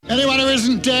Anyone who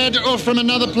isn't dead or from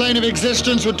another plane of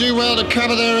existence would do well to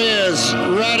cover their ears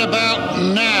right about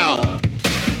now.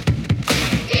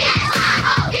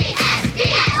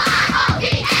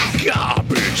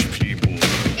 Garbage people.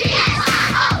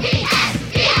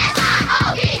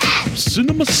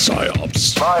 Cinema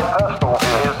psyops. My personal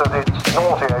view is that it's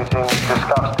nauseating,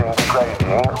 disgusting,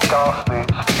 degrading, ghastly,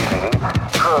 sleazy,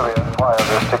 prurient,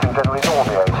 voyeuristic, and generally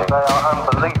nauseating. They are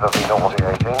unbelievably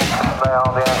nauseating. They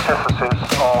are the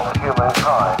antithesis of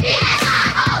humankind.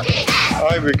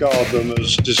 I regard them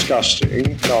as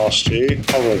disgusting, nasty,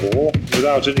 horrible,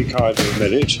 without any kind of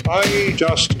merit. I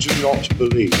just do not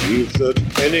believe that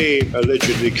any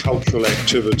allegedly cultural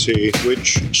activity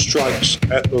which strikes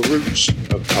at the roots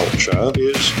of culture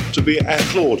is to be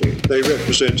applauded. They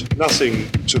represent nothing,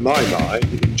 to my mind,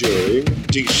 enduring,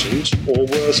 decent, or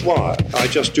worthwhile. I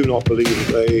just do not believe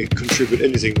that they contribute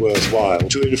anything worthwhile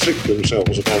to inflict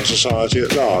themselves upon society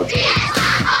at large.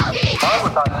 I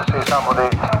would like to see somebody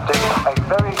dig a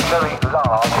very, very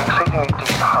large, exceedingly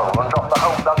deep hole and drop the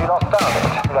whole bloody lot down it.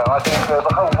 You know, I think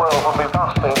the whole world would be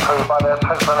vastly improved by their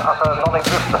total and utter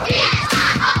non-existence.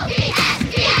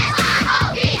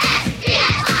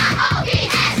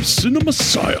 Cinema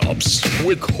psyops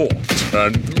with Hort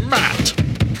and Matt.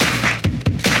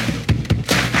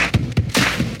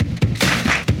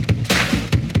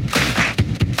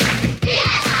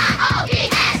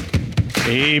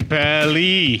 Hey,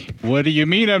 Pally, what do you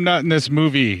mean I'm not in this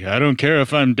movie? I don't care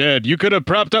if I'm dead. You could have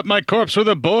propped up my corpse with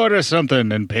a board or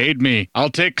something and paid me. I'll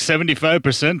take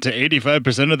 75% to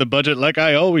 85% of the budget like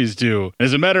I always do.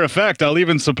 As a matter of fact, I'll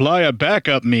even supply a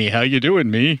backup me. How you doing,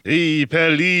 me? Hey,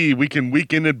 Pally, we can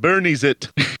weekend at Bernie's it.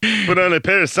 Put on a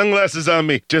pair of sunglasses on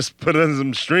me. Just put on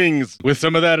some strings. With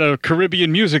some of that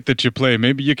Caribbean music that you play,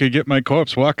 maybe you could get my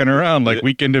corpse walking around like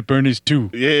Weekend at Bernie's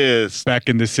 2. Yes. Back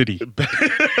in the city.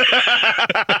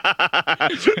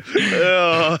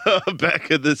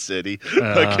 Back in the city.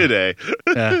 Good day.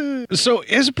 Yeah. So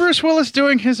is Bruce Willis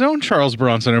doing his own Charles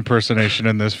Bronson impersonation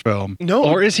in this film? No.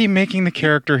 Or is he making the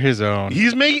character his own?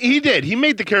 He did. He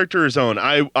made the character his own.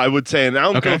 I would say, and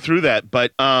I don't go through that,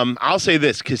 but I'll say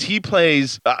this, because he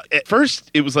plays, at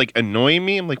first it was like annoying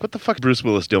me. I'm like, what the fuck is Bruce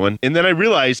Willis doing? And then I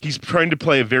realized he's trying to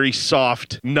play a very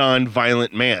soft,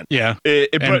 non-violent man. Yeah.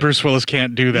 And Bruce Willis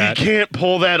can't do that. He can't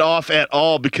pull that off at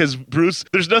all, because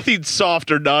there's nothing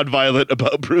soft or non-violent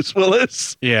about Bruce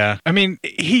Willis. Yeah. I mean,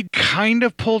 he kind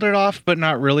of pulled it off, but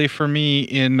not really for me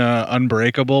in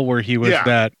Unbreakable, where he was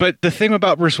that. But the thing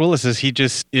about Bruce Willis is he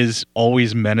just is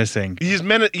always menacing.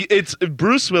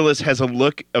 Bruce Willis has a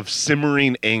look of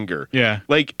simmering anger. Yeah.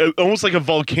 Like almost like a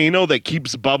volcano that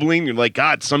keeps bubbling. You're like,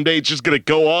 God, someday it's just going to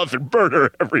go off and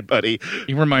murder everybody.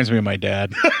 He reminds me of my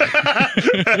dad.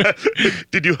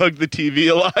 Did you hug the TV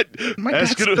a lot? My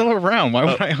dad's still around. Why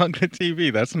would I hug the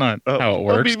TV? That's not how it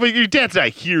works. But your dad's not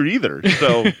here either.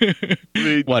 So,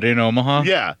 what, in Omaha?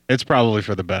 Yeah. It's probably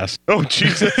for the best. Oh,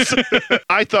 Jesus.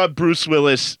 I thought Bruce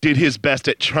Willis did his best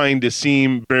at trying to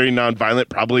seem very nonviolent,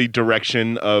 probably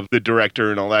direction of the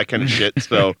director and all that kind of shit.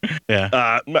 So,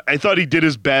 yeah. I thought he did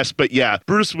his best, but yeah,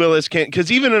 Bruce Willis can't,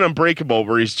 because even in Unbreakable,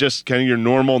 where he's just kind of your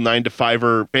normal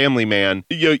 9-to-5er family man,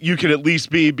 you can at least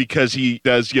be, because he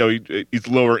does, he's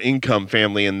lower income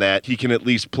family in that he can at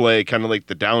least play kind of like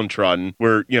the downtrodden,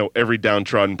 where, every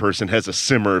downtrodden person has a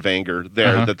simmer of anger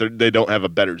there, that they don't have a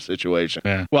better situation.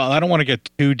 Yeah. Well, I don't want to get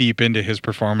too deep into his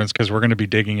performance because we're going to be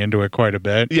digging into it quite a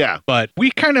bit. Yeah. But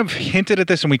we kind of hinted at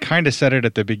this, and we kind of said it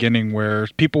at the beginning, where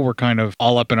people were kind of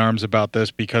all up in arms about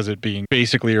this because it being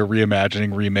basically a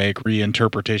reimagining, remake,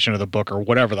 reinterpretation of the book, or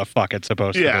whatever the fuck it's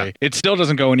supposed to be. It still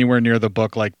doesn't go anywhere near the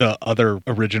book like the other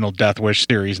original Death Wish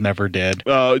series never did.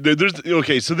 So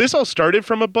this all started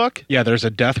from a book? Yeah, there's a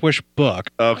Death Wish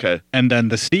book. Okay. And then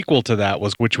the sequel to that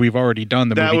was, which we've already done,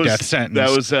 the movie Death Sentence. That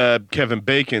was Kevin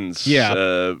Bacon's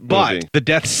movie. But the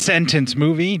Death Sentence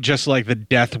movie, just like the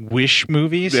Death Wish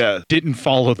movies, didn't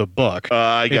follow the book.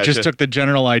 It just took the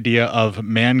general idea of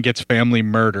man gets family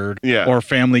murdered, or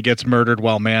family gets murdered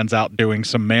while man's out doing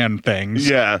some man things,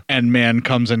 and man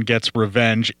comes and gets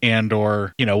revenge and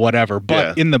or whatever.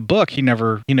 But in the book, he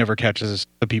never catches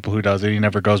the people who does it. He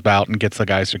never goes out and gets the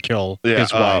guys who kill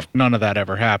his wife. None of that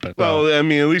ever happened. Well, I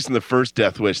mean, at least in the first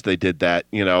Death Wish, they did that,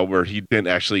 where he didn't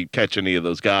actually catch any of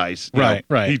those guys. Right.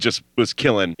 He just was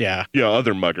killing,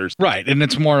 other muggers. Right, and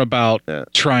it's more about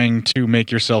trying to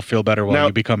make yourself feel better while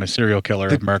you become a serial killer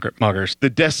of muggers. The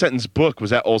Death Sentence book, was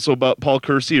that also about Paul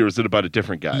Kersey, or was it about a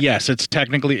different guy? Yes, it's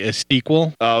technically a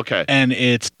sequel. Oh, okay. And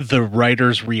it's the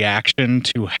writer's reaction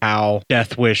to how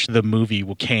Death Wish, the movie,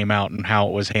 came out and how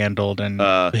it was handled and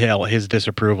his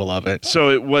disapproval of it. So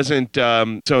it wasn't,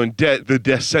 so in the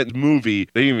Death Sentence movie,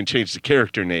 they didn't even change the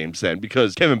character names then,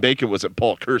 because Kevin Bacon wasn't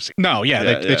Paul Kersey. No,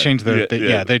 they changed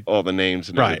all the names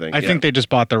and everything. I think they just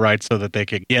bought the rights so that they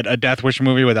could get a Death Wish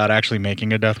movie without actually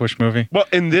making a Death Wish movie. Well,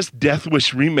 and this Death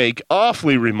Wish remake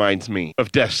awfully reminds me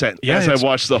of Death Sentence. As I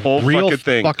watched the whole fucking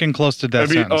thing. Fucking close to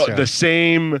Death Sentence. The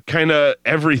same kind of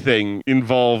everything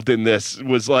involved in this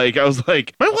was like, I was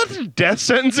like, am I watching Death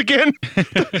Sentence again?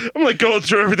 I'm like going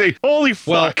through everything. Holy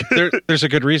fuck. Well, there's a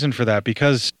good reason for that,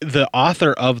 because the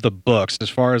author of the books, as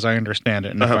far as I understand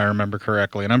it, and if I remember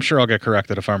correctly, and I'm sure I'll get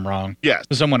corrected if I'm wrong. Yes.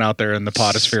 Someone out there in the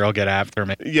potosphere will get after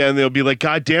me. Yeah, and they'll be like,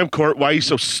 God damn, Court, why are you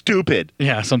so stupid?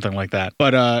 Yeah, something like that.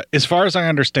 But as far as I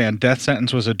understand, Death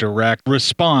Sentence was a direct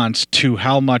response to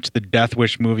how much the Death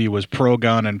Wish movie was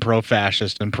pro-gun and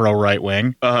pro-fascist and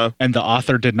pro-right-wing. And the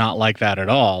author did not like that at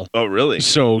all. Oh, really?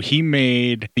 So he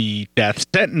made the Death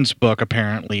Sentence book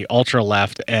apparently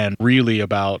ultra-left and really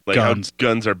about guns.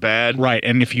 Guns are bad? Right.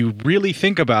 And if you really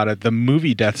think about it, the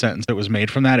movie Death Sentence that was made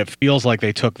from that, it feels like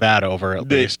they took that over at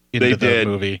least into the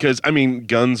movie. Because, I mean,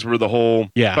 guns were the whole...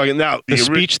 Yeah. The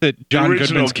speech that John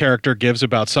Goodman's character gives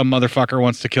about some motherfucker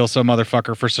wants to kill some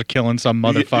motherfucker for killing some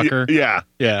motherfucker.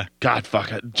 Yeah. God,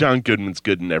 fuck it. John Goodman's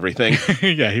good in everything.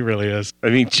 Yeah, he really is. I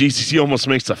mean, Jesus, he almost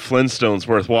makes the Flintstones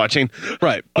worth watching.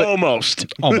 Right. Almost,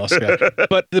 yeah.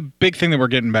 But the big thing that we're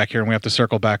getting back here, and we have to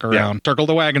circle back around. Circle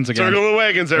the wagons again. Circle the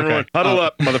wagons, everyone. Okay. Huddle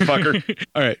up, motherfucker.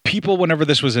 All right. People, whenever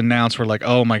this was announced, were like,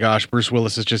 oh my gosh, Bruce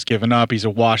Willis has just given up. He's a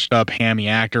washed up, hammy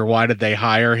actor. Why did they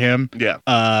hire him?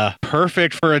 Yeah.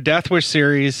 Perfect for a Death Wish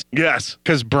series. Yes.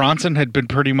 Because Bronson had been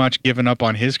pretty much given up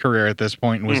on his career at this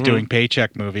point and was doing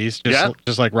paycheck movies,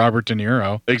 just like Robert De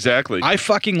Niro. Exactly. I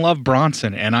fucking love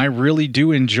Bronson, and I really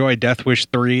do enjoy Death Wish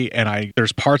 3, and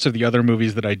there's parts of the other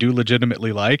movies that I do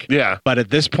legitimately like. Yeah. But at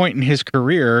this point in his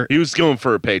career... He was going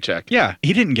for a paycheck. Yeah.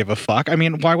 He didn't give a fuck. I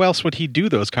mean, why else would he do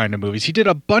those kind of movies? He did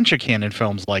a bunch of canon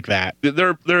films like that.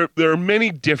 There are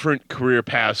many different career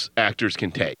paths actors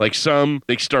can take. Like some,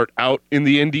 they start out in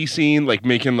the indie scene, like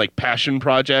making like passion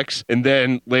projects, and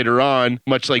then later on,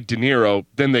 much like De Niro,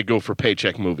 then they go for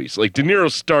paycheck movies. Like De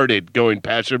Niro started going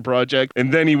passion project,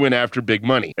 and then he went after big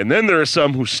money. And then there are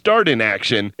some who start in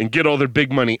action and get all their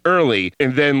big money early,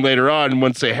 and then later on,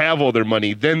 once they have all their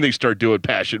money, then they start doing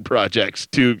passion projects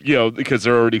because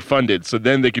they're already funded. So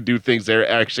then they can do things they're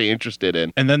actually interested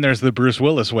in. And then there's the Bruce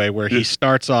Willis way, where he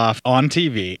starts off on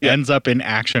TV, ends up in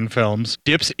action films,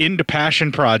 dips into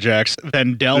passion projects,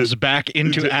 then delves back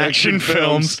into action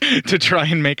films to try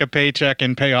and make a paycheck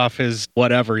and pay off his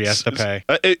whatever he has to pay.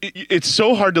 It's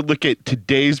so hard to look at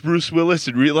today's Bruce Willis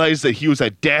and realize that he was a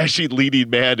dashing leading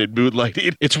man in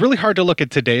Moonlighting. It's really hard to look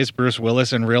at today's Bruce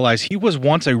Willis and realize he was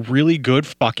once a really good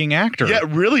fucking actor. Yeah, it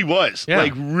really was. Yeah.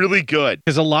 Like, really good.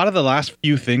 Because a lot of the last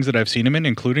few things that I've seen him in,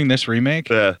 including this remake,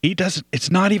 he does.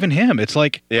 It's not even him. It's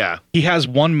like he has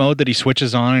one mode that he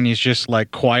switches on, and he's just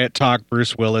like quiet talk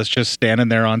Bruce Willis, just standing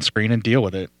there on screen and deal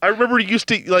with it. I remember he used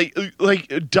to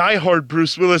like Die Hard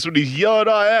Bruce Willis when he's yelling,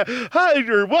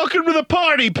 "Hi, welcome to the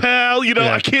party, pal."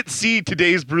 I can't see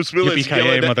today's Bruce Willis.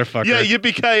 Yippee-ki-yay, motherfucker. Yeah,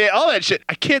 yippee-ki-yay, all that shit.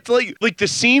 I can't like the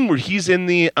scene where he's in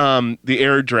the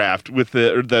air draft with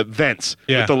the vents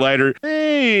with the lighter.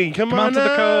 Hey, come on to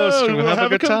the coast. We'll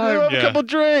have a good time. Have a couple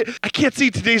drinks. I can't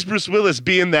see today's Bruce Willis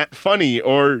being that funny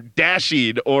or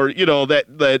dashing or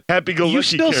that happy-go-lucky You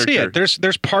still character. see it.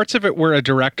 There's parts of it where a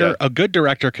good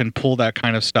director can pull that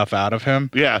kind of stuff out of him.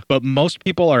 Yeah. But most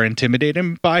people are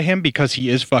intimidated by him because he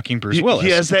is fucking Bruce Willis.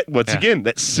 He has that, again,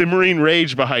 that simmering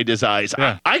rage behind his eyes.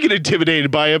 Yeah. I get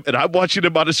intimidated by him, and I'm watching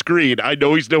him on a screen. I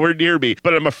know he's nowhere near me,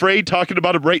 but I'm afraid talking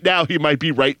about him right now, he might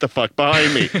be right the fuck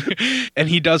behind me. And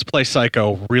he does play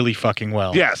Psycho really fucking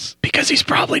well. Yes. Because he's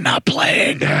probably not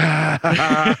playing.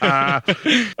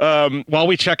 While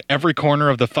we check every corner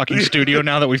of the fucking studio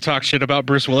now that we've talked shit about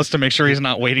Bruce Willis to make sure he's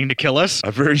not waiting to kill us.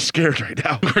 I'm very scared right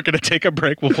now. We're going to take a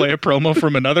break. We'll play a promo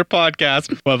from another podcast.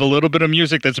 We'll have a little bit of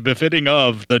music that's befitting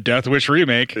of the Death Wish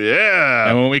remake. Yeah.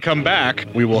 And when we come back,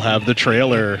 we will have the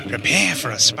trailer. Prepare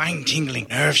for a spine-tingling,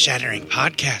 nerve-shattering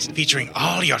podcast featuring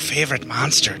all your favorite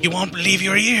monster. You won't believe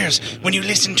your ears when you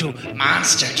listen to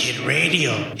Monster Kid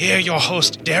Radio. Hear your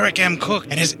host, Derek M. Cook,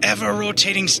 and his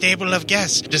ever-rotating stable of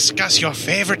guests discuss your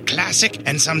favorite classic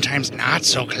and sometimes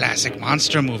not-so-classic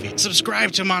monster movie.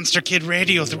 Subscribe to Monster Kid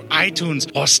Radio through iTunes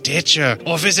or Stitcher,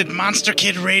 or visit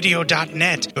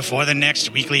monsterkidradio.net before the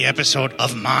next weekly episode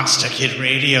of Monster Kid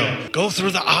Radio. Go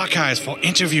through the archives for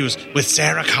interviews with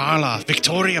Sarah Karloff,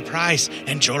 Victoria Price,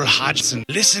 and Joel Hodgson.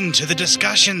 Listen to the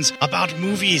discussions about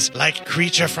movies like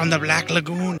Creature from the Black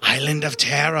Lagoon, Island of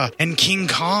Terror, and King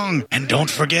Kong. And don't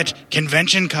forget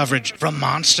convention coverage from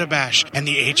Monster Bash and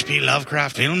the H.P.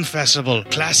 Lovecraft Film Festival,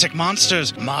 Classic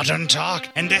Monsters, Modern Talk,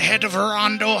 and Ahead of Her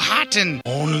on and O'Hatton,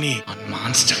 only on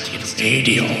Monster Kids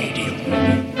Radio.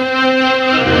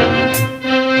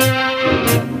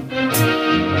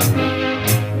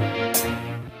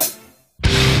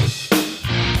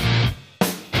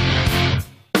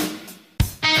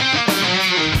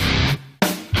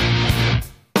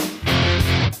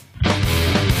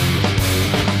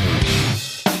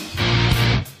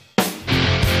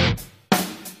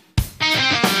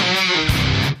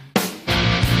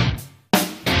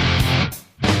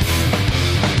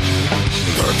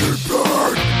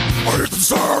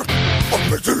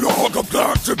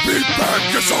 To be back,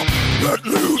 yes, I'm let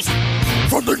loose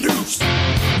from the noose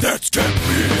that's kept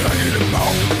me hanging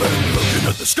about and looking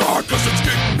at the sky, cause it's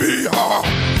getting me high.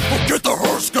 Forget the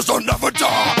hearse, cause I'll never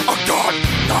die. I got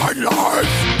 9 lives,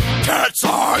 cat's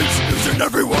eyes, using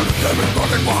every one of them and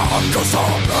running wild, cause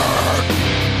I'm bad.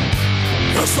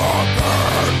 Yes, I'm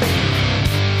bad.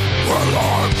 Well,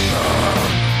 I'm bad.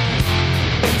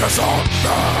 Yes, I'm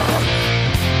bad.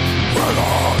 Well,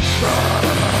 I'm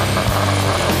bad.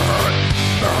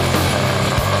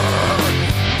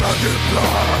 Back in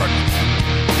black.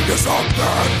 Yes, I'm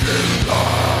back in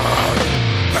black.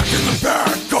 Back in the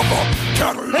back of a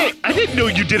Cadillac. Hey, I didn't know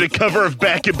you did a cover of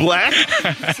Back in Black.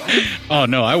 Oh,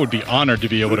 no, I would be honored to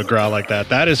be able to growl like that.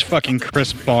 That is fucking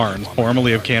Chris Barnes,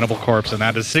 formerly of Cannibal Corpse, and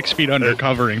that is 6 feet under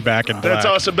covering Back in Black. That's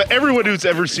awesome, but everyone who's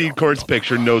ever seen Court's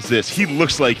picture knows this. He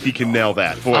looks like he can nail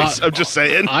that voice. I'm just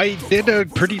saying. I did a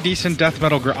pretty decent death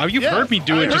metal growl. You've heard me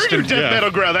do it. I heard your death metal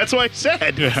growl. That's what I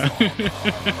said. Yeah.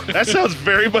 That sounds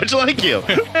very much like you.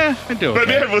 I do. But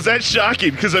man, was that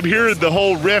shocking? Because I'm hearing the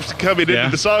whole riff coming into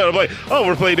the song, and I'm like, oh,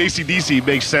 we're playing AC/DC.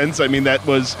 Makes sense. I mean, that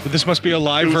was... But this must be a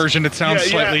live version. It sounds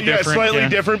slightly different. Yeah, slightly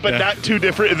different, but not too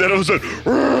different. And then I was like,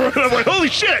 and I'm like, holy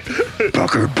shit!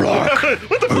 Back in black.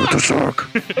 What the fuck?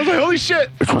 I was like, holy shit!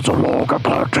 It was a long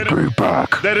black to be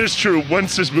back. That is true.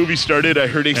 Once this movie started, I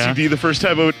heard ACD the first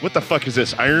time. I went, what the fuck is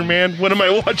this? Iron Man? What am I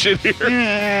watching here?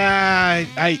 Yeah,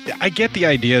 I get the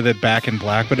idea that Back in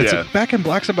Black, but it's Back in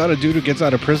Black's about a dude who gets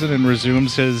out of prison and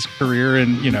resumes his career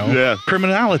in,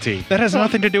 criminality. That has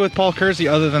nothing to do with Paul Kersey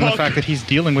other than the fact that he's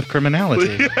dealing with criminality.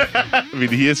 I mean,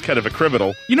 he is kind of a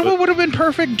criminal. You know what would have been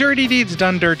perfect? Dirty Deeds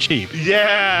done dirt cheap.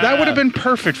 Yeah. That would have been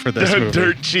perfect for this movie.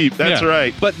 Dirt cheap. That's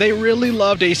right. But they really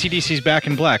loved AC/DC's Back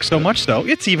in Black. So much so,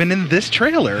 it's even in this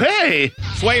trailer. Hey!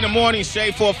 Sway in the morning,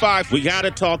 Shade 4-5. We got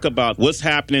to talk about what's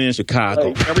happening in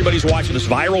Chicago. Everybody's watching this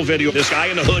viral video. This guy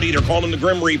in the hoodie, they're calling him the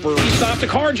Grim Reaper. He stopped the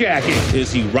carjacking.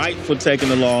 Is he right for taking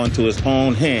the law into his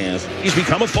own hands? He's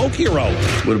become a folk hero.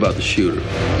 What about the shooter?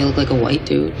 You look like a white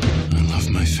dude. I love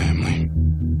my family.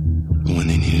 But when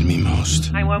they needed me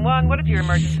most... 911, what is your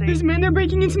emergency? There's men, they're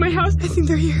breaking into my house. I think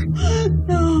they're here.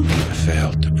 No. I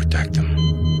failed to protect them.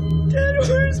 Dad,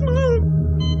 where's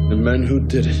Mom? The men who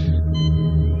did it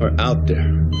are out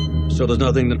there. So there's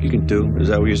nothing that you can do? Is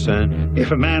that what you're saying? If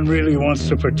a man really wants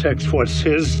to protect what's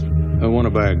his... I want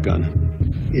to buy a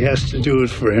gun. He has to do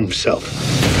it for himself.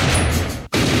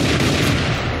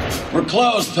 We're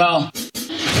closed, pal.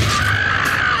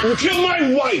 You killed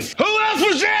my wife. Who else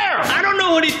was there? I don't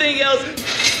know anything else.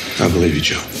 I believe you,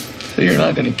 Joe. So you're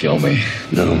not going to kill me?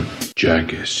 No,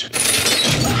 Jack is.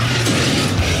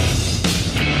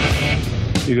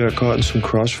 You got caught in some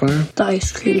crossfire? The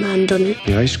ice cream man done it.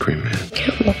 The ice cream man?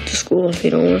 Can't walk to school if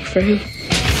you don't work for him.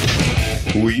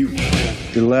 Who are you?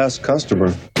 Your last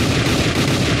customer.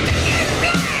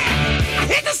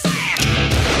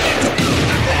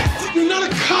 You're not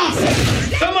a cop.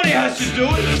 Somebody has to do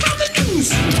it.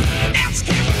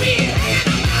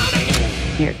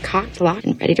 You're cocked, locked,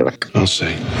 and ready to work. I'll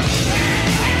say.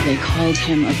 They called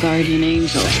him a guardian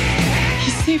angel.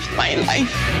 He saved my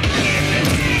life.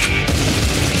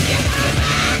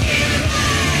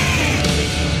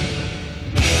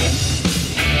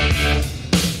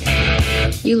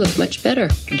 You look much better.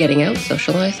 Getting out,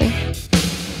 socializing.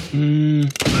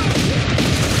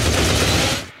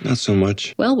 Not so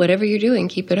much. Well, whatever you're doing,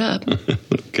 keep it up.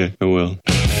 Okay, I will.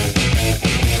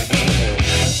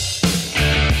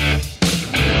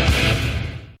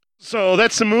 So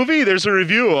that's the movie. There's a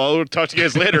review. I'll talk to you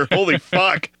guys later. Holy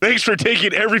fuck. Thanks for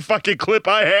taking every fucking clip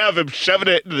I have and shoving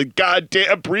it into the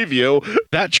goddamn preview.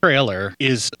 That trailer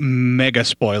is mega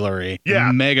spoilery.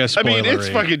 Yeah. Mega spoilery. I mean, it's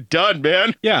fucking done,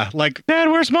 man. Yeah, like, Dad,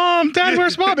 where's Mom? Dad,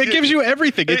 where's Mom? It gives you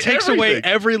everything. It takes away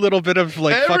every little bit of,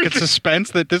 like, fucking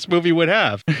suspense that this movie would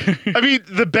have. I mean,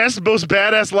 the best, most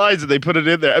badass lines that they put it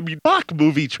in there. I mean, fuck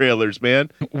movie trailers,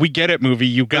 man. We get it, movie.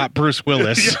 You got Bruce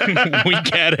Willis. We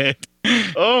get it.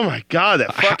 Oh my God,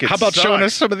 that fucking How about sucks. showing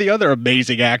us some of the other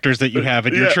amazing actors that you have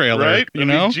in your trailer? Right? You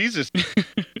know? Jesus.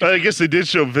 I guess they did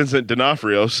show Vincent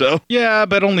D'Onofrio, so. Yeah,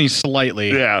 but only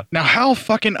slightly. Yeah. Now, how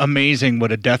fucking amazing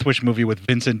would a Death Wish movie with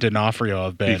Vincent D'Onofrio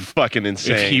have been? Be fucking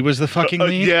insane. If he was the fucking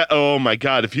lead? Yeah, oh my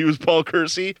God, if he was Paul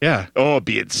Kersey? Yeah. Oh, it'd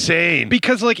be insane.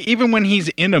 Because, like, even when he's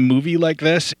in a movie like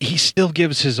this, he still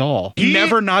gives his all. He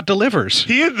never not delivers.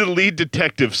 He and the lead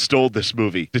detective stole this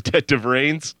movie, Detective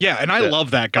Raines. Yeah, and I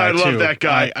love that guy, I too. love that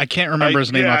guy. I can't remember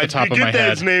his name off the top of my I get head.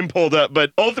 his name pulled up,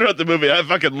 but all throughout the movie, I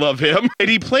fucking love him. And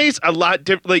he plays a lot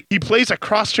different. Like, he plays a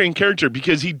cross-trained character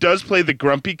because he does play the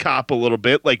grumpy cop a little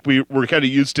bit. Like, we're kind of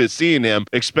used to seeing him,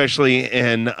 especially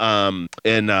in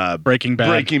Breaking Bad.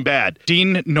 Breaking Bad.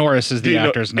 Dean Norris is the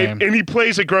actor's name. And he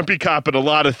plays a grumpy cop in a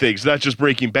lot of things, not just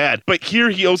Breaking Bad. But here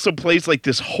he also plays like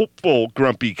this hopeful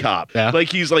grumpy cop. Yeah. Like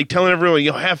he's like telling everyone,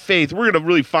 have faith. We're going to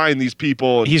really find these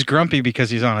people. He's grumpy because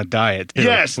he's on a diet, too.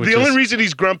 Yes, the only reason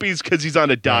he's grumpy is because he's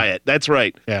on a diet. That's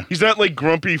right. Yeah. He's not like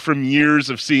grumpy from years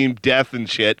of seeing death and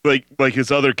shit like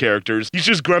his other characters. He's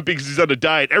just grumpy because he's on a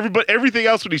diet. Everything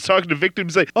else when he's talking to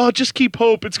victims, like, oh, just keep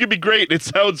hope. It's going to be great. It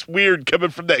sounds weird coming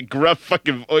from that gruff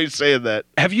fucking voice saying that.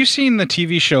 Have you seen the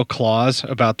TV show Claws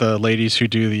about the ladies who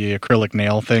do the acrylic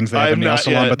nail things? They have a nail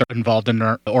salon, but they're involved in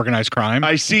organized crime.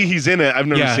 I see he's in it. I've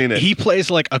never seen it. He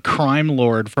plays like a crime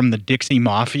lord from the Dixie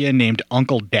Mafia named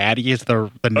Uncle Daddy is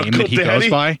the name Uncle that he Daddy? goes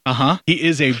by. Uh-huh. He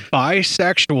is a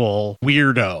bisexual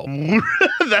weirdo.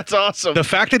 That's awesome. The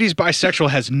fact that he's bisexual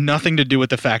has nothing to do with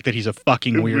the fact that he's a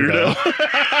fucking weirdo.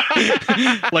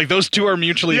 Like those two are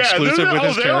mutually exclusive with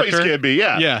his they character. always can be,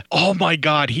 yeah. Yeah. Oh my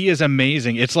God, he is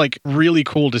amazing. It's like really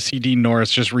cool to see Dean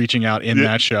Norris just reaching out in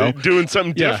that show. Doing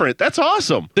something different. That's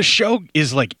awesome. The show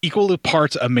is like equal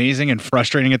parts amazing and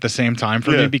frustrating at the same time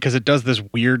for me because it does this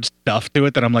weird stuff to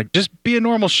it that I'm like, just be a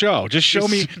normal show. Just show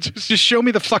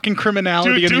me the fucking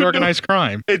criminality and the organized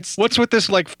crime. What's with this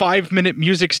like 5-minute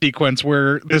music sequence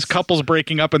where this couple's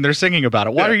breaking up and they're singing about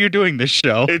it? Why are you doing this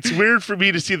show? It's weird for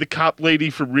me to see the cop lady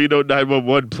from Reno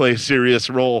 911 play a serious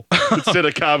role instead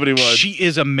of comedy one. She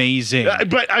is amazing.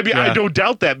 But I mean, I don't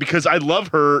doubt that because I love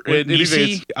her.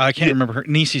 Nisi? I can't remember her.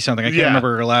 Nisi something. I can't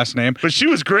remember her last name. But she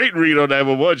was great in Reno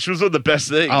 911. She was one of the best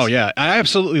things. Oh, yeah. I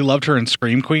absolutely loved her in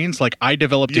Scream Queens. Like, I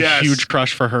developed a huge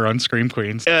crush for her on Scream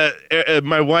Queens.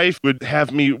 My wife would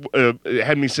have me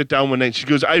sit down one night. She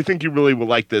goes, I think you really will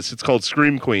like this. It's called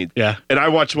Scream Queens. Yeah. And I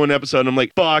watched one episode and I'm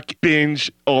like, fuck,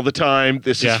 binge all the time.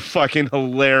 This is fucking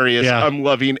hilarious. Yeah. I'm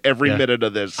loving every minute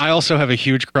of this. I also have a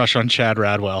huge crush on Chad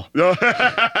Radwell.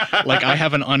 Like, I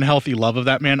have an unhealthy love of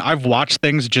that man. I've watched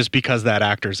things just because that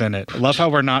actor's in it. I love how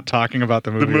we're not talking about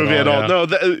the movie at all. Yeah. No,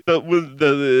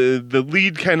 the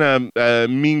lead kind of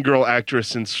mean girl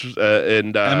actress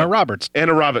and Emma Roberts.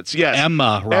 Anna Roberts, yes.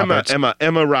 Emma Roberts.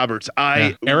 Emma Roberts.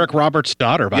 Eric Roberts'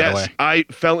 daughter, by the way. I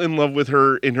fell in love with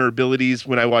her in her abilities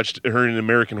when I watched her in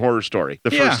American Horror Story.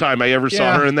 The first time I ever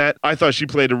saw her in that, I thought she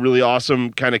played a really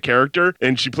awesome kind of character,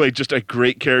 and she played just a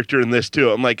great character in this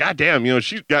too. I'm like, God damn,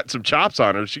 she's got some chops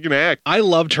on her. She can act. I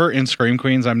loved her in Scream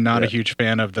Queens. I'm not a huge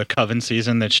fan of the Coven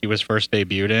season that she was first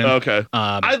debuted in. Okay.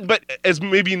 But as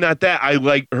maybe not that, I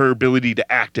like her ability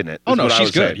to act in it. Oh, no,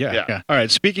 she's good. Yeah. All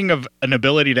right. Speaking of an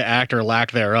ability to act or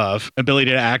lack thereof,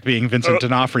 ability to act being Vincent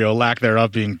D'Onofrio, lack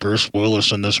thereof being Bruce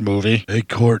Willis in this movie. Hey,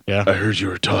 Court. Yeah. I heard you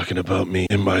were talking about me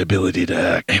and my ability to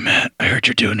act. Hey, Matt, I heard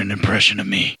you're doing an impression of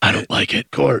me. I don't like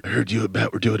it. Court, I heard you and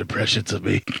Matt were doing impressions of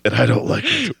me, and I don't like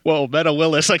it. Whoa, Meta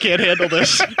Willis, I can't handle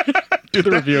this. Do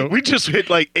the review. We just hit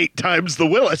like 8 times the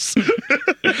Willis.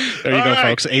 There you go,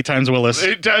 folks. 8 times Willis.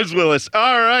 8 times Willis.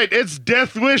 All right. It's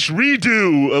Death Wish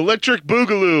Redo. Electric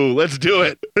Boogaloo. Let's do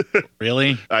it.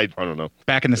 Really? I don't know.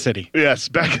 Back in the city. Yes,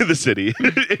 back in the city.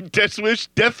 Death Wish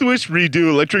Redo.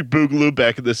 Electric Boogaloo.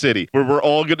 Back in the city. Where we're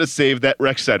all going to save that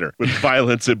rec center with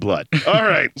violence and blood. All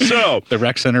right. So. The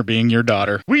rec center being your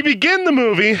daughter. We begin the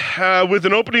movie with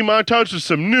an opening montage with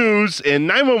some news and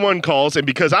 911 calls. And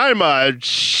because I'm a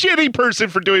shitty person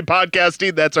for doing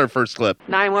podcasting, that's our first clip.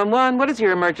 911, what is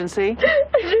your emergency?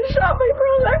 I just shot my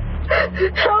brother.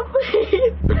 Help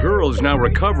me. The girl is now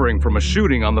recovering from a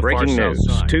shooting on the Breaking far news.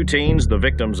 south side. 2 teens, the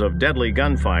victims of deadly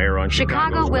gunfire on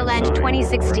Chicago will end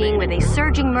 2016 with a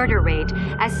surging murder rate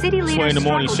as city leaders in the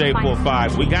morning, Shade struggle to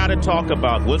 45. We got to talk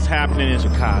about what's happening in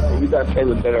Chicago. We got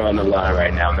Taylor Bitter on the line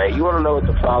right now, man. You want to know what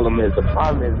the problem is? The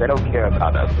problem is they don't care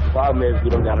about us. The problem is we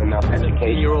don't got enough education.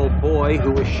 10-year-old boy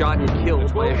who was shot and killed.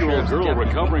 12-year-old girl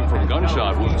recovering from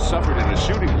gunshot wounds suffered in a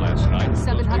shooting last night.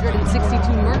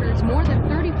 762 murders, more than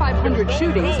 3,500 100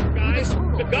 shootings. Guys,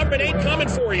 the government ain't coming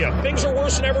for you. Things are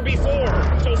worse than ever before.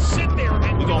 So sit there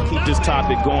and... We're going to keep this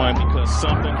topic going because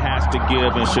something has to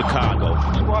give in Chicago.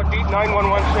 Squad beat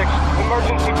 9116.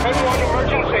 Emergency, 10-1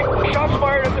 emergency. Shots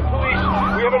fired at the police.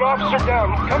 We have an officer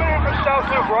down. Coming in from South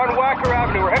Loop. We're on Wacker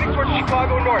Avenue. We're heading towards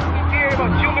Chicago North. See you in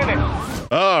about 2 minutes.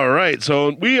 All right,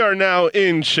 so we are now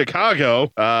in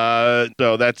Chicago.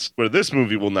 So that's where this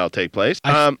movie will now take place.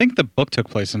 I think the book took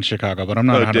place in Chicago, but I'm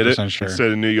not 100% sure.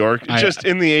 Instead of New York. Just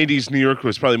in the 80s, New York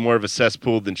was probably more of a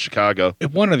cesspool than Chicago.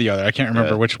 One or the other. I can't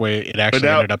remember which way it actually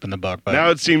ended up in the book. But now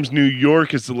it seems New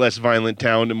York is the less violent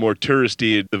town and more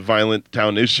touristy. The violent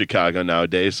town is Chicago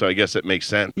nowadays, so I guess it makes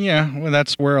sense. Yeah, well,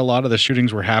 that's where a lot of the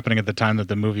shootings were happening at the time that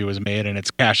the movie was made, and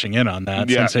it's cashing in on that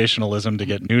sensationalism to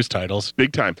get news titles.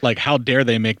 Big time. Like, how dare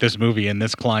they make this movie in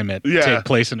this climate take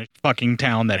place in a fucking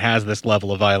town that has this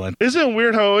level of violence? Isn't it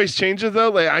weird how it always changes, though?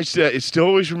 Like, I still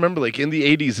always remember, like, in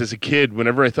the 80s as a kid,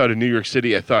 whenever I thought of New York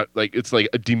City, I thought, like, it's like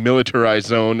a demilitarized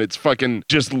zone. It's fucking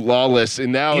just lawless.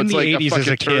 And now it's like a fucking as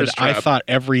a kid, I thought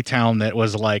every town that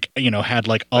was like, had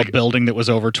like a building that was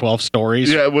over 12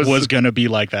 stories was going to be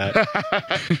like that.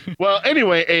 Well,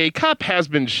 anyway, a cop has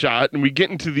been shot, and we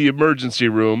get into the emergency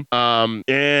room,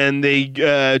 and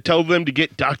they tell them to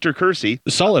get Dr. Kersey.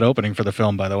 Solid opening for the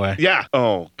film, by the way. Yeah.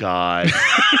 Oh, God.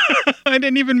 I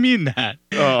didn't even mean that.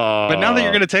 Oh. But now that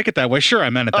you're going to take it that way, sure, I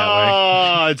meant it that way.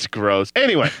 Oh, it's gross.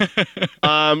 Anyway,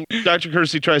 Dr.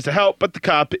 Kersey tries to help, but the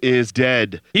cop is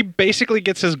dead. He basically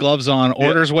gets his gloves on,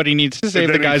 orders what he needs to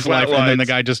save the guy's life, and then the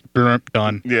guy just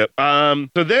done. Yep.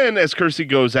 So then, as Kersey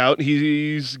goes out,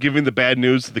 he's giving the bad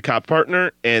news to the cop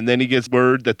partner, and then he gets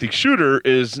word that the shooter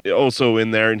is also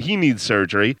in there, and he needs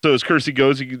surgery. So as Kersey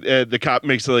goes, the cop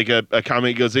makes like a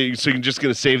comment. He goes, "So you're just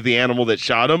going to save the animal that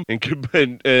shot him?"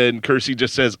 And Kersey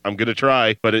just says, "I'm going to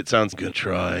try," but it sounds good.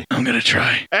 Try. I'm going to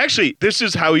try. Actually, this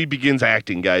is how he begins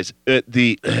acting, guys.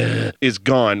 The is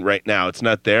gone right now. It's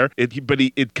not there.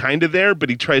 It kind of there, but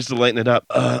he tries to lighten it up.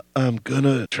 I'm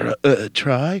gonna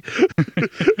try.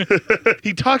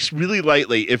 He talks really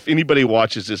lightly. If anybody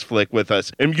watches this flick with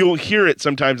us, and you'll hear it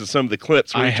sometimes in some of the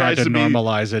clips. Where I he tries had to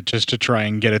normalize be, it just to try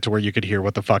and get it to where you could hear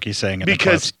what the fuck he's saying.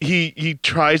 Because he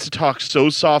tries to talk so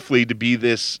softly to be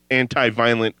this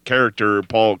anti-violent character,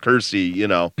 Paul Kersey,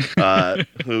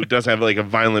 who doesn't have like a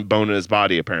violent bone in his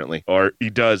body apparently, or he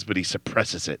does, but he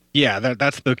suppresses it. Yeah,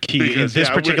 that's the key. Because, this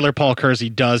particular Paul Kersey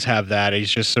does have that. He's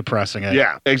just suppressing it.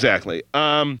 Yeah, exactly.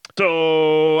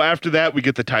 So after that, we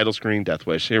get the title screen, Death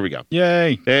Wish. Here we go.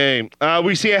 Yay! Hey,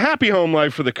 we see a happy home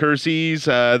life for the Kerseys.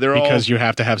 Because you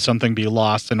have to have something be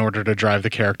lost in order to drive the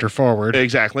character forward.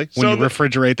 Exactly. When you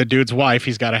refrigerate the dude's wife,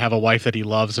 he's got to have a wife that he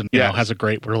loves and has a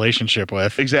great relationship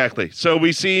with. Exactly. So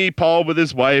we see Paul with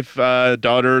his wife,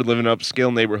 daughter, living in an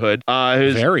upscale neighborhood.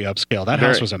 Very upscale. That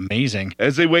house was amazing.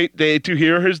 As they wait to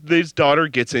hear his daughter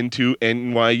gets into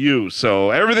NYU.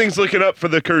 So everything's looking up for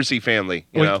the Kersey family.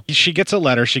 You know? She gets a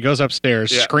letter. She goes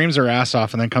upstairs, screams her ass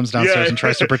off, and then comes downstairs and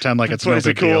tries to pretend like it's no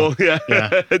big deal.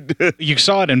 Yeah. You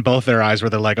saw it in both their eyes where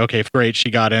they're like, okay, great, she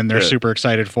got in. They're super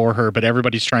excited for her, but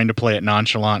everybody's trying to play it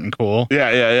nonchalant and cool.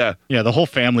 Yeah. Yeah, the whole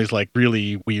family's like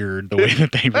really weird the way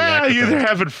that they react. They're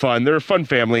having fun. They're a fun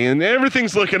family, and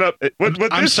everything's looking up.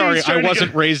 I'm sorry, I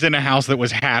wasn't raised in a house that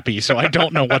was happy, so I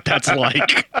don't know what that's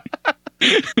like.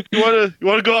 You want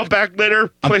to go out back later,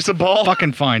 play some ball?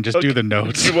 Fucking fine, just do the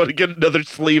notes. You want to get another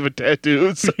sleeve of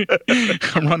tattoos?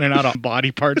 I'm running out of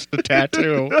body parts to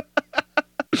tattoo.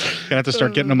 Gonna have to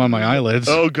start getting them on my eyelids.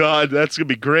 Oh God, that's gonna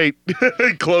be great.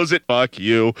 Close it. Fuck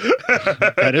you.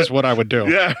 That is what I would do.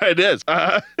 Yeah, it is.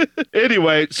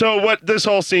 Anyway, so what this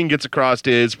whole scene gets across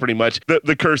is pretty much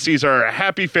the Kerseys are a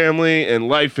happy family and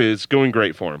life is going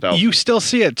great for them. So. You still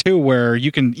see it too, where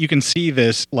you can see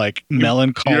this like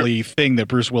melancholy thing that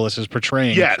Bruce Willis is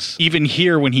portraying. Yes. Even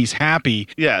here when he's happy.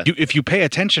 Yeah. If you pay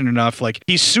attention enough, like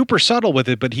he's super subtle with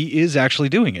it, but he is actually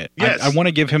doing it. Yes. I want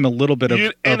to give him a little bit of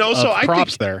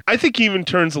props there. I think he even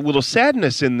turns a little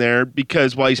sadness in there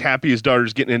because while he's happy his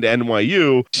daughter's getting into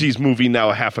NYU, she's moving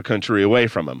now a half a country away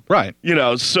from him. Right.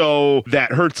 So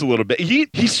that hurts a little bit.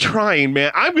 He's trying,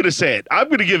 man. I'm going to say it. I'm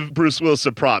going to give Bruce Willis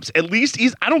some props. At least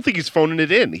I don't think he's phoning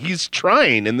it in. He's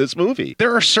trying in this movie.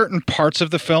 There are certain parts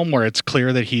of the film where it's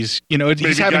clear that he's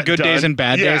having good days and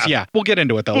bad days. Yeah. We'll get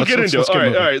into it though. Let's get into it. All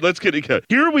right. Let's get it.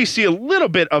 Here we see a little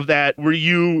bit of that where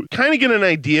you kind of get an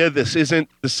idea this isn't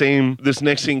the same, this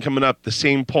next scene coming up, the same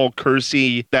same Paul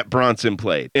Kersey that Bronson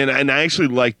played. And I actually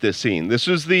liked this scene. This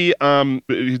was they're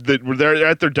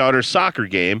at their daughter's soccer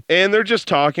game, and they're just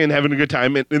talking, having a good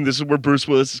time. And this is where Bruce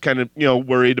Willis is kind of,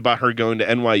 worried about her going to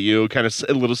NYU, kind of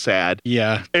a little sad.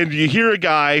 Yeah. And you hear a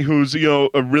guy who's, a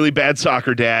really bad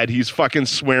soccer dad. He's fucking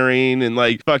swearing and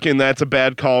like, fucking, that's a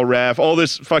bad call, ref. All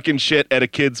this fucking shit at a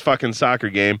kid's fucking soccer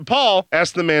game. Paul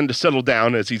asks the man to settle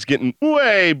down as he's getting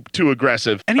way too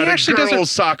aggressive and he at actually a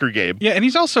girls' soccer game. Yeah, and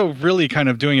he's also really kind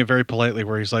of doing it very politely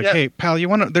where he's like, hey, pal,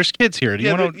 there's kids here. Do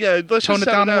you want to let's tone it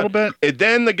down a little bit? And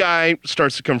then the guy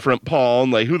starts to confront Paul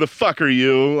and like, who the fuck are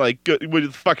you? Like, what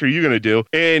the fuck are you going to do?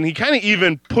 And he kind of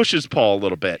even pushes Paul a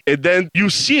little bit. And then you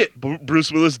see it.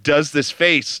 Bruce Willis does this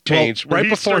face change. Right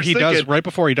before he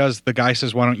does, the guy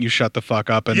says, why don't you shut the fuck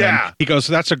up? And then he goes,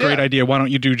 that's a great idea. Why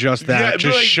don't you do just that?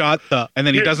 Just shut the... And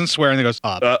then he doesn't swear and he goes,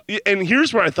 up. And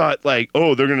here's where I thought like,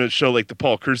 oh, they're going to show like the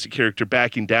Paul Kersey character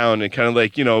backing down and kind of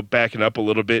like, backing up a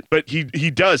little bit. But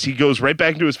he does. He goes right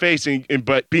back into his face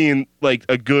but being like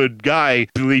a good guy,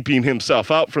 bleeping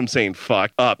himself out from saying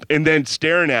fuck up and then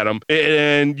staring at him.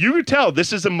 And you could tell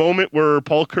this is a moment where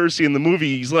Paul Kersey in the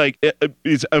movie, he's like,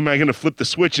 am I going to flip the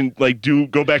switch and like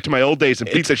go back to my old days and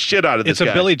beat the shit out of this guy?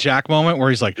 It's a Billy Jack moment where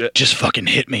he's like, just fucking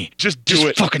hit me. Just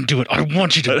fucking do it. I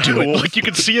want you to do it. Like you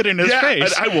can see it in his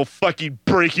face. And I will fucking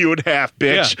break you in half,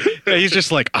 bitch. Yeah. He's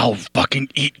just like, I'll fucking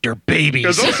eat your babies.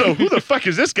 Because also, who the fuck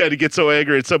is this guy to get so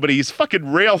angry at somebody? He's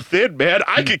fucking rail thin, man.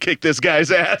 I could kick this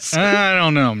guy's ass. I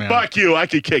don't know, man. Fuck you. I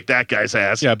could kick that guy's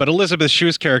ass. Yeah, but Elizabeth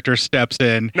Shue's character steps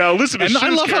in. Now, Elizabeth Shue's I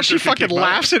love how she fucking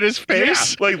laughs at his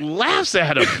face. Yeah, like laughs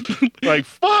at him. Like,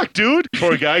 fuck, dude.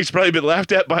 Poor guy. He's probably been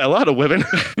laughed at by a lot of women.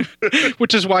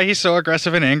 Which is why he's so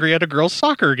aggressive and angry at a girls'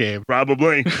 soccer game.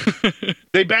 Probably.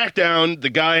 They back down. The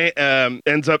guy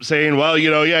ends up saying, well,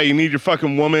 you need your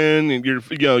fucking woman and your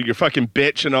fucking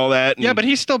bitch and all that. And but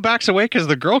he still backs away because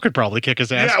the girl could probably kick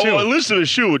his ass too. Yeah, well, Elizabeth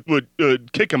Shue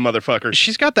would kick him, motherfucker.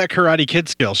 She's got that Karate Kid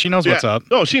skill. She knows what's up.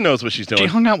 Oh, she knows what she's doing. She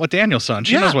hung out with Daniel's son.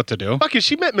 She knows what to do. Fuck it,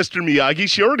 she met Mr. Miyagi.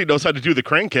 She already knows how to do the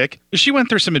crane kick. She went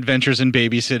through some adventures in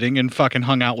babysitting and fucking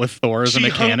hung out with Thor as a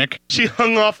mechanic. She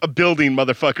hung off a building,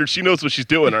 motherfucker. She knows what she's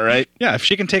doing, all right? Yeah, if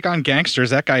she can take on gangsters,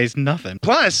 that guy is nothing.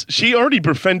 Plus, she already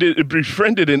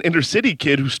befriended an inner city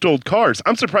kid who stole cars.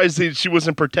 I'm surprised that she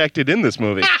wasn't protected in this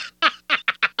movie.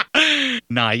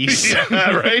 Nice.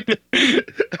 Yeah, right?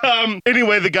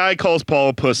 Anyway, the guy calls Paul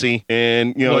a pussy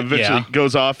and, eventually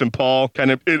goes off and Paul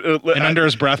kind of... and under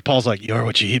his breath, Paul's like, you're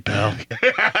what you eat, pal.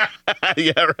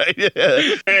 Yeah, right.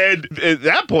 Yeah. And at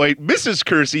that point, Mrs.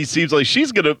 Kersey seems like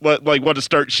she's going to want to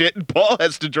start shit and Paul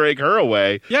has to drag her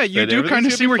away. Yeah, you do kind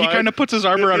of see where he kind of puts his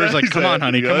arm around her. He's like, come on,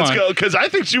 honey, come on. Let's go. Because I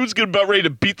think she was about ready to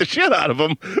beat the shit out of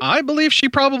him. I believe she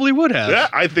probably would have. Yeah,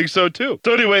 I think so too.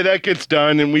 So anyway, that gets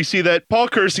done and we see that Paul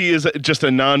Kersey is just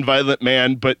a non-violent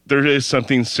man, but there is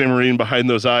something simmering behind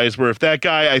those eyes where if that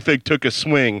guy, I think, took a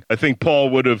swing, I think Paul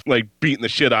would have beaten the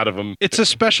shit out of him. It's a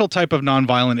special type of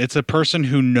non-violent. It's a person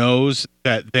who knows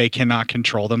that they cannot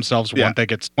control themselves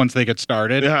once they get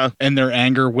started, and their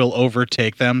anger will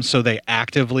overtake them, so they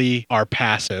actively are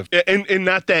passive. And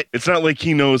not that, it's not like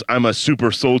he knows I'm a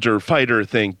super soldier fighter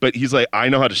thing, but he's like, I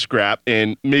know how to scrap,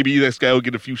 and maybe this guy will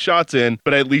get a few shots in,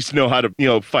 but I at least know how to,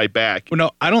 fight back. Well,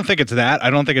 no, I don't think it's that. I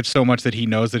don't think it's so much that he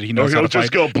knows how to fight. He'll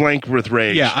just go blank with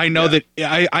rage. Yeah, I know that.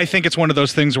 I think it's one of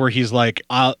those things where he's like,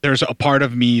 there's a part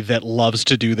of me that loves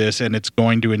to do this, and it's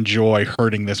going to enjoy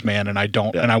hurting this man, and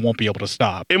I won't be able to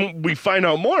stop. And we find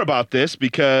out more about this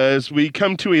because we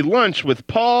come to a lunch with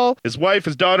Paul, his wife,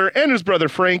 his daughter, and his brother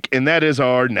Frank, and that is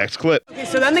our next clip. Okay,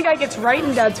 so then the guy gets right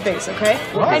in Dad's face, okay?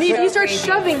 What? And he starts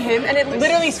shoving him, and it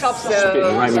literally stops the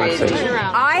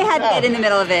I had to get in the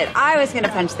middle of it. I was going to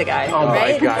punch the guy. Oh,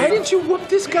 right? my God. Why didn't you whoop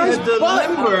this guy's butt?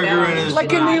 In his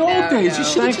like in the old days. You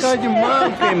should Thank God your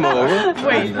mom came over.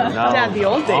 Wait, Dad, the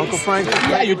old days? Uncle Frank?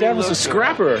 Yeah, your dad was a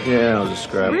scrapper. Yeah, I was a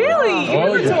scrapper. Really? You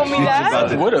never told me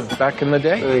that. Would have back in the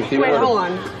day. Wait, hold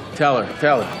on. Tell her.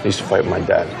 I used to fight with my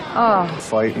dad. Oh.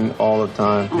 Fighting all the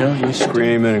time. Yeah,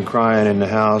 screaming and crying in the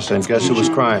house. And guess who was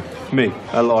crying? Me.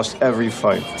 I lost every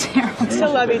fight.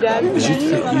 Still love you, Dad. You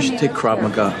should take Krav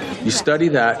Maga. You study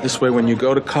that. This way, when you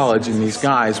go to college and these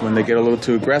guys, when they get a little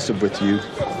too aggressive with you,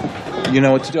 you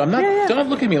know what to do. I'm not. Yeah. Don't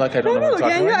look at me like I don't know what to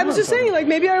talk about. I was just saying,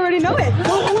 maybe I already know it.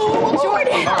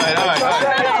 Jordan.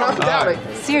 All right.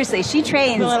 See seriously, she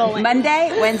trains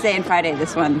Monday, Wednesday, and Friday.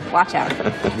 This one. Watch out.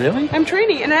 Really? I'm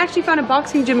training, and I actually found a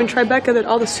boxing gym in Tribeca that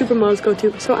all the supermodels go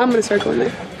to, so I'm going to start going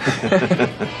there.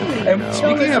 And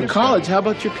speaking of college, how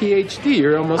about your PhD?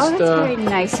 You're almost... Oh, that's very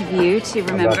nice of you to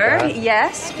remember.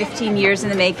 Yes, 15 years in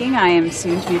the making. I am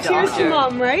soon to be a doctor. Cheers to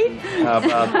Mom, right? How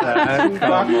about that?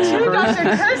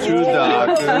 Two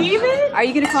doctors. Believe it? Are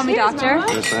you going to call me doctor?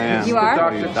 Yes, I am. You are?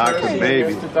 Dr.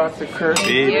 Baby. Dr.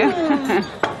 Kersey. You.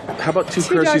 How about two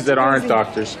Kerseys that aren't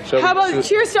doctors? How about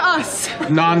cheers to us?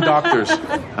 Non-doctors.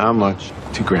 How much?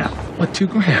 $2,000. What,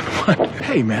 $2,000? What?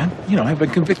 Hey, man, I've been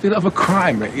convicted of a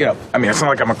crime. I mean, it's not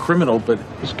like I'm a criminal, but...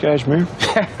 It's cashmere?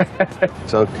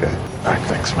 It's okay. All right,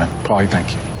 thanks, man. Paulie,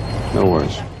 thank you. No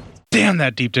worries. Damn,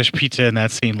 that deep dish pizza in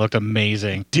that scene looked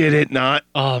amazing. Did it not?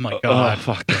 Oh my god. Oh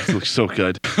fuck, that looks so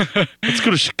good. Let's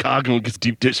go to Chicago and get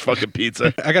deep dish fucking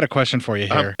pizza. I got a question for you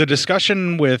here. The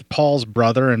discussion with Paul's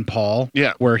brother and Paul,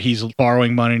 where he's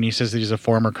borrowing money and he says that he's a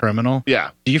former criminal.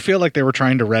 Yeah. Do you feel like they were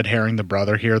trying to red herring the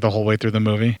brother here the whole way through the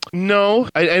movie? No,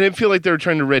 I didn't feel like they were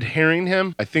trying to red herring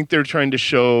him. I think they were trying to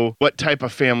show what type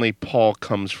of family Paul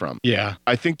comes from. Yeah.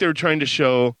 I think they were trying to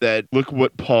show that look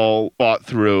what Paul fought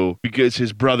through because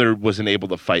his brother wasn't able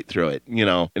to fight through it,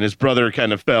 and his brother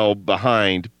kind of fell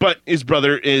behind, but his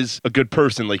brother is a good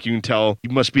person. Like you can tell he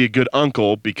must be a good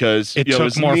uncle because it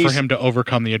took more for him to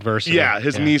overcome the adversity. Yeah,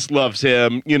 his niece loves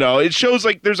him. It shows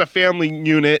like there's a family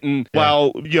unit, and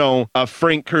while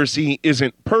Frank Kersey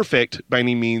isn't perfect by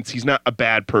any means, he's not a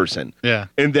bad person. Yeah.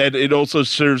 And then it also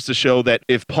serves to show that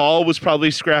if Paul was probably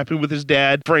scrapping with his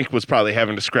dad, Frank was probably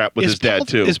having to scrap with his dad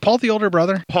too. Is Paul the older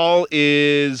brother? Paul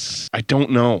is, I don't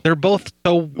know. They're both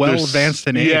so well advanced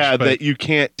in age. Yeah, that you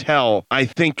can't tell. I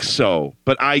think so,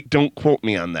 but don't quote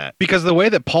me on that. Because the way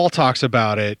that Paul talks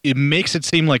about it, it makes it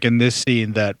seem like in this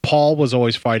scene that Paul was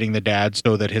always fighting the dad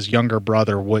so that his younger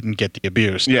brother wouldn't get the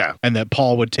abuse. Yeah. And that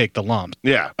Paul would take the lumps.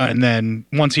 Yeah. And then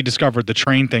once he discovered the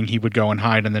train thing, he would go and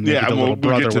hide, and then maybe the little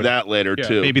brother we'll get to that later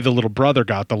too. Maybe the little brother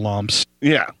got the lumps.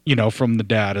 Yeah. From the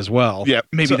dad as well. Yeah.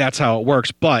 Maybe that's how it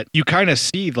works. But you kind of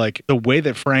see like the way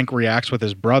that Frank reacts with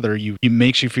his brother, it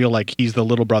makes you feel like he's the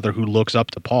little brother who looks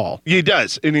up to Paul. He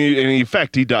does. In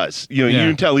effect, he does. You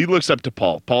can tell he looks up to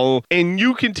Paul, and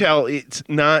you can tell it's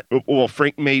not,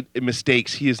 Frank made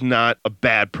mistakes. He is not a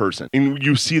bad person. And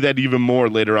you see that even more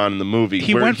later on in the movie.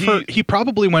 He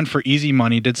probably went for easy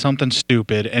money, did something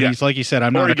stupid, and he's like he said,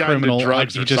 I'm not a criminal.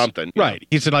 Drugs or something. Right.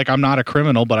 He said, like, I'm not a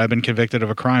criminal, but I've been convicted of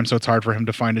a crime, so it's hard for him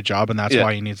to find a job, and that's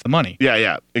why he needs the money.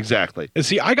 Yeah, exactly. And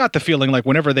see, I got the feeling like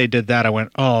whenever they did that, I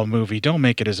went, oh, movie, don't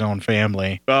make it his own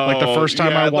family. Like the first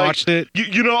time I watched it.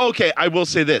 Okay, I will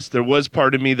say this. There was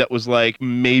part of me that was like,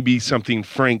 maybe something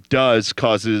Frank does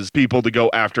causes people to go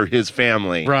after his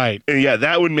family. Right. And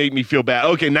that would make me feel bad.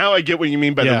 Okay, now I get what you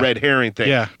mean by the red herring thing.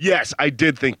 Yeah. Yes, I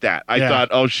did think that. I thought,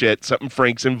 oh shit, something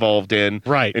Frank's involved in.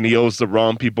 Right. And he owes the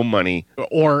wrong people money.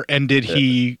 Did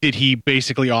he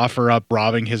basically offer up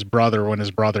robbing his brother when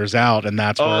his brother's out, and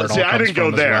that's where it all comes I didn't go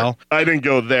from there. As well? I didn't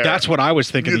go there. That's what I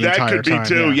was thinking the entire time. That could be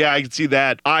too. Yeah, I could see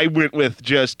that. I went with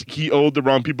just he owed the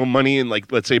wrong people money, and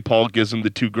like let's say Paul gives him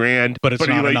the $2,000, but it's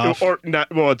not enough. Or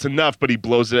not. Well, it's enough, but he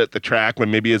blows it at the track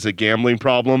when maybe it's a gambling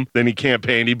problem. Then he can't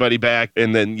pay anybody back,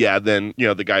 and then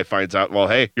the guy finds out. Well,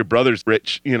 hey, your brother's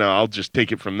rich. I'll just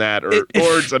take it from that, or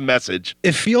it's a message.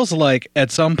 It feels like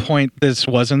at some point this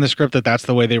was in the script that's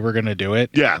the way they were going to do it.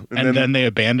 Yeah, and then they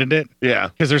abandoned it. Yeah,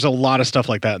 because there's a lot of stuff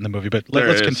like that in the movie. But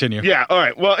let's continue. Yeah. All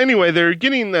right. Well, anyway, they're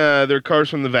getting their cars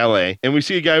from the valet, and we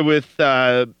see a guy with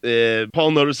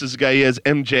Paul notices a guy. He has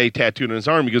MJ tattooed on his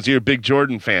arm. He goes, "You're a big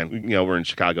Jordan fan." We're in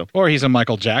Chicago, or he's a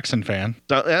Michael Jackson fan.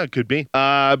 Yeah, it could be.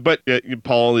 But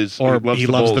Paul is, or he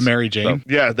loves the Mary Jane. So,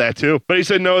 yeah, that too. But he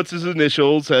said no, it's his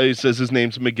initials. He says his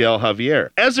name's Miguel Javier.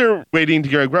 As they're waiting to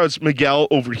get routes, Miguel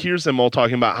overhears them all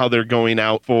talking about how they're going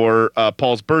out for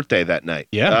Paul's birthday that night.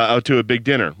 Yeah, out to a big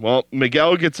dinner. Well,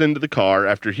 Miguel gets into the car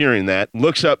after hearing that,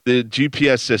 looks up the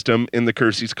GPS system in the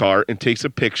Kersey's car, and takes a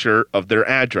picture of their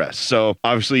address. So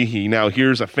obviously he now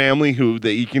hears a family who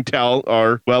that you can tell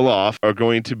are well off, are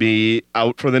going to be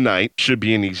out for the night. Should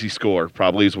be an easy score,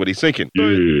 probably is what he's thinking.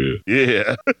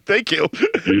 Yeah. Thank you.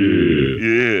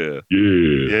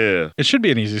 Yeah. It should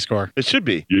be an easy score. It should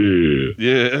be.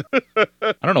 Yeah.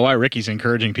 I don't know why Ricky's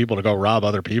encouraging people to go rob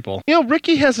other people.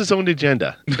 Ricky has his own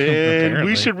agenda, and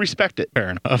we should respect it. Fair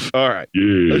enough. All right.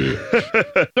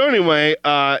 So anyway,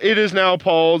 it is now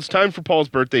time for Paul's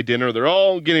birthday dinner. They're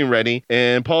all getting ready,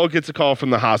 and Paul gets a call from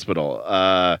the hospital.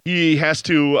 He has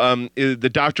to, the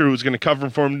doctor who's going to cover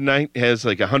for him tonight has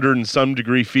like 100 and some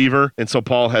degree fever, and so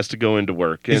Paul has to go into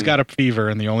work. He's got a fever,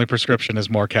 and the only prescription is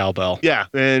more cowbell. Yeah,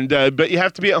 and but you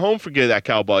have to be at home for that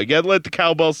cowbell. You got to let the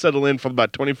cowbell settle in for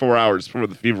about 24 hours before where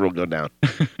the fever will go down.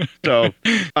 So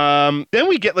then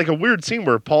we get like a weird scene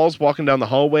where Paul's walking down the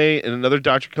hallway and another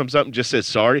doctor comes up and just says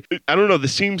sorry. I don't know. The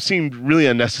scene seemed really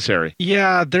unnecessary.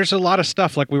 Yeah, there's a lot of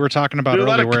stuff like we were talking about There are a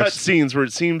lot earlier. of where cut scenes where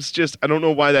it seems just, I don't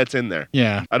know why that's in there.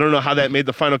 Yeah. I don't know how that made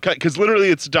the final cut because literally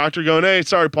it's a doctor going, hey,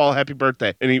 sorry, Paul, happy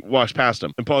birthday. And he walks past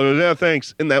him. And Paul goes, yeah,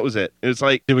 thanks. And that was it. And it's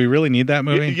like, do we really need that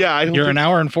movie? Yeah. I don't You're think- an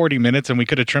hour and 40 minutes and we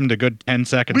could have trimmed a good 10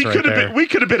 seconds we right could have there. been. We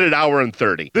could have been an hour and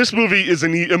 30. This movie is a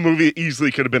movie that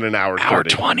easily could have been an hour and 30.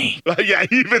 20. Yeah,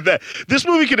 even that. This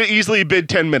movie could have easily been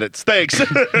 10 minutes. Thanks.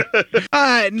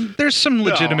 There's some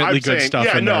legitimately I'm good saying- stuff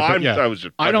yeah, in no, there. but I'm- yeah. I was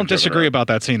just I fucking don't joking disagree around. about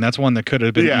that scene. That's one that could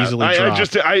have been easily I dropped.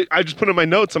 just put in my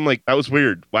notes. I'm like, that was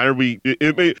weird. Why are we?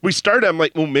 We started. I'm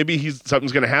like, well, maybe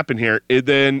something's going to happen here. And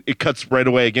then it cuts right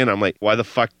away again. I'm like, why the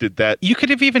fuck did that? You could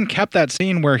have even kept that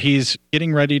scene where he's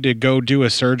getting ready to go do a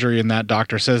surgery and that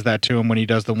doctor says that to him when he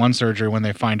does the one surgery when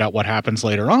they find out what happens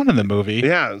later on in the movie.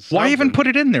 Yeah. Why even put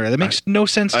it in there? That makes no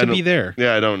sense to be there.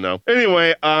 Yeah, I don't know.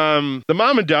 Anyway, the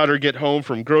mom and daughter get home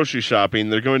from grocery shopping.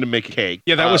 They're going to make a cake.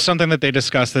 Yeah, that was something that they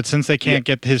discussed, that since they can't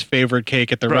get his favorite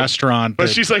cake at the Right. restaurant. But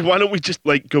that- she's like, why don't we just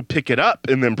like go pick it up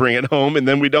and then bring it home and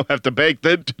then we don't have to bake?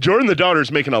 That Jordan the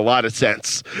daughter's making a lot of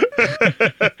sense.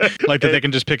 like that they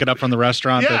can just pick it up from the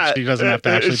restaurant, that she doesn't have to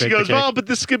actually she bake goes, the cake. well, but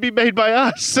this could be made by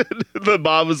us. The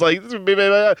mom was like, this would be made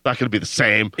by us. It's not going to be the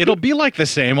same. It'll be like the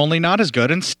same, only not as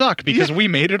good and stuck because we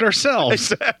made it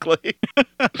ourselves. Exactly.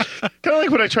 Kind of like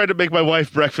when I tried to make my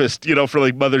wife breakfast, for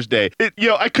like Mother's Day.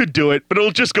 I could do it, but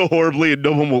it'll just go horribly and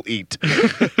no one will eat.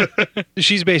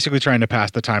 She's basically trying to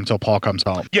pass the time till Paul comes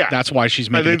home. Yeah. That's why she's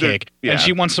making the think that- cake. yeah. And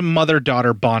she wants some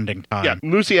mother-daughter bonding time. Yeah,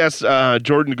 Lucy asks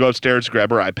Jordan to go upstairs to grab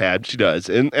her iPad. She does.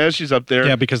 And as she's up there...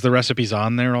 Yeah, because the recipe's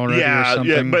on there already or something.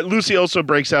 Yeah, but Lucy also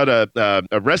breaks out a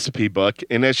recipe book,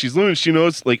 and as she's looking, she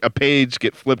knows like a page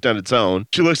get flipped on its own.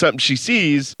 She looks up and she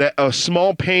sees that a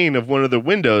small pane of one of the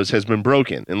windows has been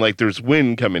broken, and like there's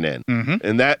wind coming in. Mm-hmm.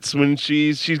 And that's when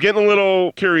she's getting a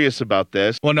little curious about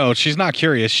this. Well, no, she's not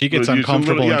curious. She gets Well, she's a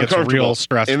uncomfortable little- and gets uncomfortable. real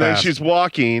stressed And then fast. she's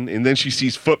walking, and then she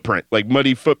sees like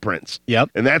muddy footprints. Yep.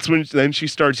 And that's when then she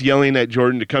starts yelling at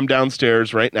Jordan to come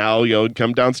downstairs right now.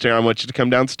 Come downstairs. I want you to come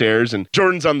downstairs. And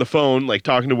Jordan's on the phone, like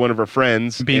talking to one of her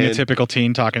friends, Being a and- typical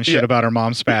teen talking shit about her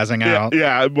mom spazzing out.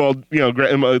 Yeah, well,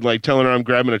 like telling her I'm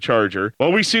grabbing a charger.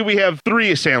 Well, we see we have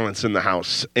 3 assailants in the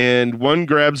house, and one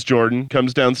grabs Jordan,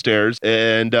 comes downstairs,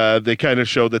 and they kind of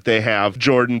show that they have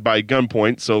Jordan by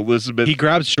gunpoint. So Elizabeth, He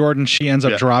grabs Jordan. She ends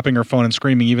up Yeah. dropping her phone and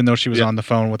screaming, even though she was on the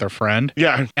phone with her friend.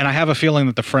 Yeah. And I have a feeling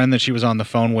that the friend that she was on the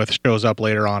phone with shows up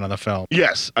later on in the film.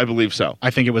 Yes, I believe so. I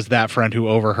think it was that friend who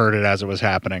overheard it as it was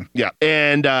happening. Yeah,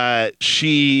 and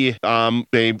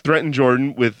they threatened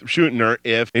Jordan with shooting her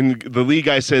and the lead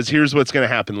guy says, here's what's going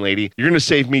to happen, lady. You're going to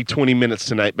save me 20 minutes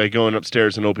tonight by going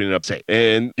upstairs and opening it up safe.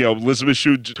 And, Elizabeth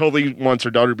Shue totally wants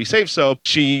her daughter to be safe, so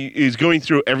she is going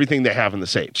through everything they have in the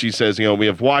safe. She says, we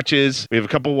have watches, we have a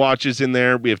couple watches in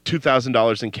there, we have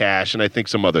 $2,000 in cash, and I think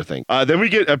some other thing. Then we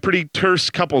get a pretty terse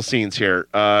couple scenes here.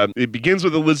 It begins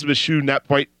with Elizabeth Shue not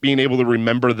quite being able to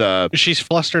remember She's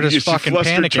flustered as She's fucking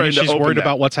flustered panicking. trying to She's open worried that.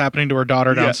 about what's happening to her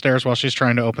daughter Yeah. downstairs while she's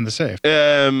trying to open the safe.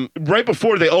 Right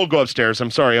before they all go upstairs,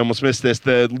 I'm sorry, I almost missed this.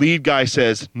 The lead guy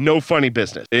says, no funny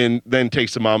business, and then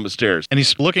takes the mom upstairs. And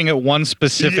he's looking at one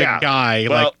specific guy,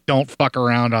 Well- like, don't fuck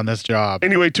around on this job.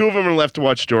 Anyway, 2 of them are left to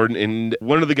watch Jordan, and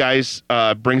one of the guys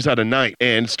brings out a knife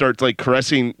and starts like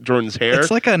caressing Jordan's hair.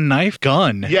 It's like a knife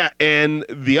gun. Yeah, and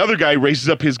the other guy raises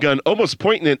up his gun, almost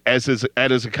pointing it at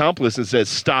his accomplice and says,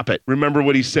 stop it. Remember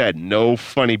what he said, no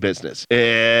funny business.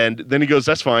 And then he goes,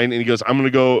 that's fine. And he goes, I'm going to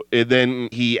go. And then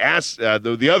he asks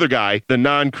the other guy, the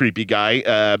non-creepy guy,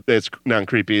 that's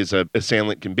non-creepy as a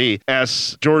assailant can be,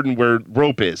 asks Jordan where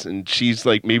rope is. And she's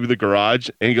like, maybe the garage.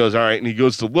 And he goes, all right. And he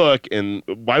goes to look. And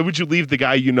why would you leave the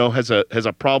guy has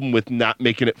a problem with not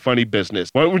making it funny business?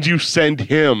 Why would you send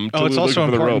him to It's look also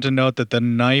for the rope? important to note that the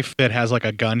knife that has like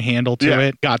a gun handle to Yeah.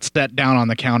 it got set down on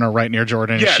the counter right near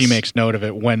Jordan, Yes. and she makes note of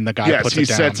it when the guy puts he it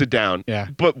down. sets it down. Yeah.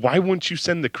 But why wouldn't you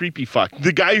send the creepy fuck?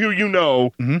 The guy who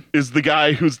Mm-hmm. is the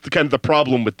guy who's kind of the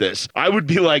problem with this. I would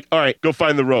be like, all right, go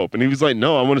find the rope. And he was like,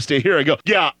 no, I want to stay here. I go,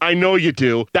 yeah, I know you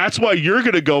do. That's why you're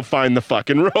going to go find the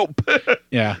fucking rope.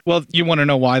 Yeah. Well, you want to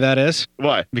know why that is?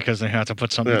 Why? Because they have to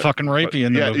put something Yeah. fucking rapey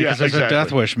in the movie because it's a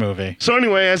Death Wish movie. So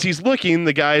anyway, as he's looking,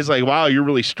 the guy's like, wow, you're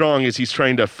really strong, as he's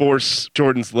trying to force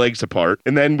Jordan's legs apart.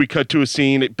 And then we cut to a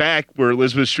scene back where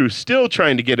Elizabeth Shue's still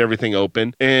trying to get everything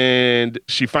open, and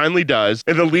she finally does.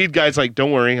 And the lead guy's like,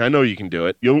 don't worry, I know you can do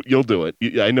it. You'll do it.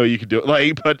 I know you can do it.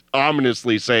 Like, but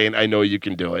ominously saying, I know you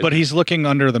can do it. But he's looking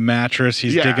under the mattress.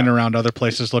 He's Yeah. digging around other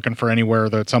places looking for anywhere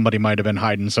that somebody might have been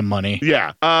hiding some money.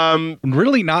 Yeah.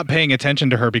 Really not paying attention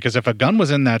to her because if a gun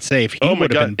was in that safe, he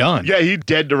would have been done. Yeah, he's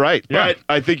dead to right. Yeah. But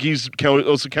I think he's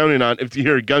also counting on if you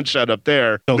hear a gunshot up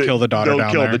there, they'll kill the daughter.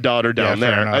 They'll kill the daughter down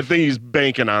fair there. enough. I think he's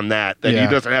banking on that he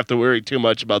doesn't have to worry too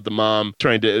much about the mom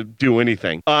trying to do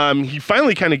anything. He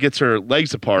finally kind of gets her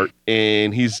legs apart,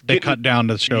 and they cut down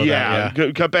to show that.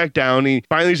 Yeah, cut back down. He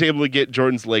finally is able to get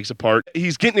Jordan's legs apart.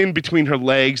 He's getting in between her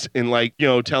legs and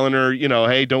telling her,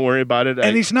 hey, don't worry about it.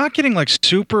 And he's not getting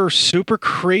super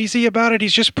crazy about it.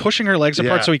 He's just pushing her legs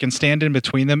apart so he can stand in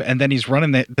between them. And then he's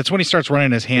running. That's when he starts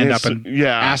running his hand up and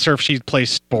asks her if she plays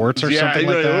sports or something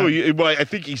like that. Well, I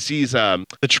think he sees the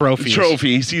trophies.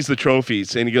 He sees the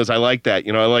trophies, and he goes, "I like that.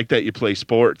 I like that you play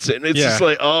sports." And it's just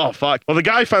like, oh fuck. Well, the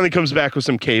guy finally comes back with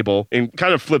some cable and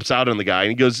kind of flips out on the guy,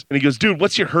 and he goes, "Dude,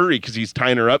 what's your hurry?" Because he's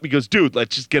tying her up. He goes, "Dude,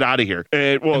 let's just get out of here."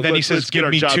 And then he says, "Give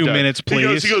me 2 minutes,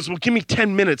 please." He goes, "Well, give me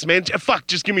 10 minutes, man. Fuck,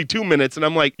 just give me 2 minutes." And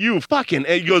I'm like, "You fucking."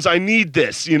 And he goes, "I need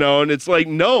this," And it's like,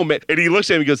 no, man. And he looks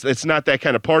at him. He goes, "It's not that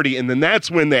kind of party." And then that's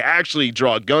when they actually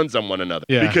draw guns on one another.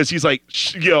 Yeah. Because he's like,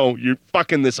 you're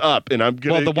fucking this up, and I'm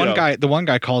gonna. Well, the one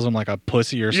guy calls him like a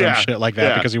pussy or some shit like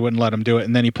that because he wouldn't let him do it,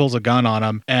 and then he pulls a gun on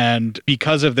him, and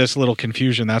because of this little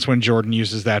confusion, that's when Jordan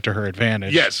uses that to her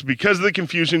advantage. Yes, because of the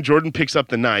confusion, Jordan picks up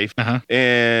the knife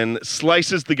and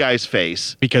slices the guy's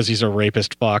face because he's a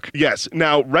rapist fuck. Yes.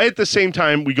 Now, right at the same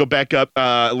time, we go back up.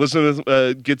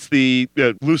 Elizabeth gets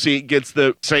Lucy gets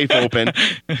the safe open,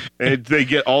 and they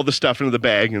get all the stuff into the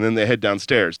bag, and then they head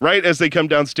downstairs. Right as they come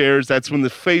downstairs, that's when the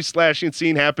face slashing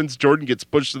scene happens. Jordan gets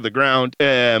pushed to the ground.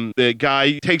 The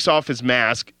guy takes off his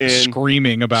mask and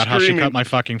screaming about how she cut my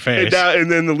fucking face.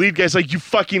 And then the lead guy's like, "You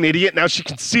fucking idiot! Now she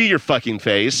can see your fucking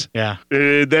face." Yeah.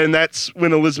 Then that's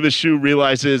when Elizabeth Shue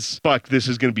realizes, "Fuck, this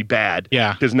is going to be bad."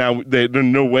 Yeah. Because now there's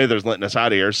no way they're letting us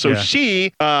out of here. So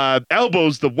she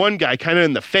elbows the one guy kind of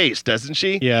in the face, doesn't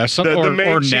she? Yeah,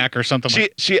 or neck or something.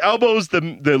 She elbows the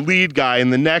lead guy in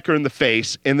the neck or in the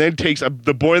face, and then takes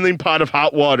the boiling pot of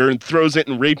hot water and throws it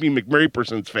in Rapey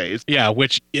McMurray-person's face. Yeah,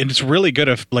 which it's really good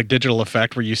digital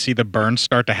effect where you see the burns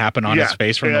start to happen on his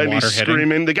face from the water he's hitting.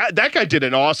 Screaming. That guy did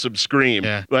an awesome scream.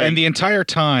 Yeah. And the entire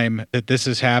time that this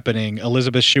is happening,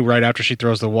 Elizabeth Shue, right after she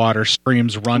throws the water,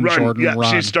 screams, "Run, Jordan,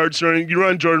 run!" She starts running. "You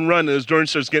run, Jordan, run!" And as Jordan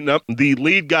starts getting up, the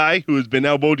lead guy who has been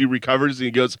elbowed, he recovers and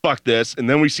he goes, "Fuck this!" And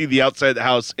then we see the outside of the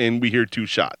house and we hear 2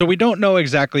 shots. So we don't know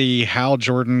exactly how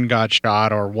Jordan got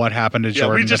shot or what happened to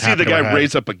Jordan. We just see the guy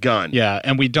raise up a gun. Yeah,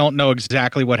 and we don't know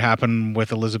exactly what happened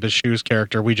with Elizabeth Shue's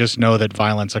character. We just know that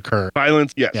violence occurred.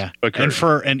 Violence, yes, occurred. And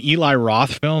for an Eli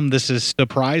Roth film, this is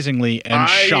surprisingly and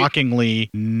shockingly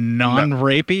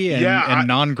non-rapey and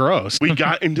non-gross. We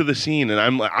got into the scene,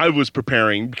 and I was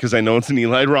preparing because I know it's an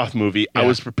Eli Roth movie. Yeah. I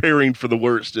was preparing for the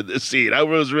worst of this scene. I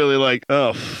was really like,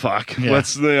 "Oh fuck,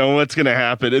 what's gonna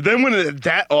happen?" And then when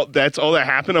that's all that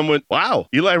happened, I went, "Wow,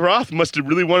 Eli Roth must have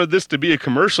really wanted this to be a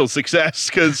commercial success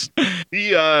because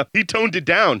he toned it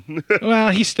down." Well,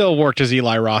 he still worked his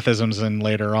Eli Rothisms in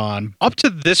later on. Up to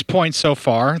this point so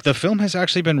far, the film has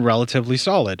actually been relatively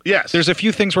solid. Yes. There's a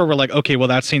few things where we're like, okay, well,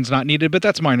 that scene's not needed, but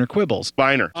that's minor quibbles.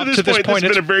 Minor. To this point,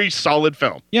 it's been a very solid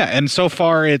film. Yeah, and so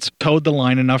far, it's towed the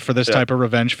line enough for this type of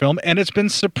revenge film, and it's been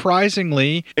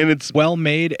surprisingly well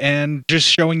made and just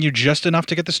showing you just enough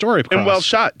to get the story across. And well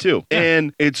shot, too. Yeah.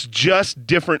 And it's just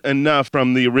different enough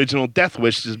from the original Death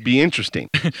Wish to be interesting.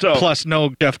 So plus,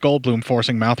 no Jeff Goldblum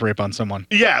forcing mouth rape on someone.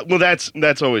 Yeah, well,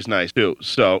 that's always nice, too.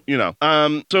 So,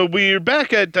 so we're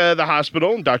back at the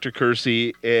hospital, and Dr.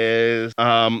 Kersey is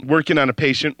working on a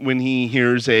patient when he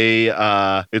hears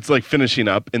it's like finishing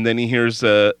up, and then he hears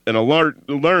an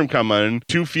alarm come on.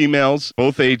 2 females,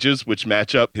 both ages, which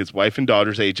match up his wife and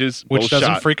daughter's ages. Which doesn't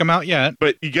shot. freak him out yet.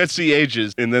 But he gets the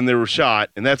ages, and then they were shot,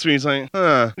 and that's when he's like,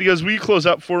 huh. He goes, "Will you close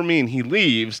up for me?" And he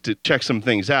leaves to check some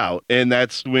things out, and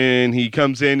that's when he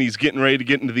comes in, he's getting ready to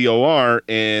get into the OR,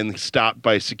 and stopped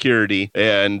by security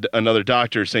and another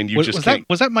doctor saying,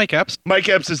 "Was that Mike Epps? Mike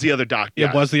Epps is the other doctor.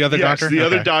 It was the other doctor? The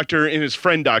other doctor and his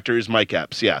friend doctor is Mike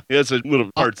Epps, yeah. He has a little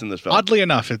parts in this film. Oddly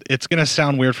enough, it's going to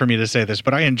sound weird for me to say this,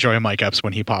 but I enjoy Mike Epps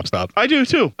when he pops up. I do,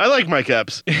 too. I like Mike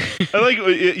Epps.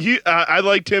 I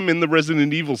liked him in the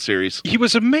Resident Evil series. He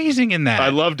was amazing in that. I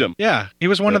loved him. Yeah, he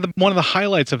was one of the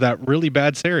highlights of that really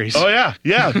bad series. Oh,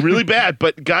 yeah, really bad,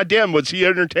 but goddamn, was he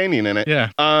entertaining in it. Yeah.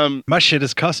 My shit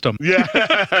is custom. Yeah.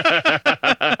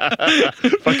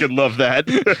 Fucking love that.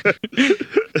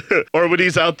 Or when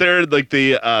he's out there, like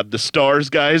the stars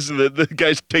guys, the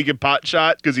guy's taking pot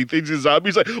shots because he thinks he's a zombie.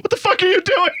 He's like, "What the fuck are you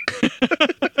doing?"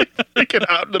 freaking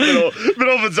out in the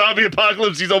middle of a zombie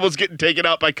apocalypse. He's almost getting taken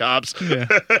out by cops. Yeah.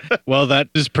 Well, that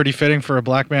is pretty fitting for a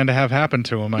black man to have happen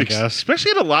to him, I guess.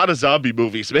 Especially in a lot of zombie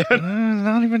movies, man.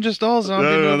 Not even just all zombie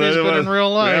movies, but in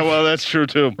real life. Yeah, well, that's true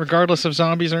too. Regardless of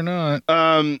zombies or not.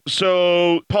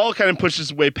 So Paul kind of pushes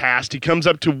his way past. He comes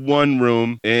up to one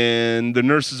room, and the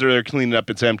nurses are there cleaning up.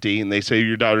 It's empty, and they say,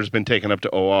 your daughter's been taken up to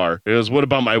OR. He goes, what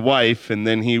about my wife? And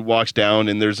then he walks down,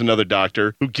 and there's another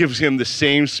doctor who gives him the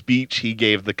same speech he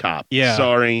gave the cop. Yeah.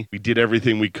 Sorry, we did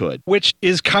everything we could. Which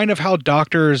is kind of how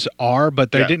doctors are,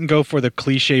 but they didn't go for the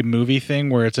cliche movie thing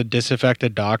where it's a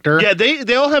disaffected doctor. Yeah,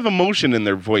 they all have emotion in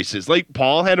their voices. Like,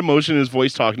 Paul had emotion in his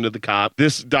voice talking to the cop.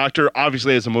 This doctor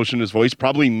obviously has emotion in his voice,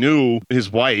 probably knew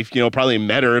his wife, probably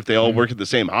met her if they all work at the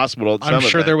same hospital. I'm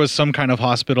sure there was some kind of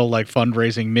hospital like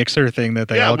fundraising mixer thing that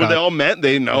they all got. They all met,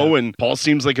 they know, and Paul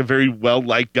seems like a very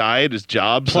well-liked guy at his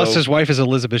job. Plus his wife is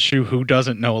Elizabeth Shue. Who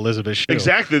doesn't know Elizabeth Shue?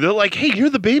 Exactly. They're like, hey, you're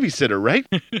the babysitter, right?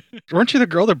 Weren't you the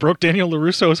girl that broke Daniel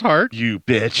LaRusso's heart? You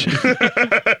bitch.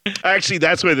 Actually,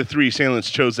 that's why the three assailants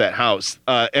chose that house.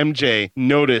 MJ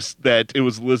noticed that it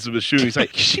was Elizabeth Shue. He's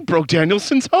like, she broke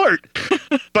Danielson's heart.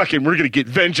 Fucking, we're going to get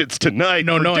vengeance tonight.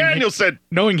 No, Danielson.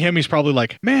 Knowing him, he's probably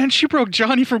like, man, she broke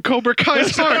Johnny from Cobra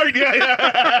Kai's heart.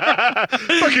 Yeah.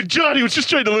 Fucking Johnny was just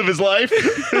trying to live his life.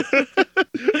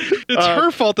 It's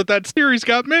her fault that series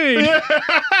got made.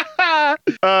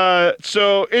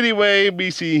 So anyway,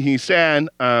 we see he's sad.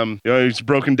 He's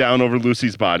broken down over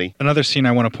Lucy's body. Another scene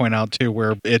I want to point out too,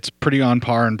 where it's pretty on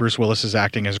par and Bruce Willis's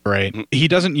acting is great. He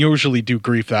doesn't usually do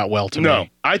grief that well to me. No,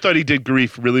 I thought he did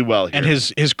grief really well here. And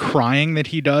his crying that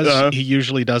he does, he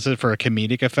usually does it for a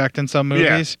comedic effect in some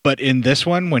movies. But in this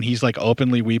one, when he's like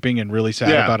openly weeping and really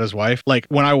sad about his wife, like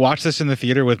when I watched this in the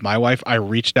theater with my wife, I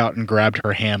reached out and grabbed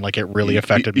her hand. Like it really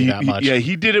affected me that much. Yeah,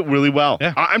 he did it really well.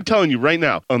 Yeah. I'm telling you right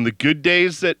now, on the good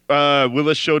days that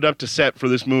Willis showed up to set for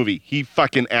this movie, he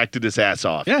fucking acted his ass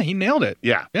off. Yeah, he nailed it.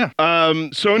 Yeah. Yeah.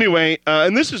 So anyway,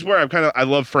 and this is where I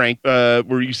love Frank,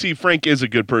 where you see Frank is a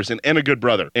good person and a good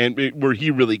brother, and where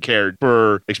he really cared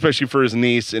especially for his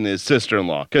niece and his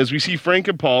sister-in-law. Because we see Frank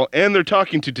and Paul, and they're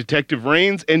talking to Detective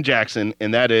Raines and Jackson,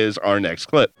 and that is our next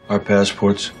clip. Our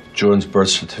passports, Jordan's birth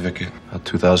certificate, about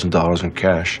 $2,000 in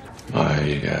cash.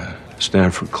 My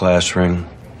Stanford class ring,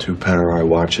 2 Panerai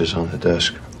watches on the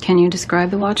desk. Can you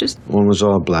describe the watches? One was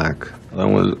all black. The other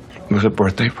one was a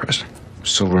birthday present,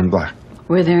 silver and black.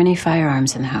 Were there any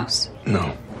firearms in the house?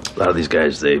 No. A lot of these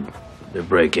guys, they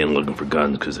break in looking for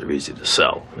guns because they're easy to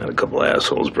sell. I had a couple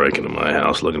assholes break into my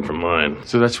house looking for mine.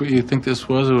 So that's what you think this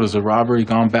was? It was a robbery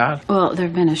gone bad? Well, there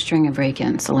have been a string of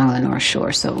break-ins along the North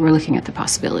Shore, so we're looking at the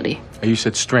possibility. You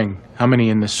said string. How many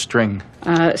in this string?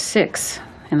 6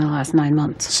 in the last 9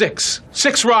 months. 6.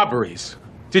 6 robberies.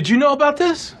 Did you know about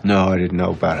this? No, I didn't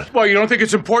know about it. Well, you don't think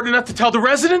it's important enough to tell the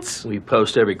residents? We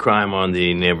post every crime on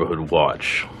the neighborhood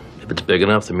watch. If it's big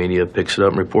enough, the media picks it up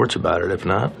and reports about it. If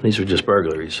not, these are just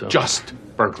burglaries. So. Just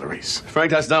burglaries.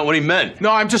 Frank, that's not what he meant. No,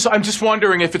 I'm just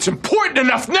wondering if it's important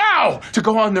enough now to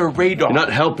go on their radar. You're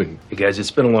not helping. Hey guys,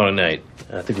 it's been a long night.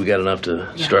 I think we got enough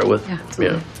to start with.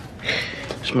 Yeah.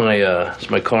 It's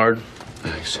my card.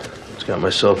 Thanks. It's got my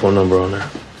cell phone number on there.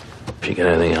 If you got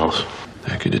anything else.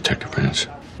 Thank you, Detective Raines.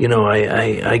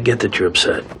 I get that you're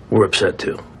upset. We're upset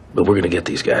too. But we're gonna get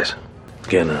these guys.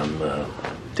 Again, I'm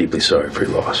deeply sorry for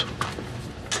your loss.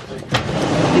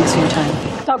 Thanks for your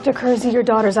time. Dr. Kersey, your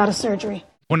daughter's out of surgery.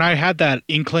 When I had that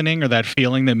inclining or that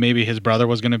feeling that maybe his brother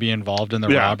was going to be involved in the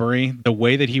robbery, the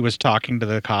way that he was talking to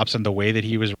the cops and the way that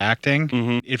he was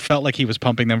acting, it felt like he was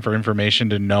pumping them for information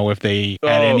to know if they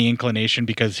had any inclination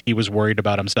because he was worried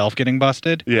about himself getting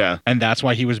busted. Yeah. And that's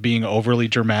why he was being overly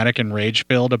dramatic and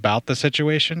rage-filled about the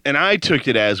situation. And I took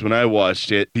it as, when I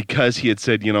watched it, because he had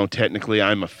said, technically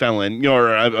I'm a felon,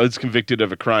 or I was convicted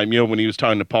of a crime, when he was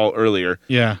talking to Paul earlier,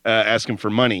 asking for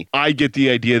money. I get the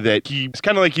idea that he's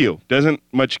kind of like you, doesn't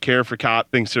much care for cop,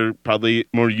 thinks they're probably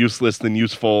more useless than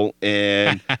useful,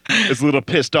 and is a little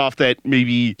pissed off that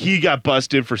maybe he got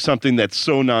busted for something that's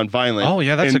so nonviolent. Oh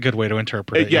yeah, that's a good way to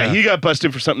interpret it. Yeah, he got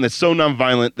busted for something that's so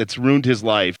nonviolent that's ruined his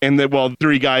life, and that while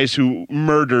 3 guys who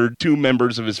murdered 2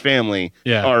 members of his family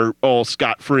are all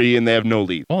scot-free and they have no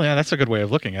lead. Oh yeah, that's a good way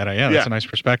of looking at it. Yeah, that's a nice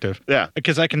perspective. Yeah,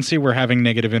 because I can see where having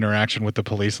negative interaction with the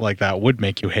police like that would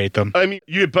make you hate them. I mean,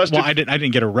 you get busted. Well, I didn't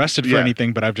get arrested for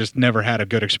anything, but I've just never had a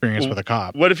good experience with a cop.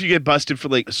 cop. What if you get busted for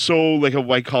like a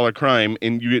white collar crime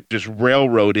and you get just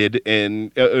railroaded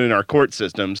in our court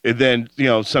systems, and then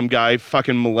some guy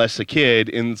fucking molests a kid,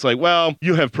 and it's like, well,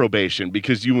 you have probation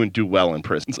because you wouldn't do well in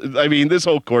prison. I mean, this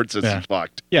whole court system's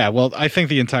fucked. Yeah, well, I think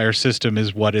the entire system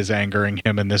is what is angering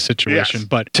him in this situation. Yes.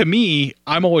 But to me,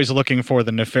 I'm always looking for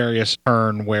the nefarious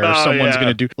turn where someone's going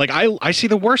to do... Like, I see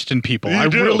the worst in people. I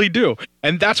really do.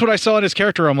 And that's what I saw in his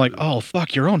character. I'm like, oh,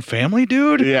 fuck, your own family,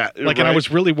 dude? Yeah, Like, and I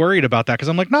was really worried about that because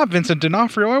I'm like, not Vincent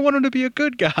D'Onofrio. I want him to be a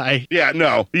good guy. Yeah,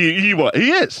 no, he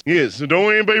is. So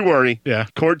don't anybody worry. Yeah.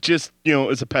 Court just,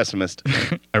 is a pessimist.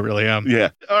 I really am. Yeah.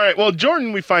 All right. Well,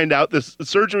 Jordan, we find out the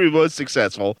surgery was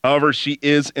successful. However, she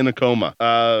is in a coma.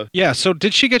 Yeah. So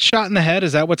did she get shot in the head?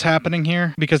 Is that what's happening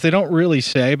here? Because they don't really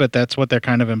say, but that's what they're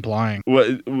kind of implying.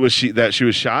 What was she? That she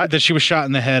was shot? That she was shot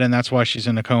in the head, and that's why she's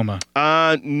in a coma.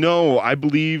 No, I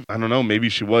believe, I don't know, maybe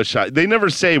she was shot. They never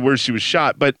say where she was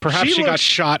shot, but perhaps she got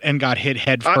shot and got hit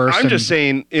head first. I'm just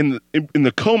saying, in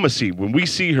the coma scene, when we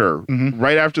see her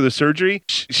right after the surgery,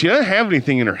 she doesn't have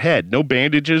anything in her head, no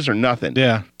bandages or nothing.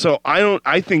 Yeah. So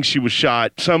I think she was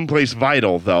shot someplace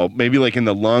vital, though, maybe like in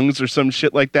the lungs or some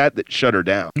shit like that shut her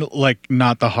down. Like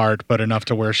not the heart, but enough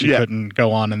to where she couldn't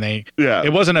go on, and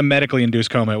it wasn't a medically induced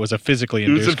coma, it was a physically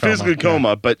induced coma. It was a physical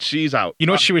coma, but she's out. You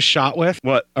know what she was shot with?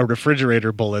 What? A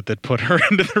refrigerator bullet that put her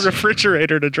into the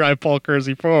refrigerator to drive Paul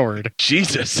Kersey forward.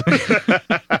 Jesus.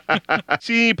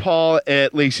 See Paul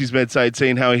at Lacey's bedside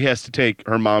saying how he has to take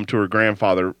her mom to her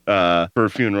grandfather for a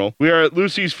funeral. We are at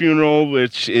Lucy's funeral,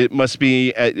 which it must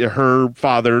be her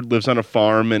father lives on a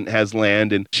farm and has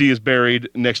land, and she is buried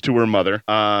next to her mother.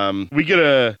 We get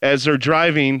as they're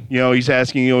driving, he's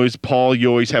asking, is Paul, you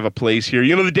always have a place here.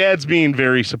 The dad's being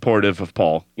very supportive of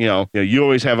Paul. You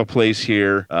always have a place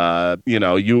here.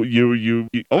 You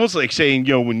almost like saying,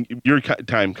 when your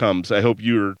time comes, I hope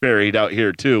you're buried out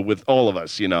here too with all of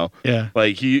us, Yeah.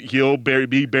 Like he'll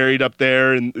be buried up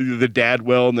there, and the dad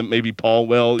will, and then maybe Paul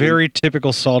will. Very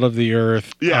typical salt of the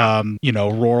earth,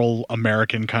 rural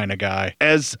American kind of guy.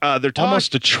 As they're talking,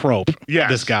 almost a trope. Yes.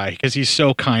 This guy, because he's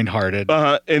so kind-hearted.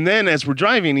 And then as we're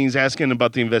driving, he's asking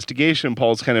about the investigation.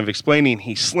 Paul's kind of explaining.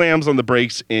 He slams on the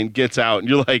brakes and gets out, and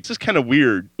you're like, this is kind of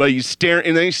weird. Like he's staring,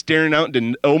 and then he's staring out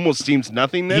into almost seems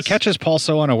nothingness. He catches Paul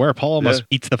so unaware. Paul almost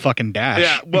eats the fucking dash.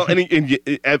 Yeah. Well, and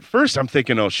at first I'm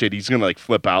thinking, oh shit, he's gonna like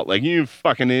flip out, like you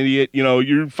fucking idiot.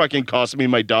 You're fucking costing me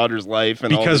my daughter's life, and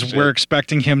because all this we're shit.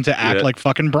 expecting him to act like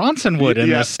fucking Bronson would in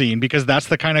this scene, because that's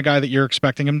the kind of guy that you're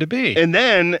expecting him to be. And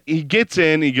then he gets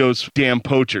in, he goes, damn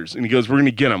poachers, and he goes, we're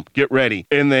gonna get them, get ready.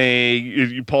 And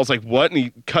Paul's like, what? And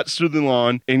he cuts through the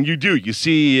lawn, and you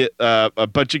see a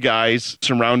bunch of guys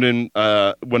surrounding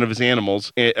one of his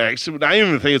animals. Actually, I don't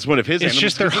even think it's one of his animals. It's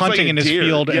just they're hunting in his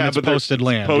field and it's posted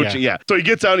land. Poaching, yeah. So he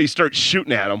gets out and he starts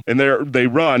shooting at them, and they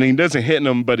run, and he doesn't hit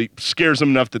them, but he scares them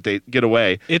enough that they get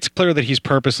away. It's clear that he's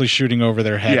purposely shooting over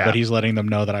their head, but he's letting them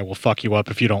know that I will fuck you up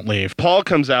if you don't leave. Paul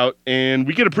comes out, and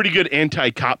we get a pretty good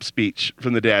anti-cop speech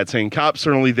from the dad saying cops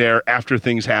are only there after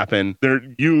things happen.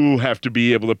 You have to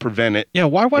be able to prevent it. Yeah,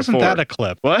 why wasn't that a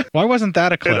clip? What? Why wasn't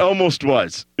that a clip? It almost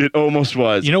was.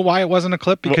 You know why it wasn't a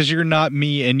clip? Because you're not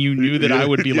me, and you knew that I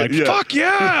would be like, fuck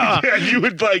yeah! Yeah, you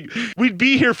would we'd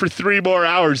be here for 3 more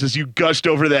hours as you gushed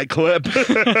over that clip.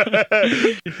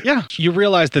 Yeah, you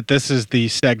realize that this is the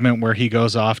segment where he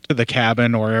goes off to the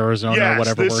cabin or Arizona or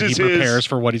whatever, where he prepares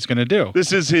for what he's going to do.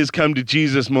 This is his come to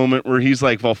Jesus moment where he's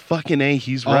like, well, fucking A,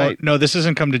 he's right. No, this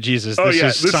isn't come to Jesus.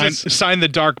 This is sign the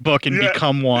dark book and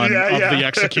become one of the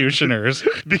executioners.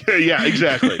 Yeah,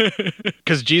 exactly.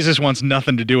 Because Jesus wants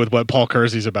nothing to do with what Paul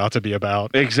Kersey's about to be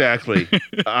about. Exactly.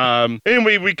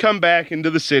 Anyway, we come back into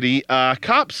the city.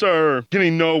 Cops are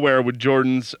getting nowhere with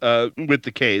Jordan's with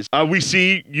the case. We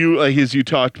see as you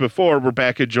talked before, we're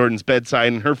back at Jordan's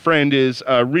bedside, and her friend is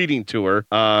reading to her.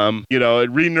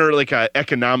 Reading her like an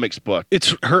economics book.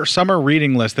 It's her summer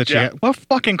reading list that she had. What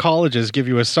fucking colleges give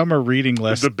you a summer reading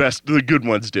list? The good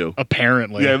ones do.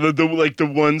 Apparently. Yeah,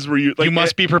 the ones where you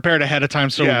must be prepared ahead of time,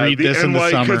 so read this in the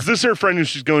summer. Because this is her friend who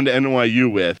she's going to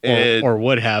NYU with. Or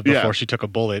would have before she took a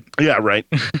bullet. Yeah, right.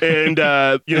 And,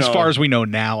 as far as we know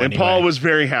now, and anyway. Paul was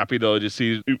very happy, though, to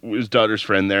see his daughter's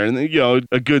friend there. And,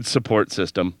 a good support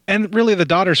system. And really the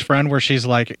daughter's friend where she's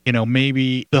like,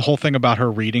 maybe the whole thing about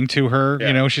her reading to her,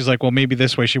 she's like, well, maybe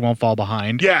this way she won't fall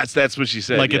behind. Yes, that's what she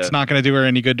said. Like, it's not going to do her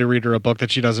any good to read her a book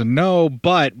that she doesn't know,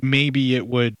 but maybe it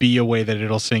would be a way that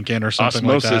it'll sink in or something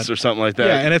like that. Osmosis or something like that.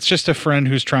 Yeah, and it's just a friend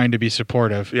who's trying to be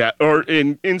supportive. Yeah, or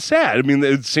in sad. I mean,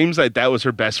 it seems like that was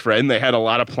her best friend. They had a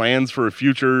lot of plans for a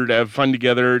future, to have fun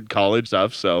together, college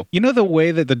stuff, so. The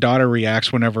way that the daughter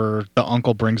reacts whenever the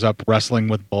uncle brings up wrestling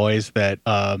with boys that,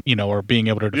 or being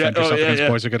able to defend yourself against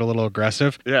boys who get a little aggressive.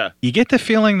 aggressive. Yeah. You get the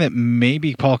feeling that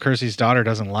maybe Paul Kersey's daughter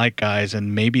doesn't like guys,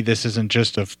 and maybe this isn't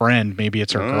just a friend. Maybe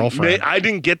it's her girlfriend. I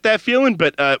didn't get that feeling,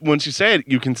 but once you say it,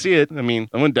 you can see it. I mean,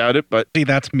 I wouldn't doubt it, but... See,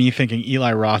 that's me thinking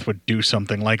Eli Roth would do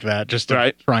something like that just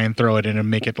to try and throw it in and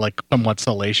make it like somewhat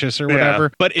salacious or whatever. Yeah.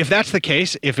 But if that's the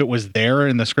case, if it was there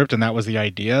in the script and that was the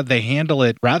idea, they handle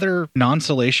it rather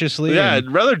non-salaciously. Yeah,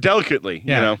 and, rather delicately,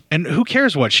 yeah. you know. And who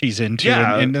cares what she's into?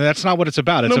 Yeah. And that's not what it's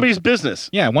about. It's Nobody's business.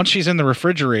 Yeah, once she's in the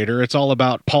refrigerator, it's all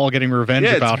about Paul getting revenge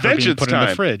about her being put in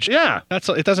the fridge. Yeah.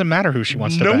 It doesn't matter who she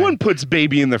wants to No bang. one puts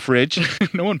baby in the fridge.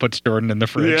 No one puts Jordan in the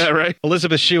fridge. Yeah, right.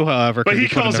 Elizabeth Shue, however, But can he be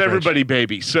put in calls the fridge. everybody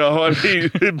baby. So, I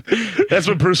mean, that's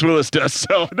what Bruce Willis does.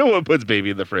 So, no one puts baby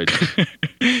in the fridge.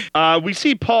 We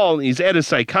see Paul, he's at a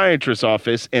psychiatrist's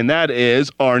office, and that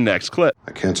is our next clip.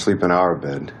 I can't sleep in our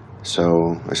bed,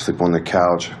 so I sleep on the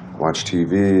couch, watch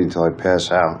TV until I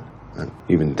pass out. And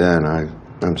even then,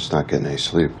 I'm just not getting any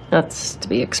sleep. That's to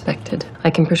be expected. I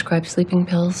can prescribe sleeping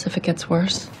pills if it gets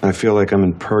worse. I feel like I'm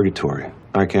in purgatory.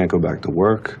 I can't go back to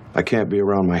work. I can't be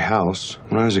around my house.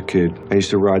 When I was a kid, I used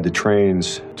to ride the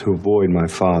trains to avoid my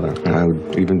father. And I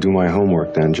would even do my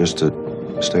homework then just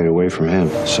to stay away from him.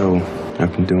 So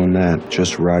I've been doing that,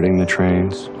 just riding the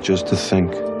trains, just to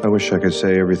think. I wish I could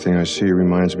say everything I see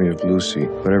reminds me of Lucy,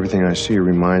 but everything I see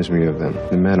reminds me of them,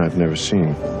 the men I've never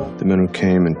seen, the men who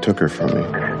came and took her from me.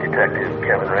 Detective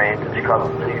Kevin Raines of Chicago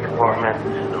Police Department.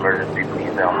 This is emergency.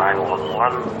 Please dial 911.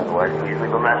 Otherwise, please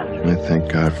leave a message. I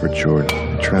thank God for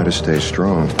Jordan. I try to stay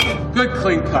strong. Good,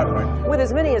 clean cut one. With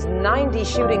as many as 90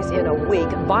 shootings in a week,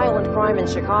 violent crime in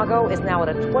Chicago is now at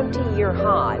a 20-year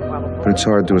high. But it's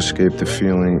hard to escape the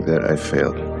feeling that I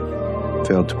failed.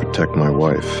 Failed to protect my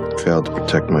wife. Failed to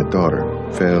protect my daughter.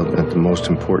 Failed at the most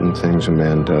important things a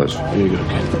man does. Here you go,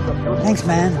 kid. Thanks,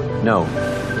 man. No,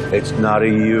 it's not a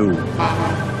U.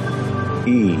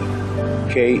 E.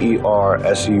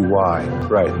 Kersey.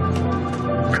 Right.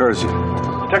 Kersey.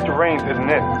 Detective Raines isn't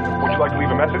in. Would you like to leave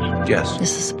a message? Yes.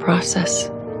 This is a process,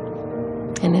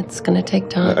 and it's going to take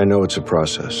time. I know it's a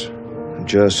process. I'm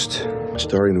just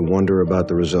starting to wonder about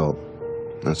the result.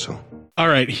 That's all. All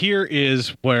right, here is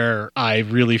where I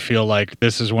really feel like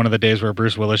this is one of the days where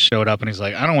Bruce Willis showed up and he's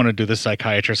like, I don't want to do this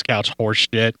psychiatrist couch horse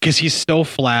shit, because he's so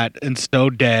flat and so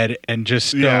dead and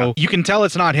just so you can tell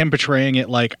it's not him portraying it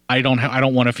like I don't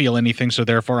want to feel anything, so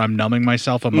therefore I'm numbing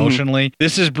myself emotionally.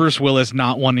 This is Bruce Willis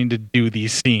not wanting to do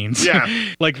these scenes. Yeah.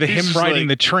 Like him riding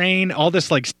the train, all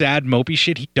this like sad mopey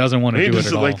shit, he doesn't want to do it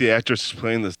at all. Like the actress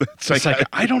playing this. It's like,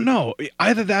 I don't know.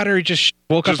 Either that or he just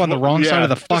woke up on the wrong side of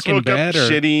the fucking bed. Or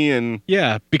shitty and...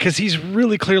 Yeah, because he's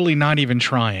really clearly not even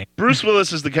trying. Bruce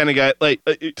Willis is the kind of guy, like,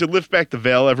 to lift back the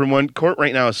veil, everyone, Court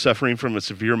right now is suffering from a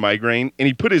severe migraine, and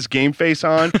he put his game face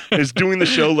on and is doing the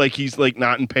show like he's, like,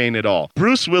 not in pain at all.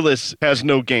 Bruce Willis has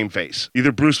no game face.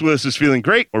 Either Bruce Willis is feeling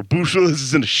great, or Bruce Willis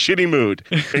is in a shitty mood,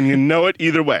 and you know it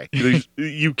either way.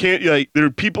 You can't, like, there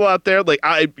are people out there, like,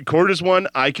 Court is one,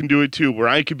 I can do it too, where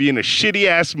I could be in a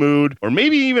shitty-ass mood, or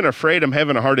maybe even afraid I'm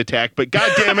having a heart attack, but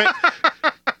God damn it,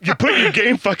 you put your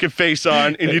game fucking face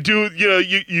on and you do,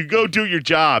 you go do your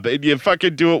job and you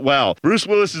fucking do it well. Bruce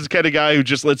Willis is the kind of guy who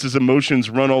just lets his emotions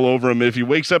run all over him. If he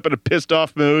wakes up in a pissed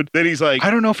off mood, then he's like...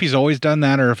 I don't know if he's always done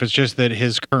that or if it's just that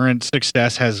his current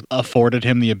success has afforded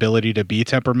him the ability to be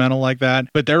temperamental like that.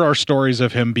 But there are stories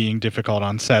of him being difficult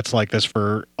on sets like this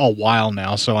for a while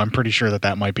now, so I'm pretty sure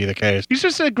that might be the case. He's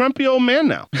just a grumpy old man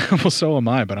now. Well, so am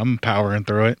I, but I'm powering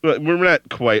through it. But we're not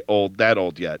quite that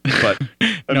old yet, but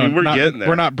I mean, we're getting there.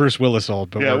 We're not Bruce Willis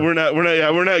old, but we're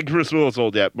not Bruce Willis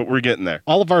old yet, but we're getting there.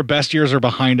 All of our best years are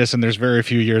behind us, and there's very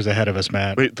few years ahead of us,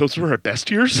 Matt. Wait, those were our best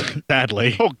years?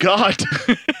 Sadly. Oh, God.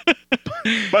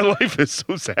 My life is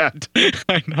so sad.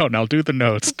 I know. Now do the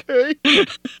notes. Okay. I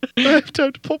have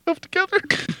time to pull myself together.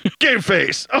 Game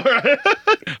face. All right.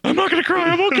 I'm not going to cry.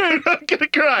 I'm okay. I'm not going to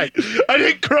cry.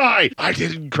 I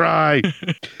didn't cry.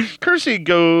 Kersey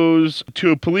goes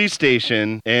to a police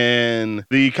station, and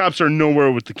the cops are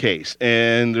nowhere with the case.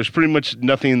 And there's pretty much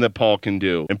nothing that Paul can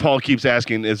do. And Paul keeps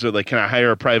asking, can I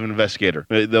hire a private investigator?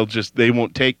 They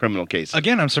won't take criminal cases.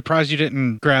 Again, I'm surprised you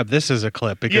didn't grab this as a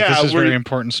clip, because this is very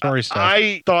important story stuff.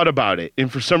 I thought about it,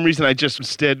 and for some reason, I just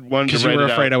instead wanted to write it out. Because you were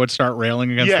afraid I would start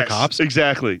railing against the cops?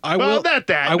 Exactly. I will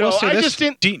say this.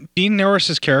 Dean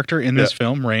Norris's character in this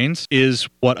film, Raines, is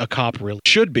what a cop really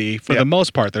should be for the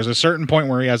most part. There's a certain point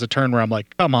where he has a turn where I'm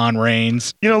like, come on,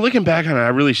 Raines. Looking back on it, I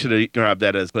really should have grabbed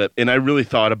that as a clip, and I really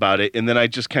thought about it, and then I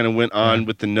just kind of went on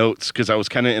with the notes because I was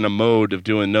kind of in a mode of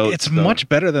doing notes. It's much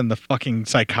better than the fucking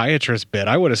psychiatrist bit.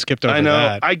 I would have skipped over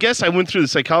that. I guess I went through the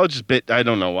psychologist bit. I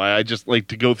don't know why. I just like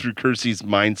to go through Kersey's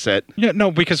mindset. Yeah,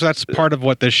 no, because that's part of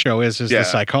what this show is the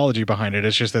psychology behind it.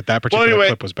 It's just that particular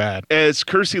clip was bad. As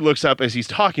Kersey looks up, as he's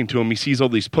talking to him, he sees all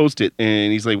these Post-it,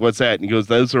 and he's like, what's that? And he goes,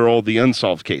 those are all the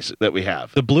unsolved cases that we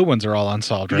have. The blue ones are all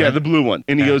unsolved, right? Yeah, the blue one.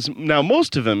 And he goes, now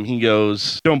most of them, he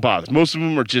goes, don't bother. Most of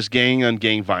them are just gang on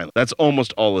gang violence. That's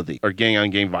almost all of these are gang on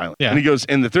gang violence. Yeah. And he goes,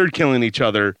 and the third killing each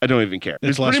other, I don't even care.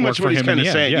 It's less pretty work much for what he's him kind in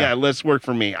of the saying. end, Yeah, less work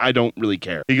for me. I don't really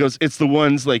care. He goes, it's the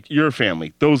ones like your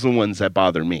family. Those are the ones that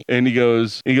bother me. And he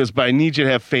goes, but I need you to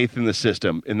have faith in the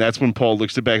system. And that's when Paul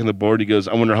looks back on the board. He goes,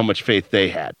 I wonder how much faith they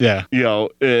had. Yeah.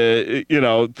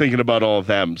 Thinking about all of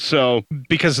them. So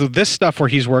because of this stuff where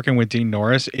he's working with Dean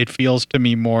Norris, it feels to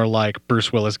me more like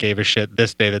Bruce Willis gave a shit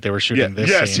this day that they were shooting this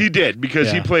Yes, scene. he did,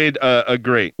 because he played a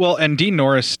great. Well, and Dean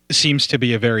Norris seems to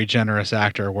be a very generous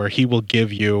actor where he will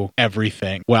give you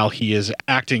everything while he is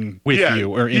acting with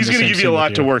you. Or he's going to give you a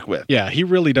lot to work with. Yeah, he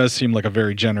really does seem like a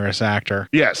very generous actor.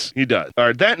 Yes, he does. All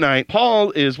right, that night,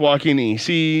 Paul is walking and he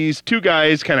sees two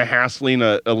guys kind of hassling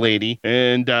a lady.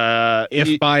 And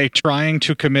if by trying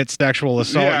to commit sexual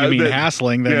assault you mean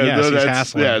hassling, then yes, he's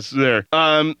hassling. Yes, there.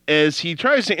 As he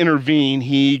tries to intervene,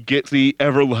 he gets the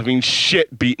ever-loving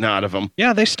shit beaten out of him.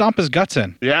 Yeah, they stomp his guts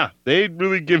in. Yeah, they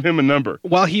really give him a number.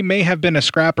 While he may have been a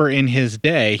scrapper in his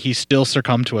day, he still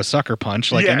succumbed to a sucker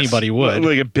punch like anybody would.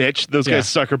 Like a bitch. Those guys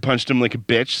sucker punched him like a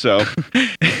bitch, so.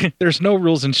 There's no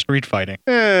rules in street fighting.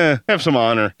 Have some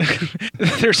honor.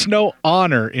 There's no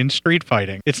honor in street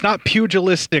fighting. It's not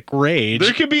pugilistic rage.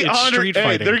 There could be honor. Street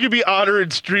fighting. There could be honor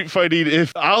in street fighting.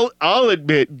 If I'll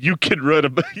admit you can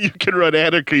run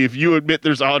anarchy if you admit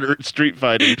there's honor in street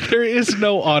fighting. There is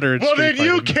no honor in street fighting. Well,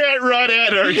 then you can't run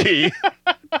anarchy.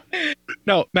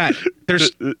 No, Matt.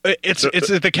 It's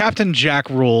the Captain Jack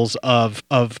rules of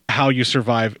how you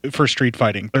survive for street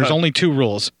fighting. There's only two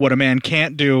rules: what a man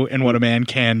can't do and what a man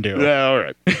can do. Yeah, all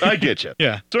right, I get you.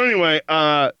 Yeah. So anyway,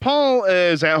 Paul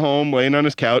is at home laying on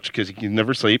his couch because he can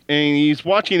never sleep, and he's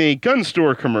watching a gun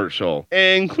store commercial,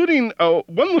 including one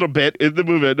little bit in the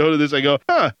movie. I noted this. I go,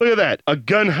 look at that, a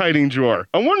gun hiding drawer.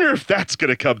 I wonder if that's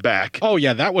gonna come back. Oh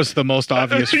yeah, that was the most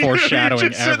obvious foreshadowing you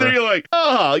just ever. Sit there, you're like,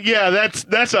 oh yeah, that's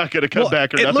not gonna come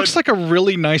back or it nothing. Looks like a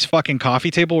really nice fucking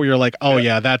coffee table where you're like, oh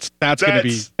yeah, that's gonna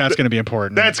be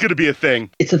important. That's gonna be a thing.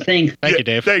 It's a thing. Thank you,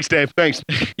 Dave. Thanks, Dave. Thanks.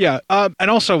 Yeah. And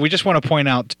also we just want to point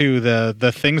out too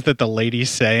the things that the lady's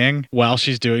saying while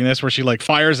she's doing this, where she like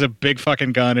fires a big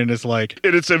fucking gun and is like,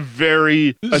 and it's a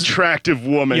very attractive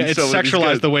woman. Yeah, it's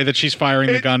sexualized the way that she's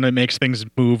firing the gun. It makes things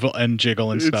move and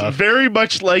jiggle and stuff. It's very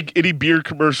much like any beer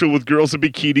commercial with girls in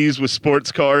bikinis with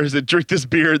sports cars that drink this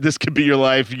beer. This could be your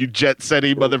life, you jet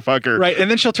setting motherfucker. Right. And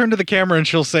then she'll turn to the camera and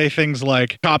she'll say things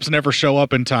like, cops never show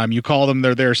up in time. You call them,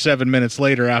 they're there 7 minutes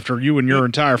later after you and your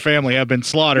entire family have been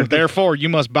slaughtered. Therefore, you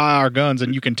must buy our guns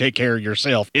and you can take care of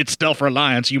yourself. It's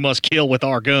self-reliance. You must kill with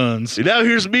our guns. And now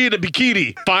here's me in a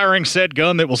bikini. Firing said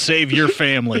gun that will save your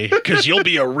family. Because you'll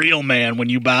be a real man when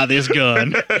you buy this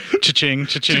gun. Cha-ching,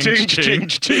 cha-ching, cha-ching,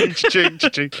 cha-ching, cha-ching,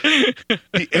 cha-ching.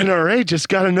 The NRA just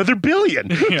got another $1 billion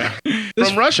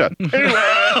from Russia. Anyway.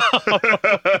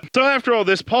 So after all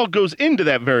this, Paul goes into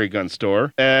that very gun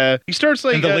store. He starts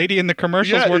like... And the lady in the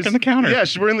commercials working the counter. Yeah,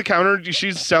 she's working the counter.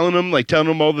 She's selling them, like telling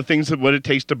them all the things of what it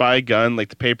takes to buy a gun, like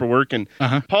the paperwork. And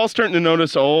Paul's starting to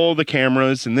notice all the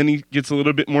cameras, and then he gets a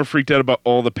little bit more freaked out about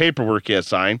all the paperwork he has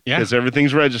signed. Yeah. Because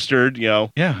everything's registered, Yeah.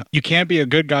 You can't be a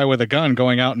good guy with a gun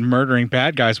going out and murdering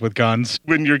bad guys with guns.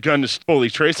 When your gun is fully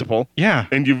traceable. Yeah.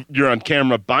 And you're on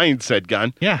camera buying said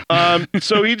gun. Yeah.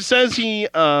 So he says he's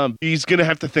going to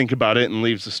have to think about it and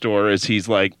leaves the store as he's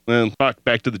like, well, fuck,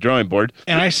 back to the drawing board.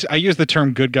 And I use the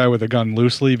term good guy with a gun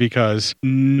loosely because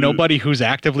nobody who's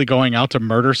actively going out to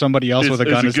murder somebody else with a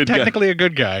gun is technically a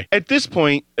good guy. At this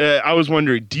point, I was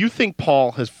wondering, do you think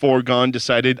Paul has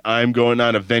decided I'm going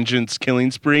on a vengeance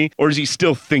killing spree, or is he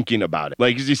still thinking about it?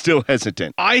 Like, is he still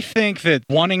hesitant? I think that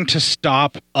wanting to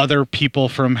stop other people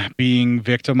from being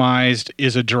victimized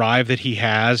is a drive that he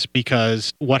has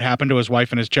because what happened to his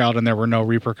wife and his child and there were no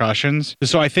repercussions.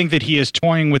 So I think that he is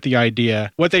toying with the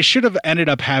idea. What they should have ended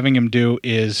up having him do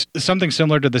is something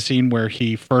similar to the scene where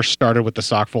he first started with the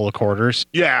sock full of quarters.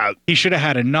 Yeah. He should have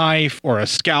had a knife or a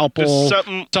scalpel,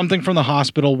 something from the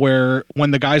hospital where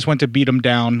when the guys went to beat him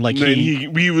down, like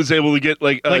he was able to get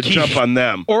like a jump on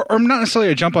them. Or not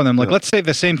necessarily a jump on them. Like, let's say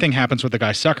the same thing happens with the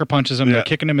guy sucker punches him, they're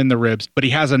kicking him in the ribs, but he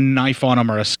has a knife on him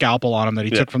or a scalpel on him that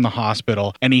he took from the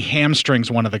hospital, and he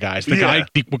hamstrings one of the guys.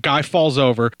 The guy falls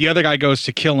over, the other guy goes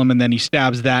to kill him, and then he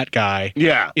stabs that guy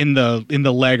in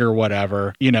the leg or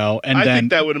whatever, you know, and I then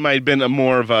think that might have been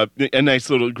more of a nice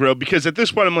little grill, because at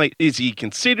this point I'm like, is he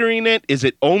considering it? Is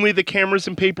it only the cameras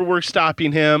and paperwork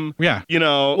stopping him? Yeah. You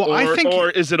know, Well, I think- or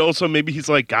is it also maybe he's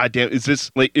like, God damn, is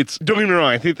this like, it's, don't get me wrong,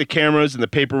 I think the cameras and the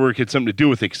paperwork had something to do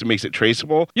with it because it makes it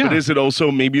traceable. Yeah. But is it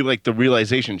also maybe like the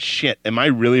realization, shit, am I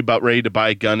really about ready to buy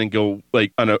a gun and go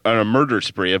like on a murder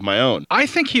spree of my own? I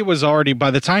think he was already,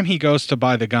 by the time he goes to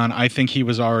buy the gun, I think he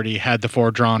was already had the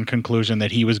foredrawn conclusion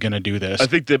that he was going to do this. I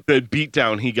think the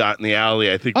beatdown he got in the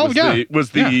alley, I think Oh, was yeah.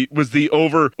 was the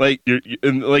over, like you're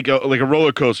in like a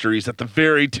roller coaster. He's at the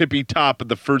very tippy top of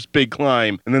the first big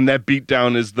climb, and then that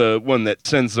beatdown is the one that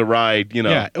sends the ride. You know,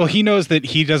 Yeah, well, he knows that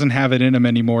he doesn't have it in him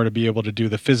anymore to be able to do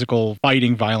the physical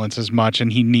fighting violence as much,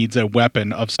 and he needs a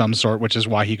weapon of some sort, which is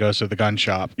why he goes to the gun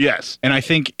shop. Yes. And I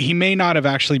think he may not have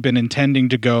actually been intending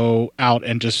to go out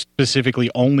and just specifically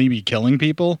only be killing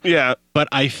people. Yeah. But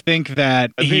I think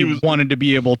that he wanted to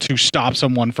be able to stop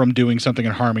someone from doing something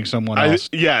and harming someone else.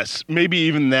 Yes, maybe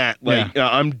even that. Like,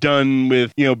 I'm done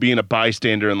with, being a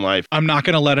bystander in life. I'm not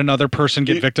going to let another person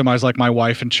get victimized like my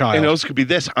wife and child. And it also could be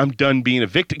this. I'm done being a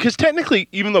victim. Because technically,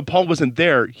 even though Paul wasn't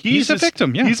there, he's a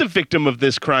victim, yeah. He's a victim of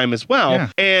this crime as well. Yeah.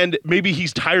 And maybe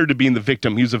he's tired of being the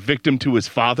victim. He was a victim to his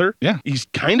father. Yeah. He's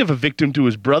kind of a victim to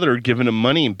his brother, giving him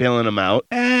money and bailing him out.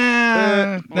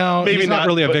 No, maybe he's not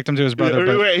really a but- victim to his brother.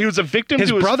 But he was a victim to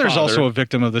his brother's father. also a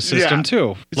victim of the system, Yeah.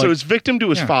 too. So he's victim to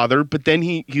his father, but then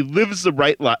he lives the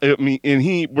right life. I mean, and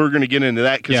we're going to get into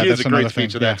that because Yeah, he has that's a great another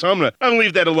speech thing, of that. yeah. So I'm gonna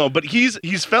leave that alone. But he's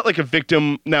felt like a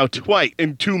victim now twice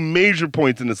in two major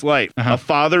points in his life. Uh-huh. A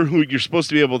father who you're supposed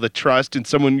to be able to trust and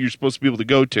someone you're supposed to be able to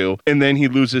go to, and then he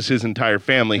loses his entire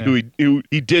family, who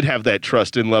he did have that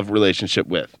trust and love relationship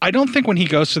with. I don't think when he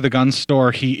goes to the gun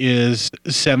store, he is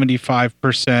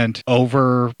 75%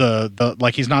 over the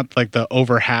like he's not like the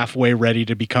over halfway ready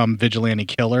to become vigilante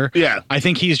killer. Yeah. I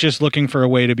think he's just looking for a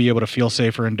way to be able to feel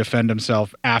safer and defend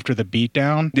himself after the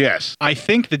beatdown. Yes. I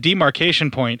think the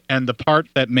demarcation point and the part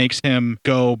that makes him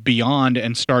go beyond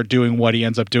and start doing what he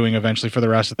ends up doing eventually for the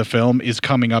rest of the film is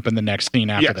coming up in the next scene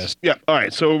after this. Yeah. All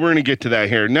right. So we're going to get to that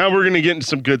here. Now we're going to get into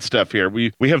some good stuff here.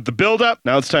 We have the build up.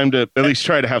 Now it's time to at least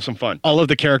try to have some fun. All of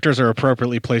the characters are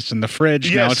appropriately placed in the fridge.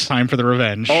 Now Yes. it's time for the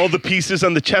revenge. All the pieces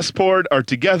on the chessboard are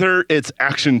together. It's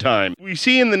action time. We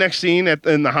see in the next scene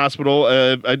in the hospital,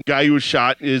 a guy who was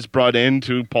shot is brought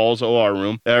into Paul's ER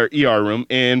room,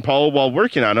 and Paul, while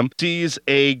working on him, sees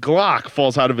a Glock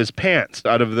falls out of his pants,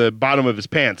 out of the bottom of his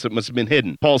pants. It must have been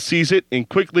hidden. Paul sees it and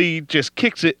quickly just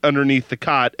kicks it underneath the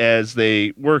cot as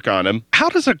they work on him. How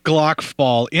does a Glock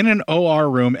fall in an OR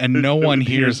room and no one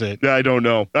hears it? I don't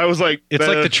know. I was like, It's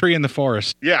like the tree in the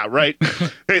forest. Yeah, right.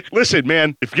 Hey, listen,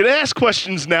 man, if you're going to ask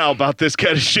questions now about this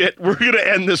kind of shit, we're going to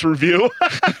end this review.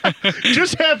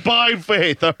 Just have blind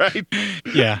faith, all right?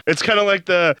 Yeah. It's kind of like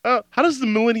how does the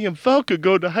Millennium Falcon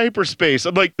go to hyperspace?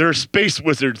 I'm like, they're space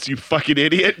wizards, you fucking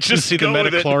idiot. Just see the go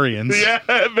with it. midichlorians. Yeah,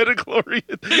 midichlorians.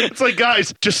 It's like,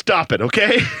 guys, just stop it,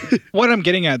 okay? What I'm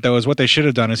getting at, though, is what they should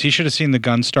have done is he should have seen the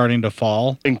gun starting to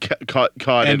fall and caught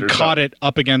and it or caught something. it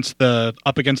up against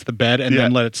the bed and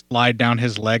then let it slide down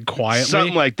his leg quietly.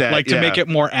 Something like that, Like to yeah. make it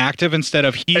more active instead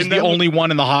of he's And the that would- only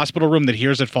one in the hospital room that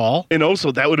hears it fall. And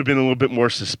also, that would have been a little bit more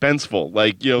suspenseful.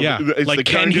 Like, Yeah. it's Like, the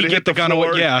can gun he gonna get hit the gun away?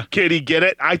 floor? Yeah. Can he get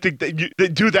it? I think that,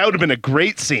 dude, that would have been a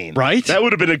great scene. Right? That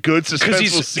would have been a good suspenseful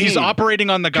Because scene. he's operating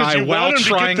on the 'Cause guy you while want him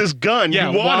trying to get this gun.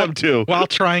 Yeah, you want him to. while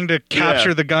trying to capture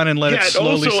Yeah. the gun and let it and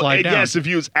slowly also, slide and down. Yes, if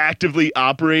he was actively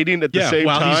operating at the same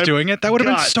while time. he's doing it, that would have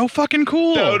been God, so fucking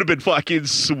cool. That would have been fucking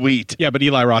sweet. Yeah, but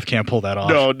Eli Roth can't pull that off.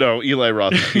 No, Eli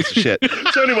Roth is a piece of shit.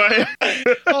 So anyway.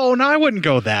 Oh, no, I wouldn't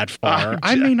go that far.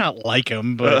 I may not like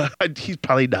him, but he's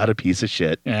probably not a piece of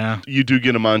shit. Yeah. You do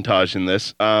get a montage in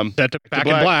this. Set to Back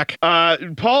in Black.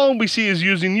 Paul, we see, is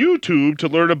using YouTube to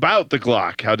learn about the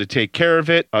Glock, how to take care of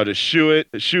it, how to shoot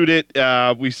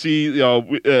it. We see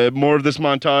more of this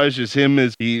montage is him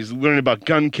as he's learning about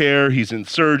gun care. He's in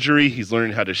surgery. He's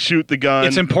learning how to shoot the gun.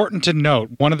 It's important to note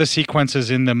one of the sequences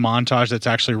in the montage that's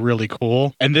actually really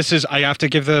cool. And this is, I have to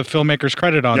give the filmmakers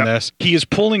credit on this. He is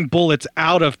pulling bullets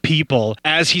out of people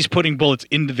as he's putting bullets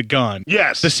into the gun.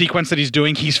 Yes. The sequence that he's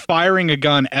doing, he's firing a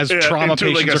gun as trauma into,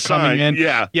 like, patients a are coming sign. in.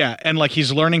 Yeah. Yeah. And like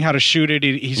he's learning how to shoot it.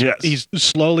 He's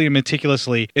slowly and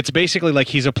meticulously. It's basically like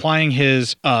he's applying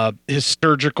his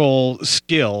surgical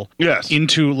skill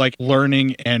into like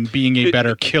learning and being a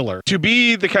better killer. To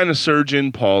be the kind of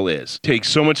surgeon Paul is takes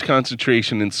so much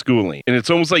concentration in schooling, and it's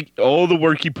almost like all the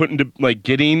work he put into like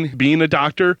being a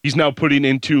doctor, he's now putting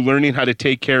into learning how to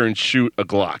take care and shoot a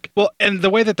Glock. Well, and the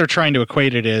way that they're trying to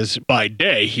equate it is by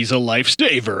day he's a life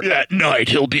saver. At night,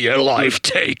 he'll be a life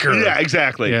taker. Yeah,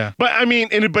 exactly. Yeah. But I mean,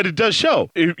 but it does show.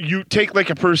 If you take like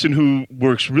a person who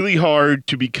works really hard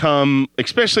to become,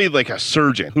 especially like a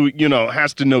surgeon who,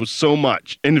 has to know so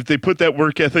much. And if they put that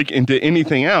work ethic into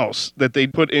anything else that they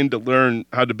put in to learn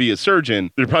how to be a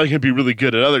surgeon, they're probably going to be really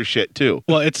good at other shit too.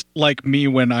 Well, it's like me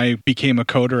when I became a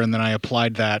coder and then I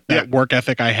applied that work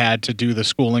ethic I had to do the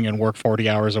schooling and work 40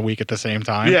 hours a week at the same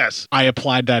time. Yes. I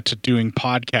applied that to doing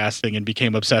podcasting and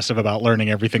became obsessive about learning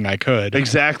everything I could.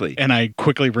 Exactly. And I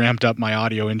quickly ramped up my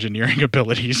audio engineering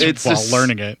abilities while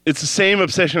learning it. It's the same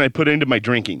obsession I put into my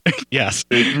drinking. Yes.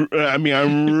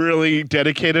 I'm really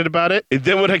dedicated about it. And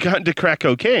then when I got into crack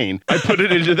cocaine, I put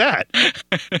it into that.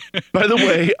 By the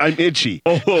way, I'm itchy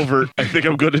all over. I think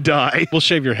I'm going to die. We'll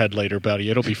shave your head later, buddy.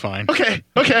 It'll be fine.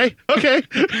 Okay.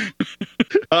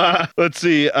 Let's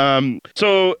see.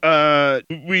 So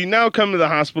we now come to the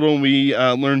hospital and we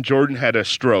learn Jordan had a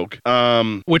stroke.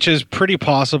 Which is pretty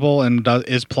possible and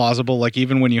is plausible. Like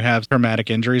even when you have traumatic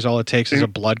injuries, all it takes is a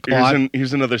blood clot.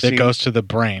 Here's another scene that goes to the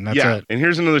brain. That's it. And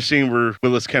here's another scene where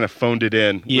Willis kind of phoned it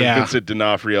in with Vincent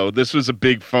D'Onofrio. This was a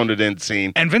big phoned it in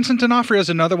scene. And Vincent D'Onofrio is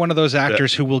another one of those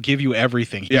actors who will give you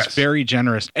everything. He's very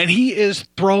generous. And he is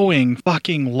throwing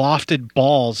fucking lofted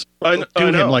balls to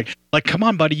him. Like, come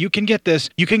on, buddy, you can get this.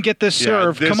 You can get this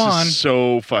serve. Come on. Is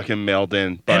so fucking mailed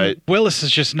in. But and Willis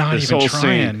is just not even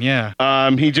trying. Scene, yeah.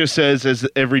 He just says as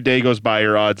every day goes by,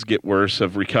 her odds get worse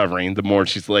of recovering. The more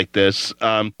she's like this,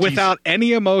 without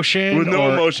any emotion, with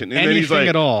no emotion, and anything then he's like,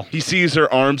 at all. He sees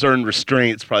her arms are in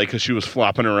restraints, probably because she was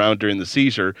flopping around during the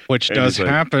seizure, which does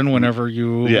happen whenever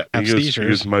you have seizures. He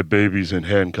goes, my baby's in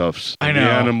handcuffs. I know.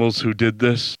 The animals who did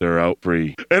this, they're out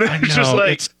free. And it's just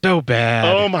like, it's so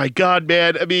bad. Oh my god,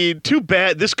 man! I mean, too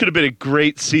bad. This could have been a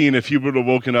great scene if he would have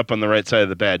woken up on the right side of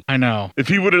the bed. I know. If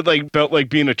he would have felt like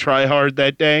being a tryhard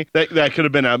that day, that could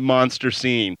have been a monster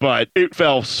scene. But it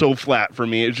fell so flat for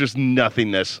me. It's just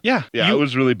nothingness. Yeah, it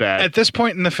was really bad. At this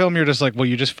point in the film, you're just like, well,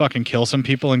 you just fucking kill some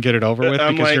people and get it over with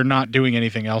because you're not doing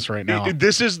anything else right now.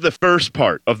 This is the first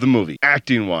part of the movie,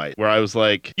 acting wise, where I was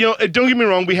like, don't get me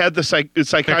wrong, we had the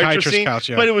psychiatrist scene, couch,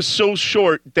 but it was so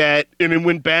short that, and it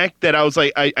went back that I was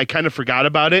like, I kind of forgot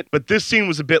about it. But this scene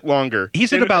was a bit longer.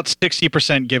 He's at about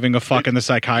 60% giving a fuck in the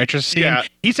psychiatrist scene. Yeah.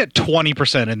 He's at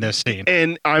 20% in this scene.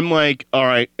 And I'm like, all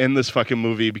right, end this fucking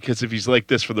movie, because if he's like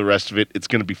this for the rest of it, it's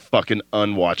going to be fucking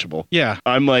unwatchable. Yeah.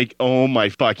 I'm like, oh my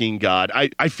fucking God.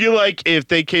 I feel like if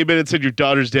they came in and said, your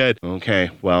daughter's dead, okay,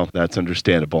 well, that's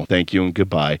understandable. Thank you and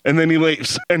goodbye. And then he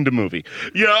leaves. End the movie.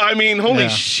 I mean, holy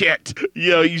shit.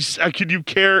 Could you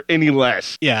care any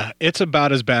less? Yeah, it's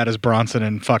about as bad as Bronson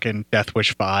in fucking Death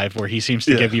Wish 5, where he seems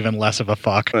to give even less of a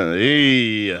fuck.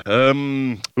 Who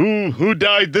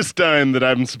died this time that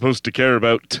I'm supposed to care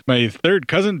about? My third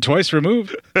cousin, twice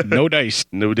removed. No dice.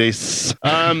 No dice.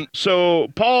 So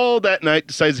Paul that night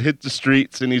decides to hit the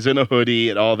streets, and he's in a hoodie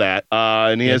and all that.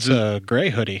 And he has a gray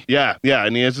hoodie. Yeah,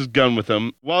 and he has his gun with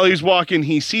him. While he's walking,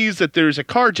 he sees that there's a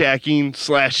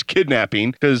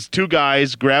carjacking/kidnapping, because two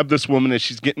guys grab this woman as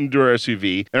she's getting into her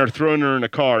SUV and are throwing her in a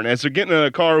car. And as they're getting in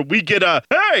a car, we get a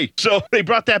hey. So they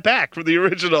brought that back for the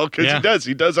original, because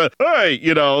he does a hey,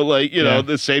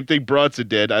 the same thing Bronson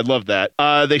did. I love that.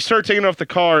 They start taking off the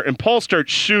car, and Paul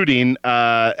starts shooting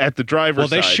at the driver's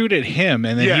side. Well, they shoot at him,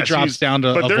 and then he drops down to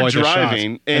avoid the shots.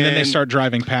 And then they start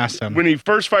driving past him. When he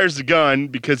first fires the gun,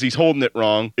 because he's holding it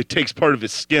wrong, it takes part of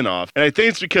his skin off. And I think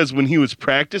it's because when he was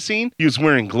practicing, he was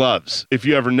wearing gloves. If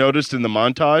you ever noticed in the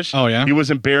montage, he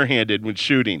wasn't barehanded when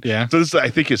shooting. Yeah. So this is, I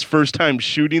think, his first time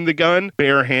shooting the gun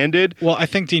barehanded. Well, I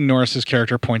think Dean Norris's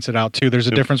character points it out too. There's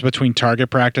a difference between target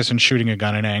practice and shooting a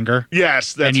gun in anger.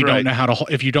 Yes, that's right. And you don't know how to,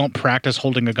 if you don't practice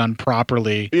holding a gun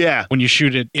properly, yeah, when you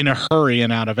shoot it in a hurry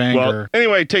and out of anger. Well,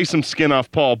 anyway, it takes some skin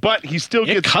off Paul, but he still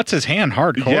it cuts his hand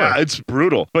hardcore. Yeah, it's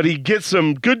brutal. But he gets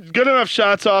some good enough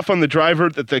shots off on the driver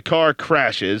that the car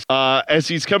crashes. As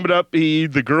he's coming up, the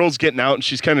girl's getting out, and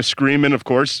she's kind of screaming, of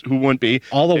course. Who wouldn't be?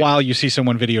 All the while, you see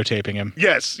someone videotaping him.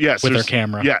 Yes. With their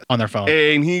camera on their phone.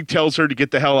 And he tells her to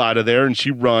get the hell out of there, and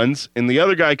she runs. And the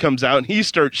other guy comes out, and he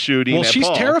starts shooting at she's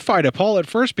Paul. terrified of Paul at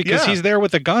first because he's there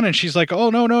with a gun, and she's like, oh,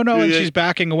 no. And she's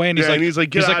backing away, and he's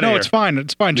like, no, it's fine.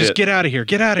 Just get out of here.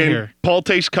 Get out of here. Paul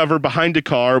takes cover behind a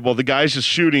car while the guy's just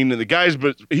shooting, and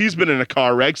he's been in a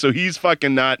car wreck, so he's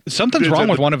fucking not. Something's wrong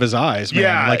with one of his eyes, man.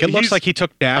 Yeah. Like, it looks like he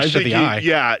took dash to the eye.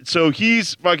 Yeah, so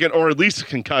he's fucking, or at least a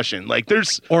concussion. Like,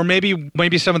 or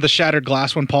maybe some of the shattered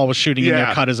glass when Paul was shooting in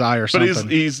there cut his eye or something.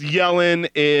 But he's yelling,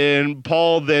 and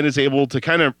Paul then is able to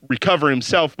kind of recover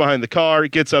himself behind the car. car,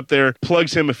 gets up there,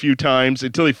 plugs him a few times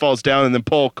until he falls down, and then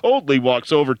Paul coldly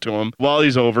walks over to him while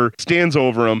he's over, stands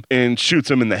over him, and shoots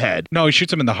him in the head. No, he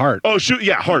shoots him in the heart. Oh,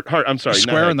 heart. I'm sorry.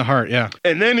 Square in the heart, yeah.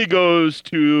 And then he goes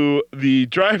to the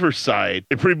driver's side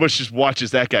and pretty much just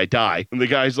watches that guy die. And the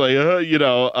guy's like,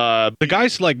 the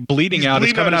guy's like bleeding out.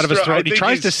 It's coming out of his throat. He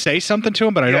tries to say something to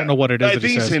him, but I don't know what it is. I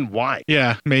think he's saying why.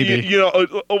 Yeah, maybe.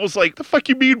 Almost like, the fuck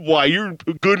you mean why? You're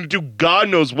going to do God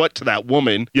knows what to that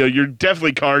woman. You're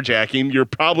definitely carjacking. You're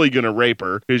probably going to rape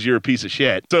her because you're a piece of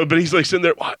shit. So, but he's like sitting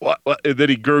there, what? And then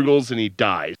he gurgles and he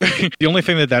dies. The only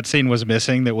thing that scene was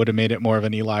missing that would have made it more of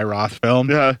an Eli Roth film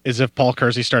is if Paul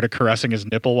Kersey started caressing his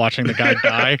nipple watching the guy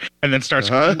die, and then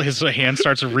his hand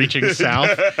starts reaching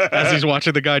south as he's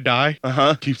watching the guy die.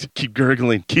 Keep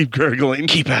gurgling.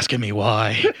 Keep asking me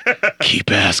why.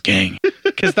 Keep asking.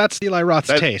 Because that's Eli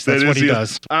Roth's taste. That's what he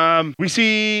does. We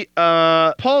see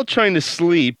Paul trying to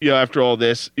sleep after all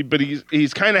this, but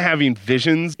he's kind of having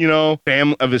visions,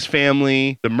 of his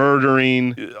family, the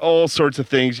murdering, all sorts of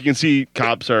things. You can see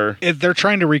cops are... They're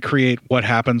trying to recreate what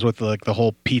happens with the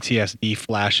whole PTSD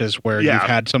flashes where you've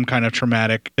had some kind of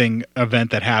traumatic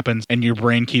event that happens and your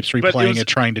brain keeps replaying it,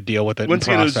 trying to deal with it and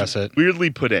process it. Weirdly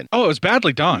put in. Oh, it was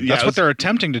badly done. That's what they're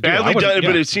attempting to do. Badly done,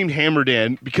 but it seemed hammered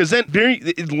in because then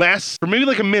it lasts for maybe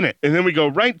like a minute, and then we go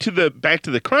right to back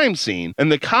to the crime scene,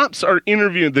 and the cops are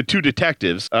interviewing the two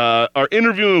detectives, are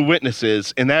interviewing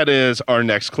witnesses, and that is our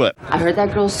next clip. I heard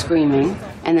that girl screaming,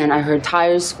 and then I heard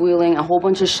tires squealing, a whole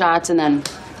bunch of shots, and then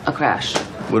a crash.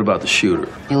 What about the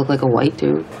shooter? He looked like a white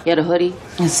dude. He had a hoodie.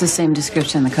 It's the same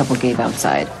description the couple gave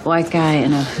outside. White guy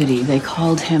in a hoodie. They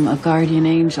called him a guardian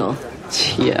angel.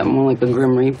 Yeah, more like a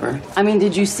Grim Reaper. I mean,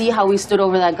 did you see how we stood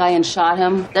over that guy and shot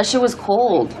him? That shit was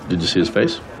cold. Did you see his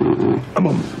face? How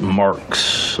about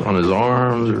marks on his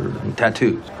arms or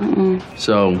tattoos?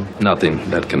 So, nothing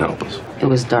that can help us. It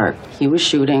was dark. He was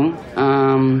shooting.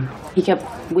 He kept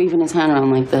waving his hand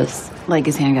around like this. Like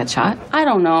his hand got shot? I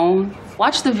don't know.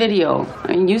 Watch the video.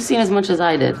 I mean, you've seen as much as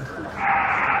I did.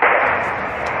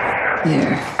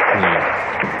 There.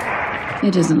 Yeah.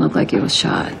 It doesn't look like he was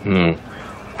shot. No.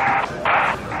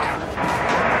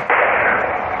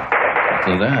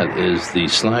 Now that is the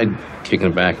slide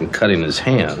kicking back and cutting his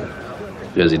hand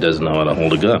because he doesn't know how to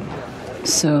hold a gun.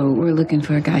 So we're looking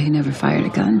for a guy who never fired a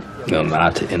gun? No,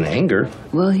 not in anger.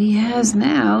 Well, he has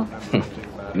now.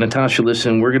 Natasha,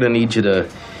 listen, we're going to need you to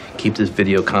keep this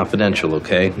video confidential,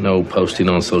 okay? No posting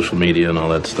on social media and all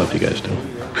that stuff you guys do.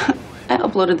 I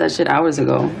uploaded that shit hours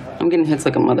ago. I'm getting hits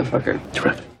like a motherfucker.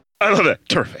 Terrific. I love that.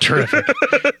 Terrific.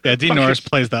 Yeah, Dean Norris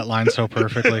plays that line so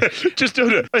perfectly. Just do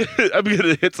it. I'm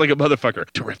getting hits like a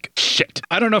motherfucker. Terrific. Shit.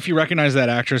 I don't know if you recognize that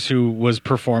actress who was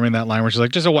performing that line where she's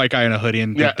like, just a white guy in a hoodie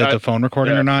and did the phone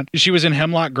recording or not. She was in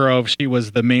Hemlock Grove. She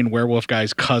was the main werewolf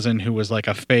guy's cousin who was like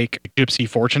a fake gypsy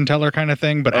fortune teller kind of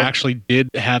thing, but actually did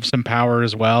have some power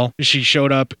as well. She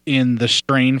showed up in The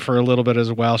Strain for a little bit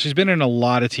as well. She's been in a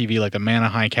lot of TV, like the Man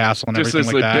of High Castle and just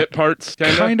everything like that. Bit parts,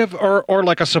 kind of, or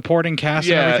like a supporting cast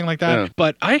and everything like that. Yeah.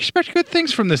 But I expect good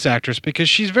things from this actress because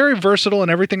she's very versatile in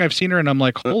everything I've seen her, and I'm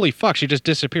like, holy fuck, she just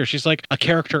disappeared. She's like a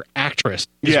character actress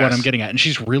is what I'm getting at, and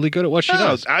she's really good at what she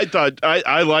does. I thought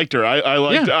I liked her.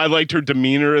 I liked her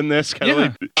demeanor in this.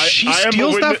 She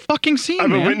steals that fucking scene.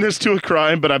 I'm a witness to a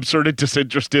crime, but I'm sort of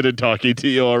disinterested in talking to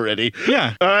you already.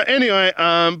 Yeah. Anyway,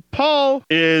 Paul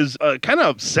is kind of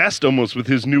obsessed almost with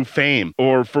his new fame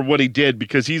or for what he did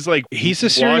because he's like he's a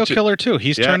serial killer too.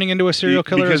 He's turning into a serial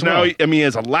killer because as well. Now he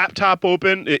has a laptop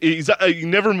open. He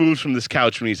never moves from this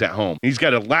couch when he's at home. He's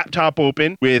got a laptop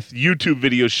open with YouTube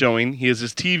videos showing. He has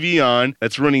his TV on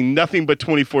that's running nothing but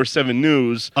 24/7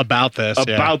 news about this.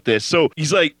 So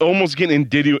he's like almost getting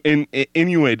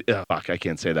inundated. Fuck, I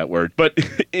can't say that word. But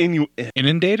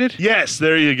inundated? Yes,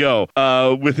 there you go.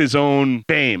 With his own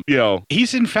fame.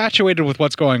 He's infatuated with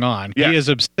what's going on. Yeah. He is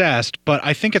obsessed, but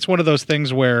I think it's one of those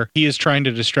things where he is trying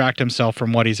to distract himself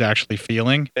from what he's actually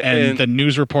feeling, and the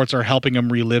news reports are helping him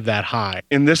relive that high.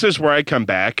 And this is where I come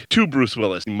back to Bruce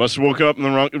Willis. He must have woke up on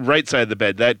the right side of the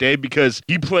bed that day because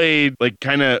he played like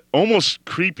kind of almost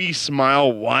creepy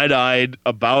smile, wide-eyed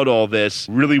about all this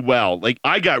really well. Like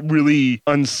I got really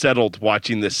unsettled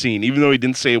watching this scene, even though he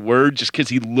didn't say a word, just because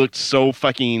he looked so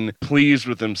fucking pleased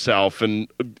with himself and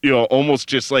almost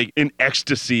just like in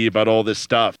ecstasy about all this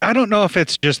stuff. I don't know if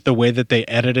it's just the way that they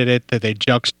edited it, that they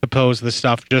juxtaposed the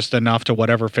stuff just enough to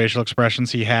whatever facial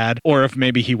expressions he had, or if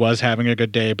maybe he was having a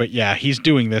good day. But yeah, he's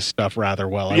doing this stuff rather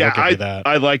well. I will give you that.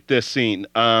 I like this scene.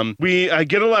 I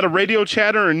get a lot of radio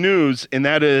chatter and news, and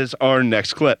that is our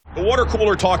next clip. The water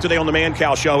cooler talk today on the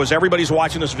Mancow Show is everybody's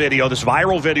watching this video, this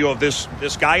viral video of this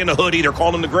guy in a hoodie. They're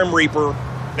calling him the Grim Reaper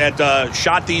that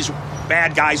shot these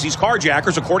bad guys, these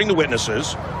carjackers, according to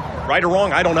witnesses. Right or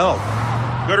wrong, I don't know.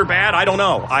 Good or bad, I don't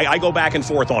know. I go back and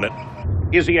forth on it.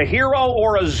 Is he a hero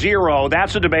or a zero?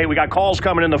 That's the debate. We got calls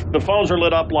coming in. The phones are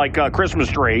lit up like a Christmas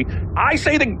tree. I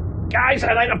say the guy's,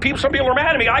 and some people are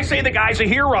mad at me. I say the guy's a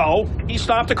hero. He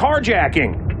stopped the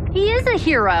carjacking. He is a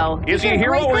hero. Is he a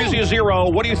hero or is he a zero?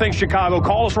 What do you think, Chicago?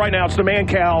 Call us right now. It's the Man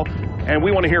Cal, and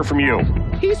we want to hear from you.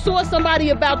 He saw somebody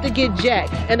about to get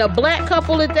jacked, and a black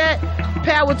couple at that.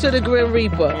 Power to the Grim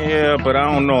Reaper. Yeah, but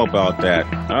I don't know about that.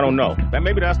 I don't know.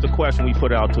 Maybe that's the question we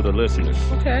put out to the listeners.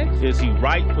 Okay. Is he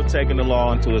right for taking the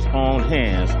law into his own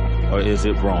hands, or is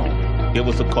it wrong? Give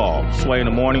us a call. Sway in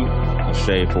the morning and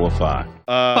Shade 4-5.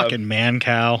 Fucking Man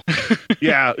Cow.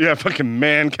 yeah, fucking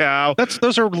Man Cow.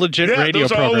 Those are legit radio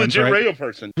those are all programs, legit right? radio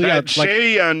person. We got,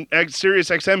 Shay on Sirius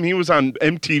XM, he was on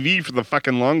MTV for the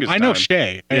fucking longest I know time.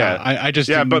 Shay. Yeah, I just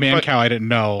Man Cow I didn't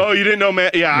know. Oh, you didn't know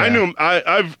Man? Yeah, I knew him.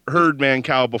 I've heard Man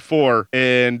Cow before,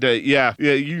 and yeah,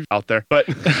 you out there. But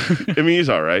I mean, he's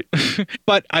all right.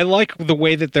 But I like the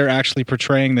way that they're actually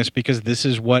portraying this, because this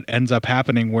is what ends up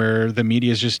happening, where the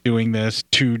media is just doing this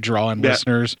to draw in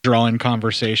listeners, draw in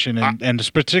conversation, and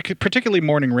particularly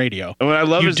morning radio. And what I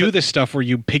love you is do this stuff where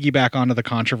you piggyback onto the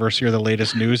controversy or the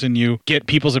latest news, and you get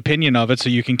people's opinion of it, so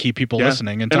you can keep people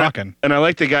listening and talking. And I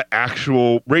like they got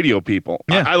actual radio people.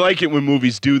 Yeah. I like it when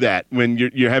movies do that, when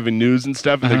you're having news and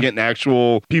stuff, and they're getting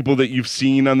actual people that you've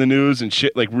seen on the news and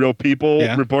shit, like real people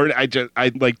reporting.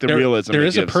 I like the realism. There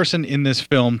is a person in this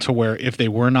film to where if they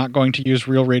were not going to use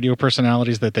real radio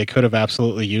personalities, that they could have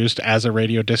absolutely used as a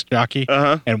radio disc jockey,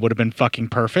 and would have been fucking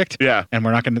perfect. Yeah. And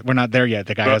we're not there yet.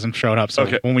 The guy hasn't shown up. So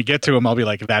when we get to him, I'll be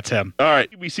like, that's him. All right.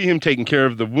 We see him taking care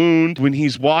of the wound. When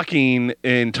he's walking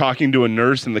and talking to a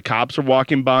nurse and the cops are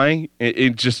walking by,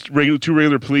 it just two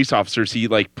regular police officers, he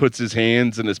like puts his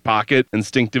hands in his pocket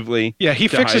instinctively. Yeah, he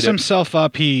fixes himself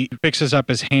up. He fixes up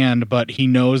his hand, but he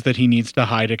knows that he needs to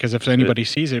hide it, because if anybody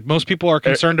sees it, most people are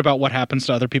concerned about what happens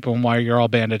to other people and why you're all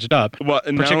bandaged up,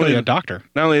 particularly a doctor.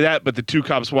 Not only that, but the two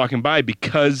cops walking by,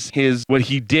 because what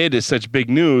he did is such big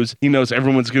news, he knows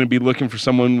everyone's going to be looking for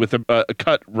someone with a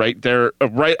cut right there,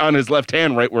 right on his left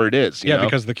hand, right where it is. You know?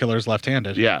 Because the killer's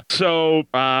left-handed. Yeah. So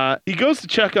he goes to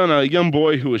check on a young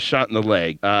boy who was shot in the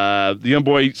leg. The young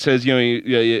boy says,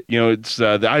 it's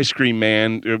the ice cream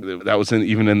man. That was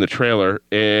even in the trailer.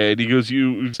 And he goes,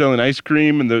 "You selling ice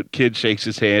cream?" And the kid shakes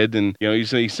his head. And he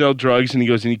said, "You sell drugs." And he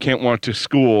goes, "And you can't walk to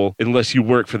school unless you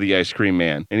work for the ice cream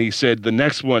man." And he said, "The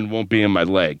next one won't be in my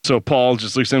leg." So Paul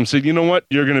just looks at him and said, "You know what?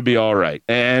 You're going to be all right."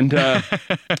 And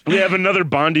we have another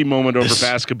bonding moment over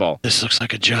basketball. This looks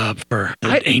like a job for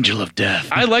an angel of death.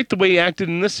 I liked the way he acted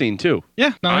in this scene too.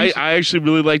 Yeah, I actually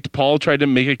really liked Paul tried to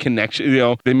make a connection.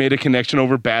 They made a connection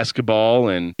over basketball,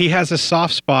 and he has a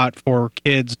soft spot for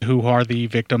kids who are the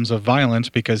victims of violence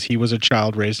because he was a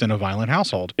child raised in a violent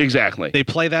household. Exactly. They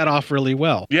play that off really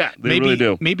well. Yeah, they really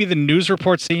do. Maybe the news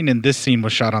report scene and this scene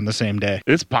was shot on the same day.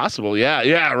 It's possible.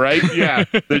 Yeah, right. Yeah,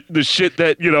 the shit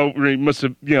that he must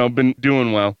have been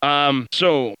doing well.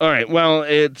 So all right, well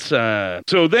it's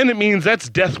so then it means that's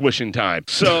death wishing time.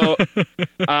 So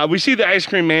we see the ice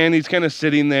cream man. He's kind of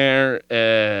sitting there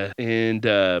and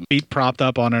feet propped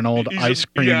up on an old ice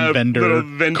cream vendor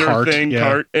cart.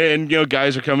 Cart, and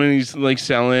guys are coming. He's like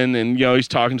selling, and he's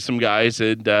talking to some guys,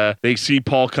 and they see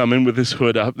Paul coming with his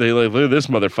hood up. They like, "Look at this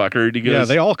motherfucker." And he goes,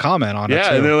 they all comment on it.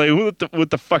 Yeah, and they're like, what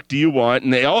the fuck do you want?"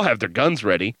 And they all have their guns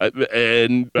ready.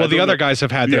 And the other guys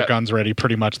have had their guns ready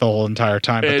pretty much the whole entire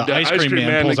time. But the ice cream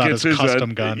man pulls out his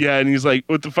custom gun. Yeah, and he's like,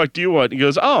 "What the fuck do you want?" He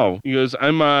goes,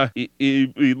 "I'm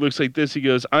he looks like this." He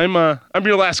goes, I'm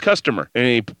your last customer." And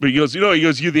he goes,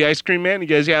 "You the ice cream man?" He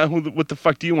goes, "Yeah, what the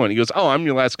fuck do you want?" He goes, "Oh, I'm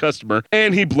your last customer."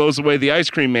 And he blows away the ice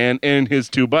cream man and his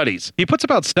two buddies. He puts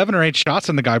about 7 or 8 shots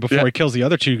in the guy before he kills the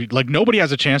other two. Like, nobody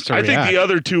has a chance to react. I think the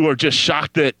other two are just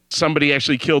shocked that somebody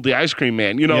actually killed the ice cream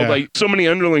man. Like so many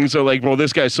underlings are like, "Well,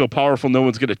 this guy's so powerful, no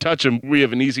one's going to touch him. We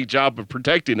have an easy job of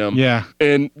protecting him." Yeah.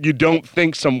 And you don't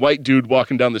think some white dude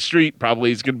walking down the street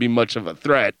probably is going to be much of a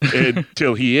threat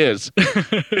until he is.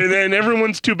 And then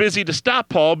everyone's too busy to stop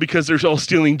Paul because they're all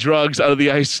stealing drugs out of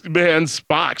the ice man's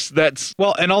box.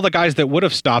 And all the guys that would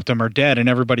have stopped him are dead, and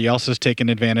everybody else is taking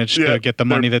advantage to get the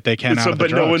money that they can out of the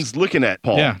drugs. But no one's looking at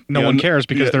Paul. Yeah, no one cares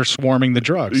because they're swarming the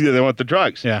drugs. Yeah, they want the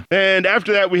drugs. Yeah. And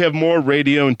after that, we have more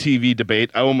radio and TV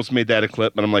debate. I almost made that a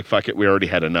clip, but I'm like, fuck it, we already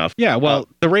had enough. Yeah, well,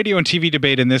 the radio and TV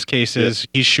debate in this case is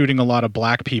he's shooting a lot of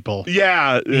black people.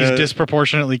 Yeah, He's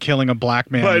disproportionately killing a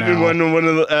black man But now. one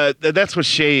of the, that's what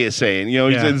Shay is saying. You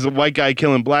know, he's a white guy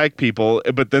killing black people,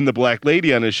 but then the black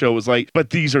lady on his show was like,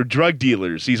 but these are drug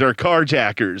dealers. These are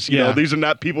carjackers. You know, these are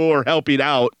not people who are helping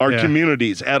out our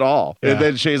communities at all. And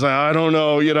then Shay's like, I don't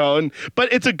know, you know.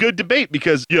 But it's a good debate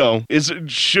because, you know,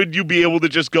 should you be able to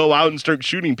just go out and start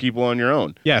shooting people on your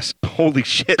own? Yes. Holy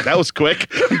shit, that was quick.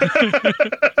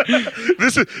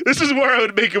 This is where I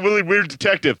would make a really weird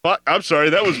detective. I'm sorry,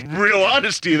 that was real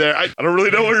honesty there. I don't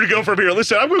really know where to go from here.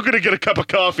 Listen, I'm going to get a cup of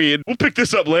coffee and we'll pick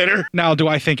this up later. Now, do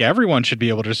I think everyone should be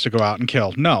able just to go out and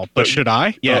kill? No. But should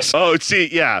I? Yes. Oh, see,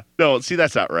 yeah. No, see,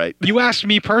 that's not right. You asked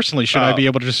me personally, should I be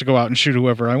able to just go out and shoot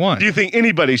whoever I want? Do you think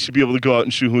anybody should be able to go out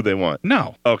and shoot who they want?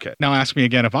 No. Okay. Now ask me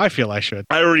again if I feel I should.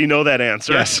 I already know that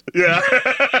answer. Yes. Yeah.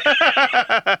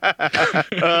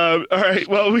 All right.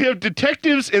 Well, we have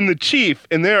detectives and the chief,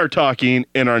 and they are talking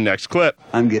in our next clip.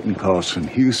 I'm getting calls from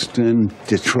Houston,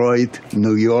 Detroit,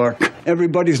 New York.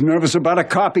 Everybody's nervous about a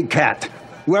copycat.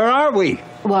 Where are we?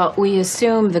 Well, we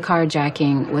assume the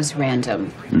carjacking was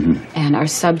random, and our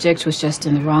subject was just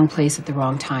in the wrong place at the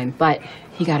wrong time, but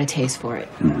he got a taste for it.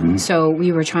 So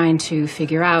we were trying to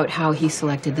figure out how he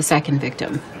selected the second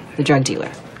victim, the drug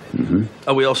dealer.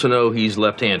 We also know he's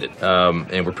left-handed,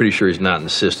 and we're pretty sure he's not in the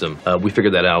system. We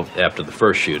figured that out after the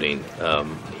first shooting.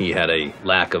 He had a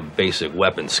lack of basic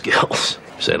weapon skills,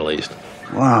 to say the least.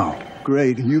 Wow,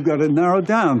 great. You got it narrowed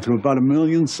down to about 1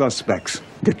 million suspects.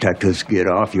 Detectives, get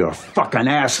off your fucking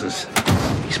asses.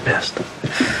 He's pissed.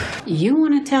 You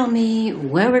want to tell me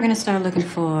where we're going to start looking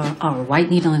for our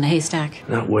white needle in a haystack?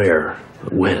 Not where,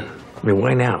 but when. I mean,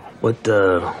 why now?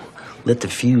 Lit the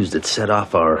fuse that set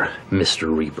off our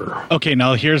Mr. Reaper. Okay,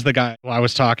 now here's the guy I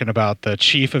was talking about, the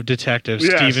chief of detectives,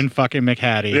 Stephen fucking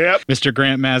McHattie. Yep. Mr.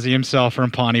 Grant Mazzy himself from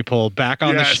Pontypool, back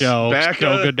on the show.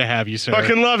 So good to have you, sir.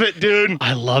 Fucking love it, dude.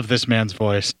 I love this man's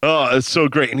voice. Oh, it's so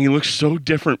great. And he looks so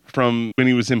different from when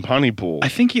he was in Pontypool. I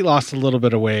think he lost a little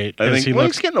bit of weight.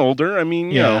 He's getting older. I mean,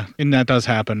 you know. And that does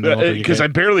happen. Because I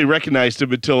barely recognized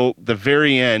him until the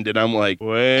very end, and I'm like,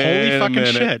 wait holy fucking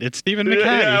minute. Shit, it's Stephen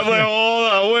McHattie. Yeah, I'm like,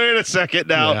 hold on, wait a second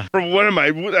now. Yeah. From one of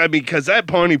my, because that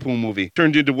Pontypool movie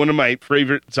turned into one of my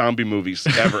favorite zombie movies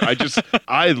ever.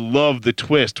 I love the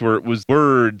twist where it was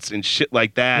words and shit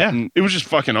like that. And it was just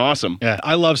fucking awesome. Yeah,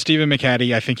 I love Stephen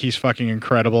McHattie. I think he's fucking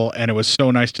incredible, and it was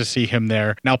so nice to see him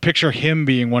there. Now picture him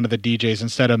being one of the DJs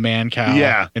instead of Mancow.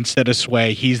 Yeah. Instead of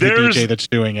Sway, he's the DJ that's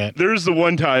doing it. There's the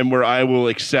one time where I will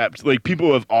accept, like, people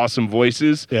who have awesome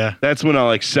voices. Yeah. That's when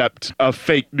I'll accept a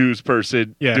fake news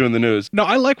person doing the news. No,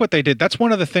 I like what they did. That's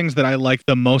one of the things that I like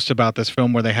the most about this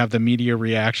film, where they have the media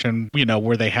reaction, you know,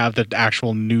 where they have the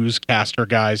actual newscaster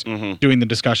guys doing the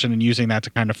discussion and using that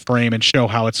to kind of frame and show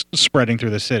how it's spreading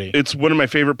through the city. It's one of my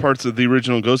favorite parts of the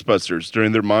original Ghostbusters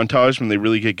during their montage when they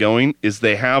really get going is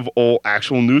they have all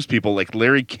actual news people, like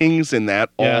Larry King's in that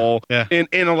and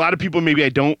a lot of people maybe I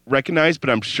don't recognize, but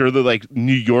I'm sure they're like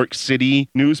New York City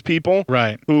news people.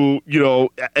 Right. Who, you know,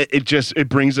 it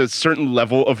brings a certain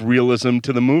level of realism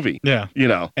to the movie. Yeah. You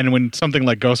know. And when something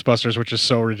like Ghostbusters, which is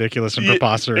so ridiculous and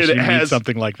preposterous, you need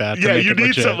something like that to make you it need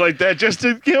legit. something like that just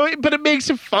to, you know, but it makes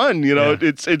it fun, you know.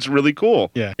 It's really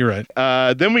cool. Yeah, you're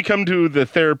right. Then we come to the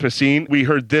therapist scene. We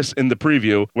heard this in the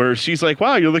preview where she's like,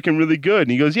 wow, you're looking really good.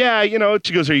 And he goes, yeah, you know.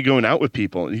 She goes, are you going out with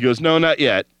people? And he goes, no, not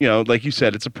yet. You know, like you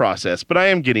said, it's a process, but I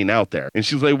am getting out there. And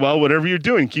she's like, well, whatever you're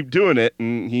doing, keep doing it.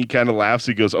 And he kind of laughs.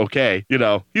 He goes, okay. You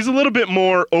know, he's a little bit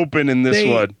more open in this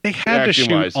one. They had to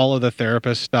shoot all of the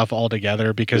therapist stuff all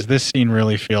together because this scene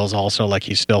really feels also like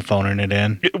he's still phoning it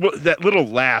in. Well, that little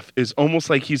laugh is almost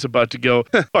like he's about to go,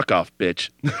 fuck off, bitch.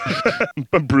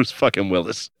 Bruce fucking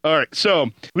Willis. All right, so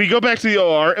we go back to the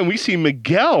OR and we see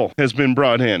Miguel has been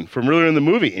brought in from earlier in the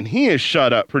movie and he is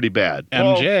shot up pretty bad.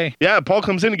 MJ. Paul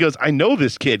comes in and goes, I know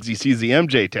this kid. He sees the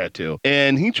MJ tattoo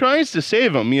and he tries to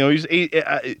save him. You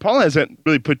know, Paul hasn't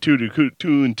really put two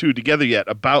and two together yet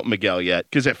about Miguel yet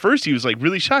because at first he was like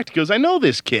really shocked. He goes, I know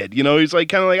this kid. You know, he's like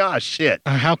kind of like, ah, shit.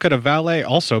 How could a valet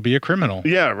also be a criminal?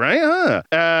 Yeah, right?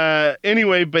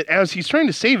 Anyway, but as he's trying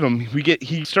to save him, we get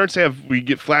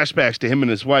flashbacks to him and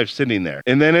his wife sitting there.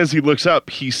 And then as he looks up,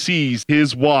 he sees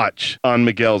his watch on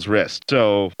Miguel's wrist.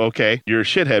 So, okay, you're a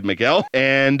shithead, Miguel.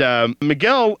 And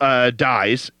Miguel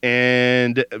dies,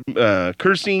 and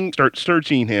Kirsten starts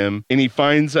searching him, and he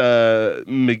finds he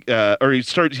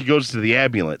goes to the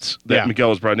ambulance that Miguel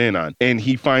was brought in on, and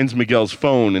he finds Miguel's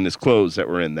phone and his clothes that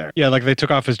were in there. Yeah, like they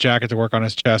took off his jacket to work on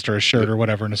his chest or his shirt or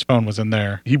whatever. whatever, and his phone was in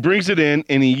there. He brings it in,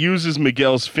 and he uses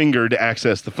Miguel's finger to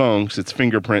access the phone because it's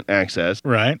fingerprint access.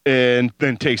 Right. And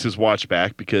then takes his watch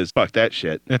back because fuck that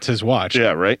shit. It's his watch.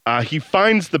 Yeah, right. He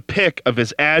finds the pic of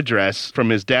his address from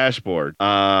his dashboard.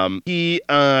 He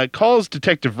calls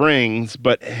Detective Rings,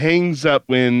 but hangs up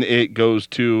when it goes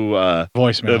to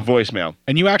voicemail.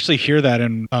 And you actually hear that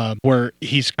in where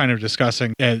he's kind of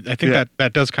discussing, and I think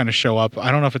that does kind of show up.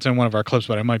 I don't know if it's in one of our clips,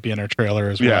 but it might be in our trailer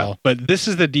as well. But this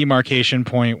is the demarcation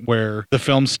point where the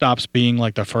film stops being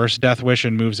like the first Death Wish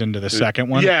and moves into the second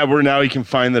one. Yeah, where now he can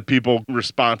find the people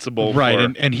responsible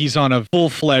right, for... and he's on a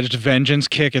full-fledged vengeance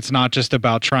kick. It's not just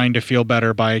about trying to feel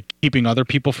better by keeping other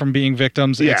people from being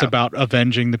victims. Yeah. It's about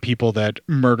avenging the people that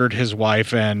murdered his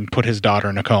wife and put his daughter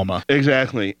in a coma.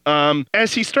 Exactly.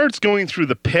 As he starts going through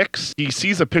the pics, he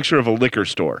sees a picture of a liquor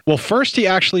store. Well, first he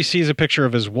actually sees a picture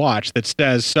of his watch that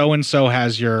says so-and-so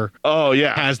has your... Oh,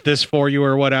 yeah. Has this for you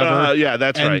or whatever. Yeah,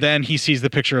 that's right. And then he sees the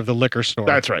picture of the liquor store.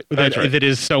 That's right. That's right. That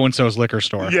is so-and-so's liquor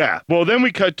store. Yeah. Well, then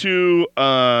we cut to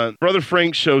Brother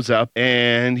Frank shows up,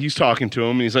 and he's talking to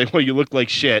him, and he's like, well, you look like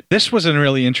shit. This was a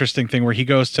really interesting thing where he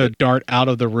goes to dart out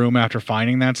of the room after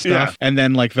finding that stuff, and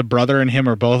then, like, the brother and him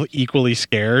are both equally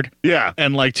scared. Yeah.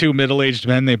 And, like, two middle-aged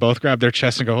men, they both grab their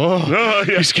chest and go, oh,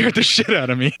 you scared the shit out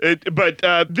of me. But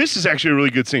this is actually a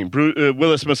really good scene.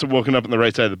 Willis must have woken up on the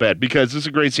right side of the bed, because this is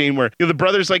a great scene where the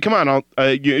brother's like, come on,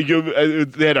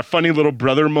 they had a funny little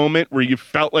brother moment where you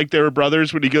felt like they were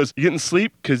brothers when he goes, you getting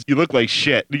sleep? Because you look like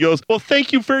shit. And he goes, well,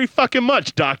 thank you very fucking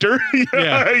much, doctor.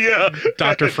 Yeah.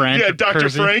 Dr. Frank. Yeah, Dr.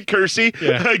 Frank Kersey.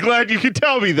 Yeah. I'm glad you could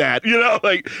tell me that. You know,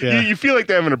 like, you feel like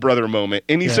they're having a brother moment.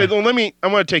 And he said, well, I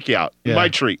want to take you out. Yeah. My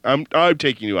treat. I'm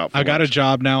taking you out for I got a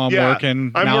job now. I'm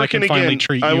working. I'm now working I can finally again.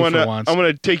 treat you for once. I want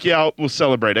to take you out. We'll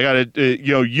celebrate. I got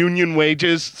union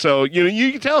wages. So,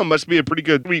 you can tell it must be a pretty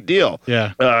good sweet deal.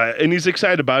 Yeah. And he's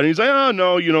excited about it. He's like, oh,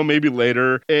 no, maybe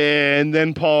later. And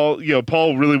then Paul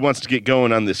really wants to get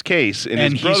going on this case. And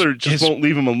his brother just won't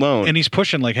leave him alone. And he's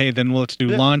pushing like, hey, then let's do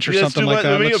lunch or something like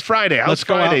that. Maybe Friday. Let's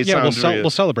go out. Yeah, we'll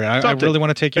celebrate. I really want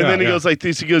to take you out. And then he goes like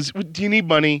this. He goes, do you need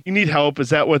money? You need help? Is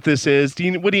that what this is?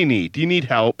 What do you need? Do you need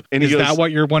help? And is that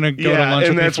what you want to go to lunch with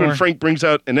and that's me for? when Frank brings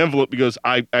out an envelope. He goes,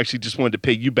 I actually just wanted to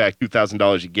pay you back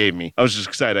 $2,000 you gave me. I was just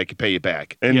excited I could pay you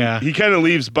back. And he kind of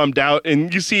leaves bummed out.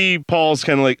 And you see Paul's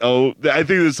kind of like, oh, I think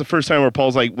this is the first time where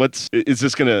Paul's like, is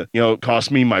this going to,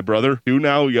 cost me my brother too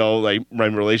now? Like my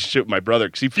relationship with my brother.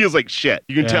 Because he feels like shit.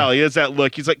 You can tell. He has that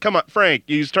look. He's like, come on, Frank.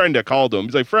 He's trying to call to him.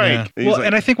 He's like, Frank. Yeah.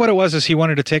 And I think what it was is he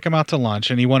wanted to take him out to lunch,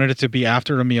 and he wanted it to be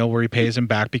after a meal where he pays him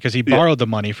back because he borrowed the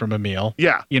money from a meal.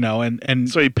 Yeah. And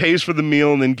so he pays for the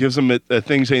meal and then gives him a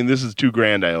thing saying, this is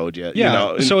 $2,000 I owed you.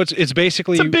 Yeah. So it's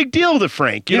basically... It's a big deal to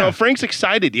Frank. You know, Frank's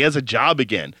excited. He has a job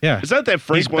again. Yeah. It's not that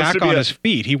Frank he's wants back to be on his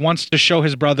feet. He wants to show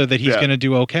his brother that he's going to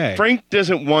do okay. Frank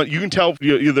doesn't want... You can tell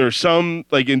there's some,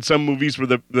 like in some movies where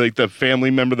the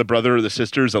family member, the brother or the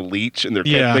sister is a leech and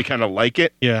they kind of like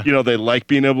it. Yeah. They like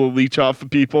being able to leech off of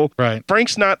people. Right.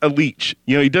 Frank's not a leech.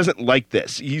 He doesn't like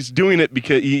this. He's doing it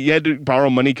because he had to borrow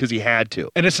money because he had to.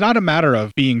 And it's not a matter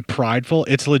of being prideful.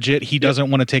 It's legit. He doesn't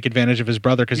want to take advantage of his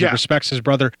brother because he respects his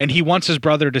brother, and he wants his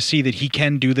brother to see that he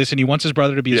can do this, and he wants his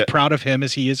brother to be as proud of him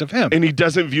as he is of him. And he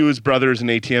doesn't view his brother as an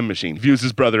ATM machine. He views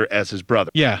his brother as his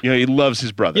brother. Yeah. He loves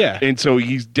his brother. Yeah. And so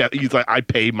he's like, I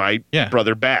pay my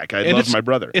brother back. I love my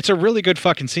brother. It's a really good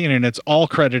fucking scene, and it's all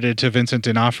credited to Vincent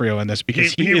D'Onofrio in this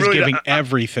because he is really giving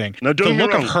everything. Now, the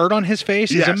look of hurt on his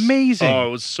face is amazing. Oh,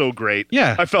 it was so great.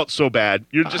 Yeah. I felt so bad.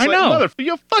 You're just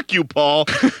fuck you, Paul.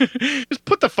 Just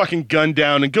put the fucking gun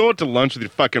down and go out to lunch with your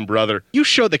fucking brother. You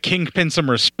show the kingpin some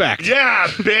respect. Yeah,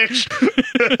 bitch.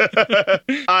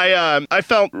 I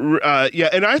felt,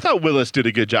 and I thought Willis did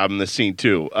a good job in this scene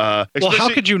too. Well,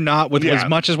 how could you not with as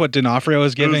much as what D'Onofrio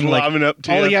is giving?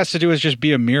 All he has to do is just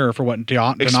be a mirror for what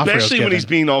D'Onofrio is giving. Especially when he's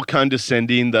being all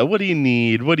condescending. What do you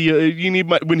need? What do you need?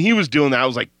 When he was doing that, I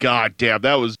was like, God damn,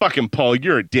 that was fucking Paul.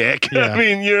 You're a dick. Yeah. I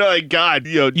mean, you're like, God,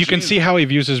 you can see how he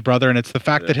views his brother, and it's the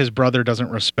fact that his brother doesn't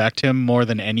respect him more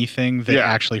than anything that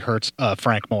actually hurts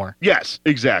Frank more. Yes,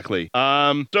 exactly.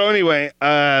 So anyway,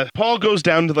 Paul goes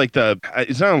down to like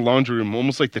it's not a laundry room,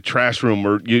 almost like the trash room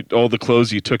where all the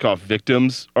clothes you took off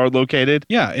victims are located.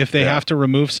 Yeah, if they have to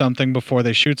remove something before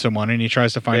they shoot someone, and he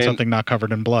tries to find something not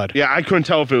covered in blood. Yeah, I couldn't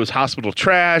tell if it was hospital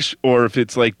trash or if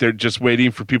it's like they're just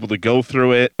waiting for people to go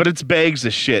through it. But it's bags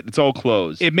of shit. It's all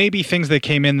clothes. It may be things that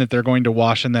came in that they're going to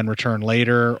wash and then return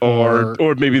later, or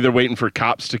maybe they're waiting for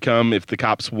cops to come if the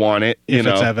cops want it. If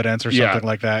it's evidence or something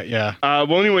like that. Yeah.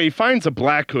 Well, anyway, he finds a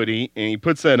black hoodie and he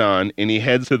puts that on and he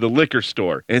heads to the liquor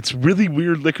store. And it's really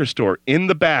weird liquor store. In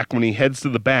the back, when he heads to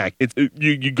the back,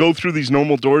 you go through these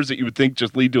normal doors that you would think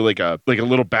just lead to like a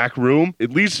little back room. It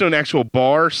leads to an actual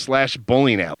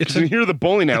bar/bowling alley. It's near the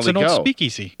bowling alley. It's an old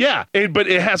speakeasy. Yeah, but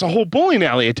it has a whole bowling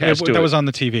alley attached to it. That was on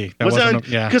the TV.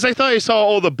 Yeah. Because I thought I saw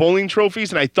all the bowling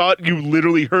trophies, and I thought you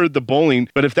literally heard the bowling.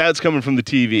 But if that's coming from the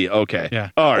TV, okay. Yeah.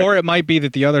 All right. Or it might be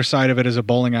that the other side of it is a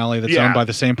bowling alley that's owned by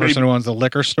the same person who owns the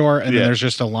liquor store, and then there's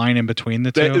just a line in between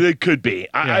the two. It could be.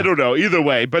 I don't know. Either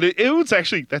way, but it was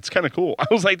actually, that's kind of cool. I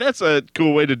was like, that's a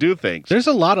cool way to do things. There's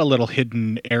a lot of little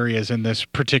hidden areas in this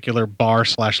particular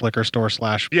bar/liquor store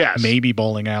maybe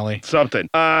bowling alley. Something.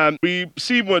 We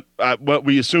see what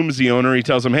we assume is the owner. He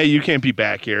tells him, hey, you can't be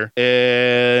back here.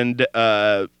 And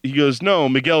he goes, no,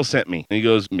 Miguel sent me. And he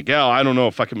goes, Miguel? I don't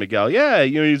know fucking Miguel. Yeah,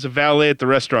 he's a valet at the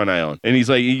restaurant I own. And he's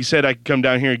like, he said I could come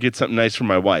down here and get something nice for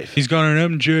my wife. He's got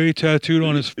an MJ tattooed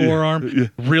on his forearm.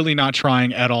 Really not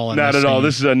trying at all. Not at all.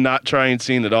 This is a not trying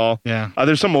scene at all. Yeah.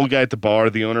 There's some old guy at the bar.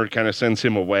 The owner kind of sends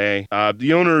him away.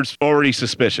 The owner's already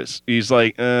suspicious. He's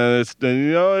like, Miguel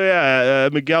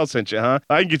sent you, huh?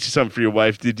 I can get you something for your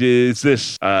wife. Is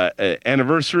this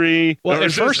anniversary? Well,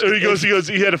 at first he goes,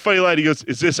 he had a funny line. He goes,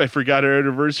 is this I forgot our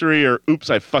anniversary, or oops,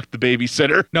 I fucked the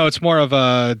babysitter? No, it's more of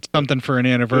a something for an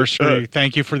anniversary.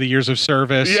 Thank you for the years of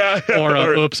service. Yeah.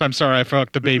 Or oops, I'm sorry, I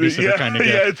fucked the babysitter kind of.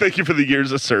 Yeah, thank you for the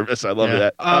years of service. I love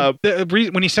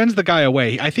that. When he sends the guy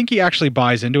away, I think he actually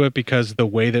buys into it because the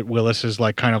way that Willis is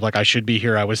like, kind of like, I should be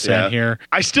here, I was sent here.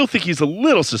 I still think he's a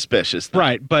little suspicious, though.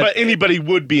 Right? But anybody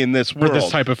would be in this world for this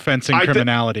type of fencing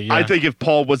criminality. I think if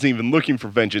Paul wasn't even looking for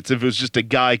vengeance, if it was just a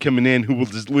guy coming in who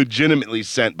was legitimately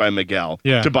sent by Miguel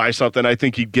to buy something, I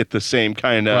think he'd get the same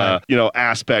kind of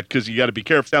aspect, because you got to be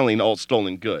careful selling all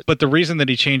stolen goods. But the reason that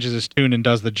he changes his tune and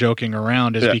does the joking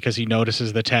around is because he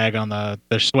notices the tag on the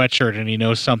sweatshirt and he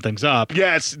knows something's up.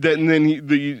 Yes, and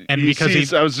then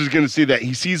I was just going to say that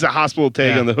he sees a hospital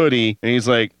tag on the hoodie and he's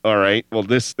like, all right, well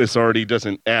this already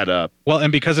doesn't add up. Well,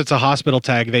 and because it's a hospital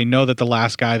tag, they know that the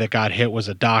last guy that got hit was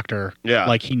a doctor. Yeah.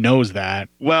 Like, he knows that.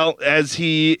 Well, as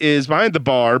he is behind the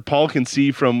bar, Paul can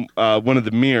see from one of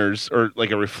the mirrors, or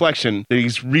like a reflection, that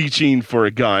he's reaching for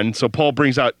a gun. So Paul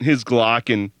brings out his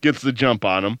Glock and gets the jump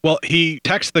on him. Well, he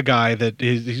texts the guy that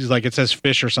he's like, it says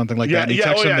Fish or something like that. And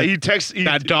he texts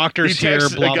that doctor's here,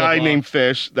 blah, a guy blah, blah. named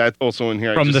Fish, that's also in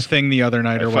here. From The Thing the other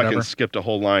night or whatever. I fucking skipped a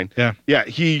whole line. Yeah. Yeah,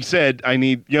 he said, I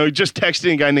need, just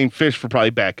texting a guy named Fish for probably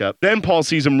backup. Then Paul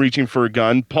sees him reaching for a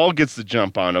gun. Paul gets the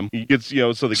jump on him. He gets,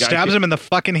 so the guy stabs him in the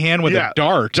fucking hand with a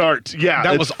dart. Yeah.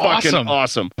 That was fucking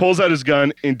awesome. Pulls out his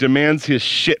gun and demands his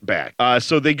shit back.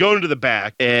 So they go into the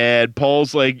back and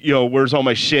Paul's like, where's all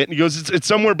my shit? And he goes, it's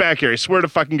somewhere back here. I swear to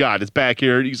fucking God, it's back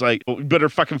here. And he's like, well, you better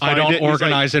fucking find it. I don't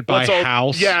organize it by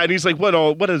house. Yeah. And he's like,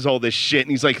 what is all this shit?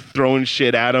 And he's like throwing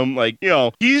shit at him. Like,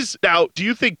 he's now, do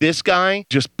you think this guy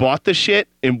just bought the shit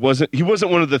and he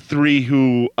wasn't one of the three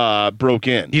who broke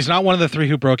in? He's not one of the three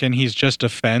who broke in. He's just a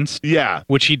fence. Yeah.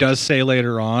 Which he does say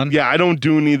later on. Yeah, I don't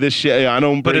do any of this shit. I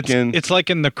don't break in. It's like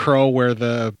in The Crow, where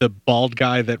the bald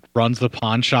guy that runs the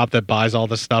pawn shop that buys all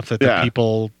the stuff that the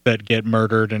people that get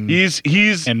murdered and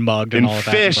he's and mugged and all of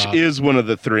that. Fish is one of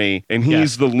the three, and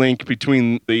he's the link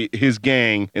between his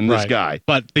gang and this guy.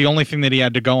 But the only thing that he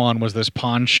had to go on was this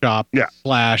pawn shop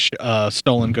 /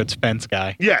 stolen goods fence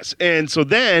guy. Yes, and so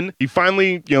then he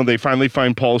finally, they finally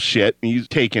find Paul's shit, and he's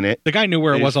taking it. The guy knew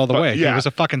where it was all the way. Yeah. It was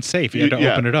a fucking safe. He had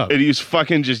to open it up. And he's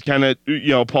fucking just kind of,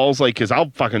 Paul's like, because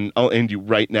I'll end you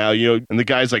right now, and the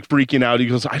guy's like freaking out. He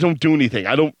goes, I don't do anything.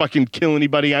 I don't fucking kill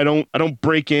anybody. I don't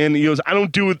break in. He goes, I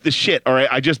don't do the shit. All right,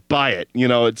 I just buy it.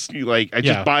 It's like I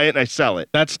just buy it and I sell it.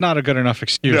 That's not a good enough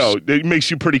excuse. No, it makes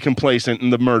you pretty complacent in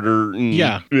the murder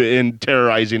and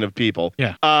terrorizing of people.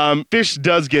 Yeah. Fish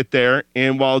does get there,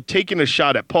 and while taking a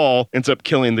shot at Paul, ends up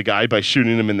killing the guy by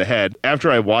shooting him in the head.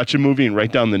 After I watch a movie and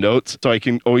write down the notes, so I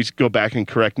can always go back and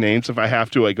correct names if I have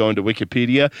to, I go into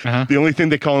Wikipedia. The only thing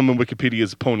they call him in Wikipedia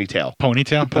is Ponytail.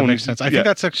 Ponytail? That makes sense. I think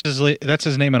that's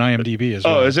his name on IMDb as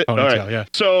well. Oh, is it? Ponytail, all right. Yeah.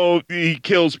 So he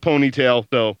kills Ponytail.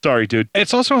 So sorry, dude.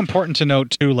 It's also important to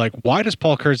note too, like, why does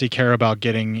Paul Kersey care about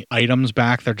getting items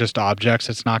back? They're just objects.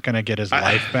 It's not going to get his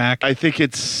life back. I think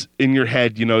it's in your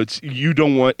head. You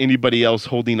don't want anybody else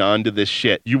holding on to this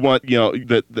shit. You want,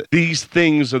 these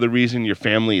things are the reason your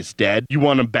family is dead. You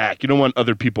want them back. You don't want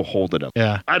other people holding them.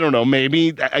 Yeah. I don't know.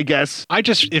 Maybe. I guess.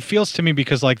 It feels to me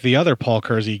because like the other Paul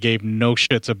Kersey gave no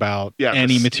shits about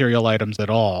any material items at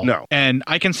all. No. And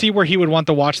I can see where he would want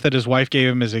the watch that his wife gave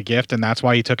him as a gift, and that's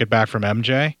why he took it back from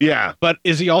MJ. Yeah. But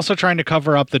is he also trying to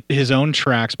cover up his own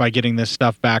tracks by getting this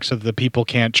stuff back so that the people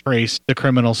can't trace the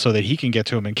criminals so that he can get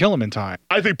to him and kill him in time?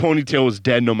 I think Ponytail is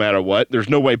dead no matter what. There's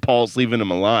no way Paul's leaving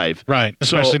him alive. Right.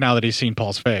 Especially now that he's seen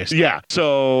Paul's face. Yeah.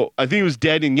 So I think he was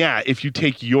dead. And if you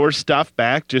take your stuff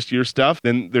back, just your stuff,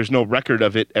 then there's no record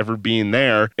of it ever being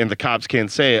there. And the cops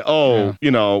can't say,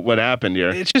 what happened here.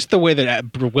 It's just the way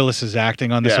that Willis is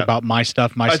acting on this about my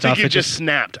stuff. I think he just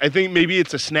snapped. I think maybe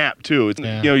it's a snap too. It's,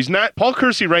 he's not. Paul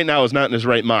Kersey right now is not in his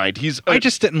right mind. I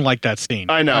just didn't like that scene.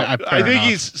 I know. I think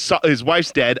his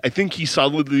wife's dead. I think he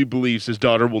solidly believes his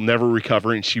daughter will never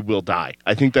recover and she will die.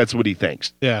 I think that's what he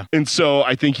thinks. Yeah. And so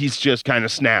I think he's just kind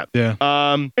of snapped. Yeah.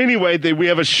 Anyway, we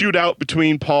have a shootout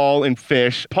between Paul and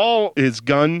Fish. Paul, his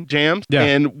gun jams. Yeah.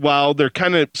 And while they're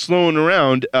kind of slowing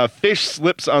around, Fish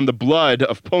slips on the blood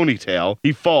of Ponytail.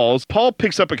 He falls. Paul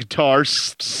picks up a guitar,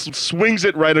 swings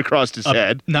it right across his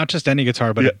head. Not just any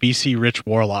guitar, but a BC Rich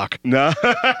Warlock. No.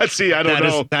 See, I don't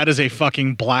know. That is a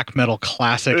fucking black metal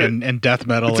classic and death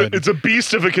metal. It's a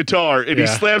beast of a guitar, and he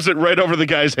slams it right over the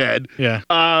guy's head. Yeah.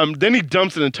 Then he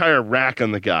dumps an entire rack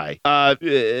on the guy.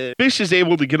 Fish is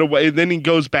able to get away. Then he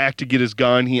goes back to get his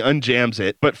gun. He unjams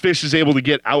it, but Fish is able to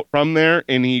get out from there,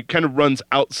 and he kind of runs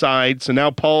outside. So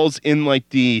now Paul's in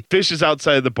Fish is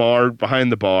outside of the bar,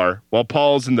 behind the bar, while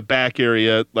Paul's in the back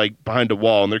area, behind a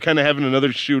wall, and they're kind of having another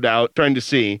shootout, trying to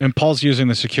see. And Paul's using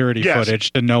the security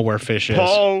footage to know where Fish is.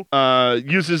 Paul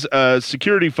uses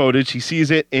security footage. He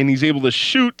sees it, and he's able to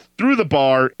shoot through the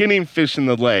bar, hitting Fish in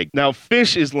the leg. Now,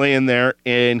 Fish is laying there,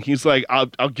 and he's like,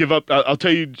 I'll give up. I'll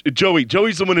tell you, Joey.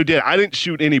 Joey's the one who did it. I didn't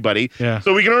shoot anybody. Yeah.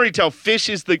 So we can already tell Fish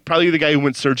is probably the guy who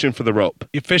went searching for the rope.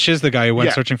 Fish is the guy who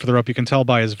went searching for the rope. You can tell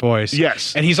by his voice.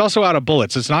 Yes. And he's also out of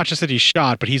bullets. It's not just that he's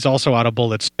shot, but he's also out of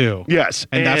bullets too. Yes.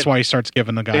 And that's why he starts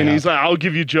giving the guy And up. he's like, I'll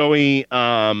give you Joey.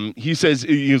 He says,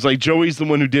 he was like, Joey's the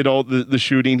one who did all the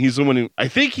shooting. He's the one who, I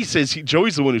think he says,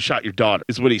 Joey's the one who shot your daughter,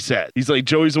 is what he said. He's like,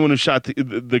 Joey's the one who shot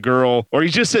the girl. Or he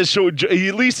just says, he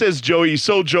at least says Joey, he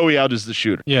sold Joey out as the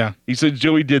shooter. Yeah. He said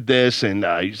Joey did this, and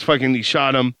he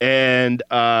shot him. And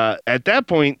at that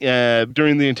point,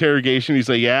 during the interrogation, he's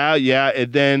like, yeah.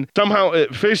 And then somehow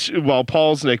Fish, while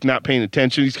Paul's not paying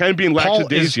attention, he's kind of being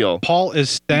lackadaisical. Paul is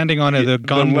standing on the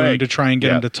gun wound to try and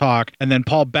get him to talk, and then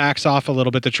Paul backs off a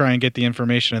little bit to try and get the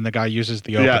information, and the guy uses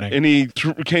the opening. Yeah, and he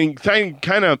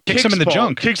kind of kicks him in the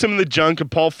junk. Kicks him in the junk, and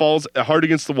Paul falls hard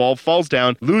against the wall, falls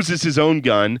down, loses his own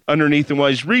gun underneath, and while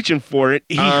he's reaching for it,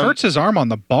 he hurts his arm on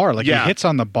the bar, he hits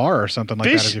on the bar or something like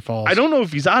Fish, that as he falls. I don't know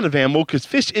if he's out of ammo, because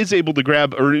Fish is able to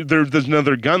grab, or there's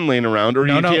another gun laying around, or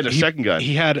he had a second gun.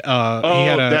 He had an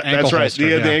ankle that's right. holster.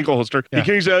 He had the ankle holster. Yeah.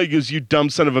 He comes out, he goes, you dumb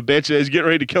son of a bitch. As he's getting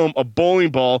ready to kill him, a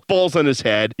bowling ball falls on his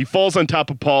head. He falls on top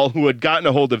of Paul, who had gotten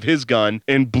a hold of his gun,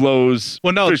 and blows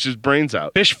Fish's brains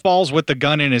out. Fish falls with the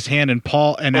gun in his hand,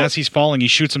 and as he's falling, he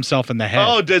shoots himself in the head.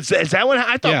 Oh, is that what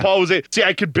I thought? Paul was it? See,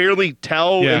 I could barely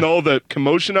tell in all the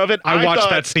commotion of it. I watched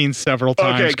that scene several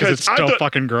times because it's still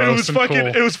fucking gross.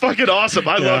 It was fucking awesome.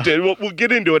 I loved it. We'll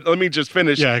get into it. Let me just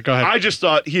finish. Yeah, go ahead. I just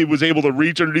thought he was able to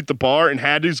reach underneath the bar and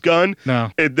had his gun.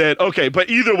 No. And then, but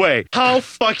either way, how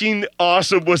fucking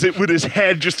awesome was it when his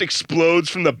head just explodes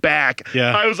from the back?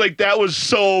 Yeah. I was like, that was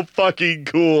so fucking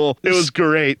cool. It was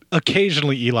great.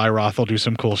 Occasionally, Eli Roth will do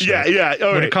some cool shit. Yeah.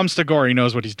 When it comes to gore, he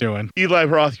knows what he's doing. Eli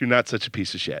Roth, you're not such a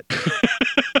piece of shit.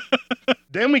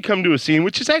 Then we come to a scene,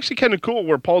 which is actually kind of cool,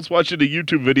 where Paul's watching a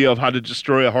YouTube video of how to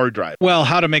destroy a hard drive. Well,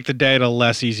 how to make the data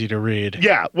less easy to read.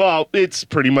 Yeah, well, it's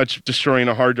pretty much destroying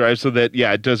a hard drive so that,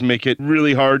 it does make it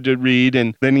really hard to read.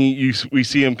 And then we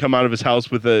see him come out of his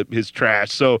house with his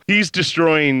trash. So he's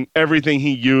destroying everything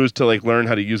he used to like learn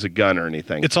how to use a gun or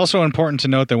anything. It's also important to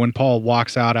note that when Paul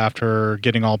walks out after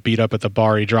getting all beat up at the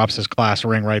bar, he drops his class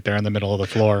ring right there in the middle of the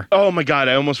floor. Oh my God,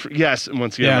 I once again, I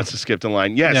must have skipped a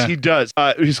line. Yes, he does.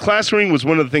 His class ring was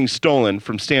one of the things stolen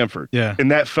from Stanford. Yeah. And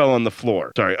that fell on the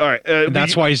floor. Sorry. All right. And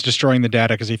that's why he's destroying the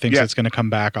data, because he thinks it's going to come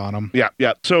back on him.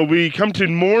 Yeah. So we come to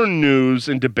more news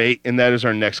and debate, and that is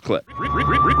our next clip. Reaper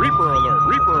alert,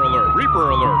 Reaper alert, Reaper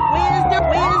alert.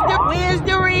 Where's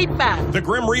the Reaper? The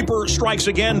Grim Reaper strikes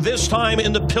again, this time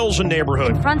in the Pilsen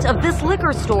neighborhood. In front of this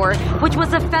liquor store, which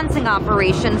was a fencing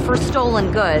operation for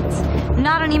stolen goods.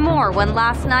 Not anymore when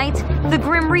last night, the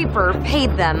Grim Reaper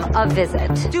paid them a visit.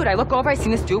 Dude, I look over, I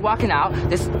seen this dude walking out,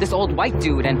 this old white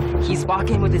dude, and he's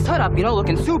walking with his hood up,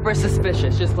 looking super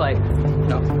suspicious, just like,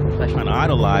 kind of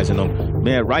idolizing him.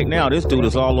 Man, right now, this dude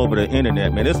is all over the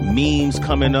internet, man. There's memes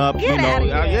coming up. Get out of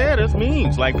here. Yeah, there's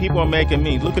memes. Like, people are making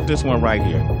memes. Look at this one right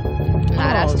here.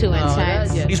 That's too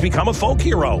intense. He's become a folk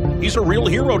hero. He's a real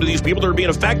hero to these people that are being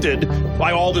affected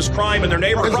by all this crime in their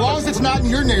neighborhood. As long as it's not in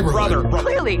your neighborhood. Brother.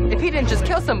 Clearly, if he didn't just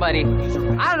kill somebody,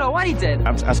 I don't know what he did.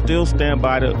 I still stand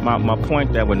by my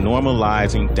point that we're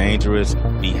normalizing dangerous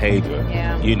behavior.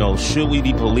 Yeah. Should we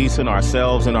be policing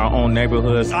ourselves in our own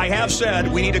neighborhoods? I have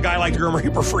said we need a guy like the Grim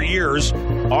Reaper for years.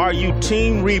 Are you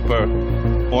Team Reaper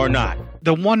or not?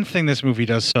 The one thing this movie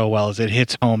does so well is it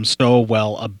hits home so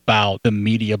well about the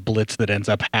media blitz that ends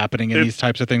up happening in these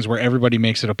types of things where everybody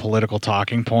makes it a political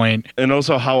talking point. And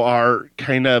also how our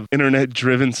kind of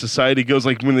internet-driven society goes,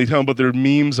 like when they tell them about their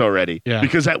memes already. Yeah.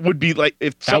 Because that would be like,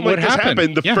 if something like this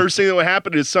happened, the first thing that would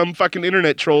happen is some fucking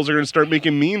internet trolls are going to start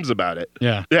making memes about it.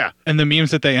 Yeah. Yeah. And the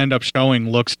memes that they end up showing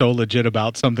look so legit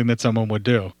about something that someone would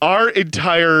do. Our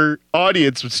entire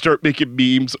audience would start making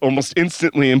memes almost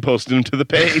instantly and posting them to the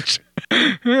page.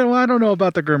 Yeah, well, I don't know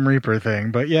about the Grim Reaper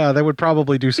thing, but yeah, they would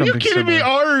probably do something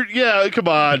similar. Yeah, come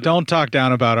on. Don't talk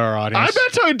down about our audience. I'm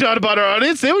not talking down about our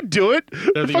audience. They would do it.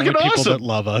 They're the fucking only people awesome. that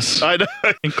love us. I know.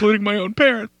 Including my own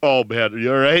parents. Oh, man. Are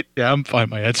you all right? Yeah, I'm fine.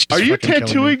 My head's just Are you fucking killing me.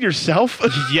 tattooing yourself?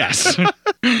 Yes.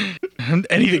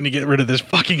 Anything to get rid of this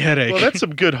fucking headache. Well, that's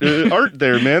some good art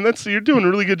there, man. You're doing a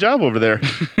really good job over there.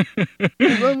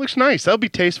 That looks nice. That'll be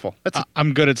tasteful.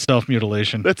 I'm good at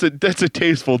self-mutilation. That's a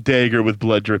tasteful dagger with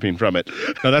blood dripping from it.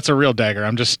 No, that's a real dagger.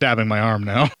 I'm just stabbing my arm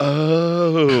now.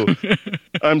 Oh.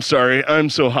 I'm sorry. I'm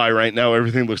so high right now.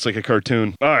 Everything looks like a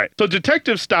cartoon. All right. So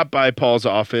detectives stop by Paul's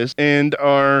office and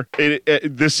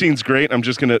this scene's great. I'm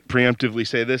just going to preemptively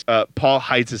say this. Paul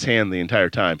hides his hand the entire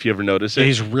time. If you ever notice it.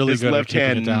 He's really his good left at keeping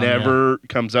hand it down, never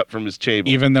comes up from his table.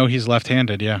 Even though he's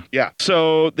left-handed, yeah. Yeah.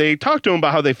 So they talked to him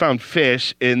about how they found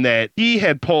Fish and that he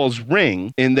had Paul's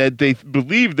ring and that they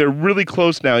believe they're really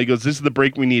close now. He goes, this is the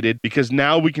break we needed because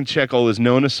now we can check all his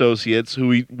known associates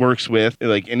who he works with,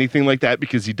 like anything like that,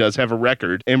 because he does have a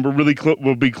record and we're really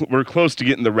we're close to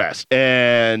getting the rest.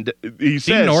 And he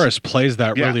says, Dean Norris plays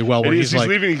that really well. Where and he's like,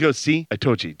 leaving, he goes, see, I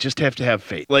told you, just have to have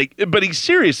faith. Like, but he's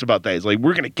serious about that. He's like,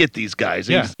 we're going to get these guys.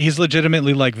 And yeah, he's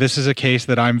legitimately like, this is a case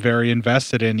that I'm very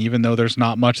invested in, even though there's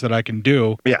not much that I can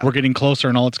do. Yeah. We're getting closer,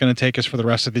 and all it's going to take is for the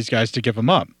rest of these guys to give them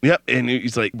up. Yep. And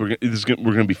he's like, we're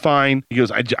going to be fine. He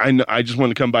goes, I just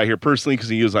want to come by here personally because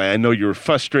he goes, I know you were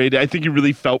frustrated. I think he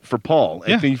really felt for Paul.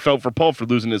 Yeah. I think he felt for Paul for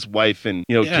losing his wife and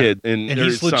kid. And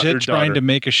he's legit trying to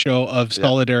make a show of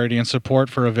solidarity and support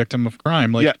for a victim of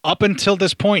crime. Like up until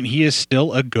this point, he is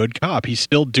still a good cop. He's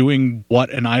still doing what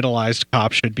an idolized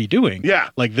cop should be doing. Yeah.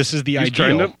 Like this is the He's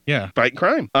ideal. trying to fight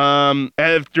crime.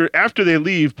 After they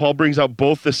leave, Paul brings out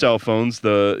both the cell phones,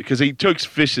 because he took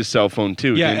Fish's cell phone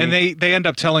too. Yeah, didn't and he? they end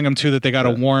up telling him too that they got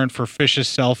a warrant for Fish's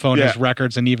cell phone, his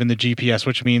records, and even the GPS,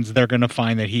 which means they're going to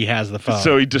find that he has the phone.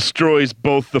 So he destroys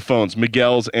both the phones,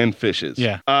 Miguel's and Fish's.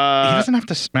 Yeah. He doesn't have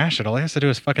to smash it. All he has to do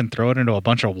is fucking throw it into a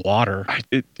bunch of water.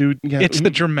 It's the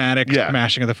dramatic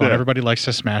smashing of the phone. Yeah. Everybody likes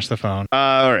to smash the phone.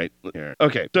 All right. Here.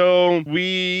 Okay. So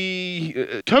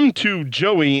we come to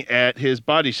Joey at his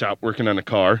body shop working on a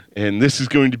car, and this is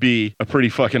going to be a pretty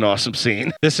fucking awesome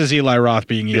scene. This is Eli Roth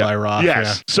being Eli Roth.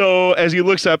 Yes. Yeah. So as he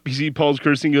looks up, he sees Paul's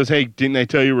cursing, goes, hey, didn't I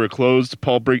tell you we're closed?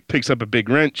 Paul picks up a big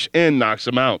wrench and knocks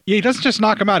him out. Yeah, he doesn't just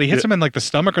knock him out. He hits him in like the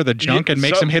stomach or the junk and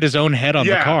makes him hit his own head on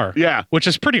the car. Yeah. Which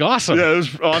is pretty awesome. Yeah, it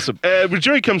was awesome. When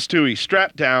Joey comes to, he's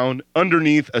strapped down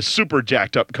underneath a super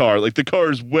jacked up car. Like the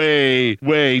car is way,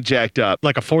 way jacked up.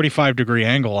 Like a 45-degree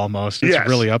angle almost. It's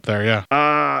really up there,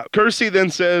 yeah. Kersey then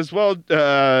says, well,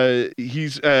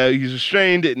 he's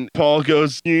restrained, and Paul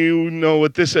goes, you know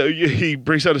what this, he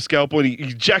breaks out a scalpel and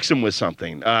he jacks him with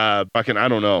something. Fucking, I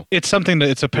don't know. It's something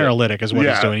it's a paralytic is what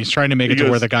he's doing. He's trying to make it to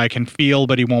where the guy can feel,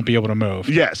 but he won't be able to move.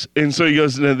 Yes. And so he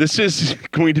goes, no, this is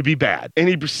going to be bad. And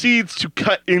he proceeds to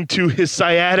cut into his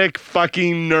sciatic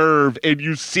fucking nerve, and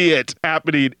you see it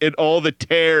happening in all the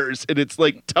tears, and it's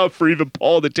like tough for even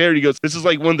Paul to tear. He goes, this is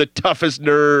like one of the toughest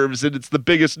nerves, and it's the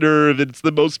biggest nerve, and it's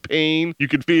the most pain you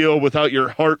can feel without your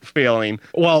heart failing.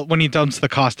 Well, when he dumps the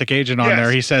caustic agent on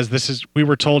there, he says, we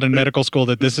were told in medical school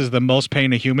that this is the most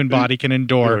pain a human body can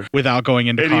endure without going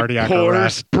into cardiac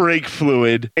arrest. Brake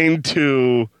fluid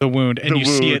into the wound, and you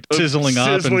see it sizzling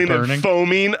up and burning. And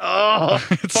foaming. Oh,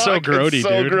 it's so grody, it's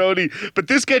so dude. grody. But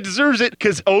this guy deserves it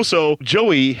because also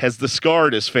Joey has the scar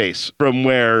on his face from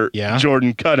where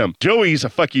Jordan cut him. Joey's a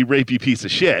fucking rapey piece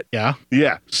of shit. Yeah.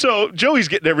 Yeah. So Joey's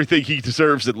getting everything he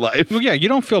deserves in life. Well, yeah, you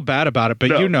don't feel bad about it,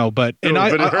 but you know. But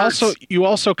you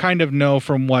also kind of know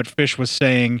from what Fish was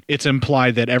saying, it's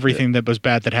implied that everything that was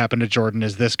bad that happened to Jordan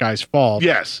is this guy's fault.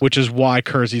 Yes. Which is why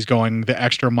Kersey's going the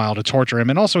extra mile to torture him,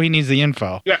 and also he needs the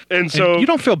info. Yeah, and so you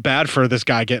don't feel bad for this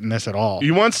guy getting this at all.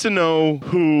 He wants to know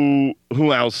who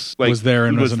else was there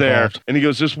and was involved. And he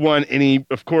goes, just one. And he,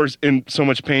 of course, in so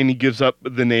much pain, he gives up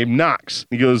the name Knox.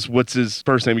 He goes, what's his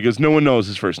first name? He goes, no one knows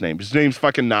his first name. His name's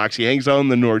fucking Knox. He hangs out on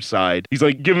the north side. He's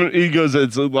like, he goes,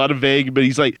 it's a lot of vague, but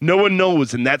he's like, no one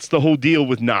knows, and that's the whole deal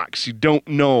with Knox. You don't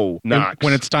know Knox.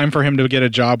 When it's time for him to get a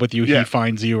job with you, he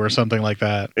finds you or something like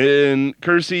that. And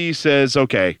Kersey says,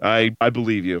 okay, I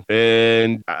believe you.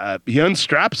 And he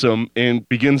unstraps him and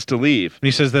begins to leave. And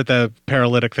he says that the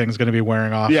paralytic thing's going to be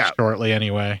wearing off shortly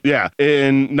anyway. Yeah,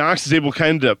 and Knox is able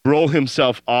kind of roll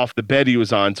himself off the bed he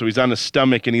was on, so he's on his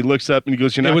stomach, and he looks up and he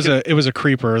goes, It was a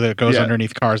creeper that goes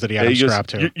underneath cars that he had him strapped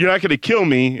to. You're not going to kill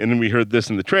me. And then we heard this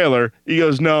in the trailer. He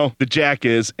goes, no, the jack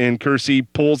is. And Kersey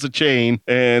pulls the chain,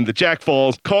 and the jack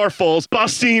falls, car falls,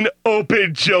 busting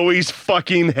open Joey's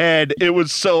fucking head. It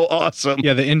was so awesome.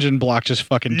 Yeah, the engine block just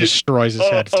fucking destroys his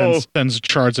head. Sends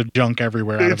shards of junk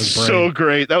everywhere out of his brain. It's so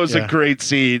great. That was a great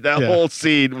scene. That whole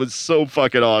scene was so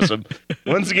fucking awesome.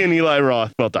 Once again, Eli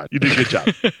Roth, well done. You did a good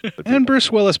job. And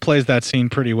Bruce Willis plays that scene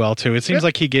pretty well, too. It seems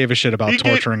like he gave a shit about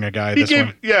torturing a guy this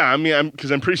one. Yeah, I mean,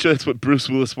 because I'm pretty sure that's what Bruce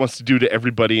Willis wants to do to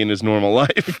everybody in his normal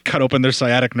life. Cut open their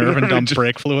sciatic nerve and dump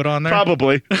brake fluid on there?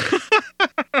 Probably.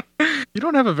 You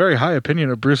don't have a very high opinion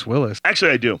of Bruce Willis.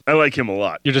 Actually, I do. I like him a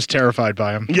lot. You're just terrified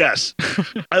by him. Yes.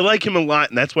 I like him a lot,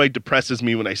 and that's why it depresses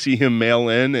me when I see him mail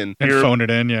in and phone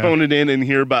it in, phone it in and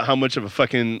hear about how much of a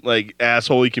fucking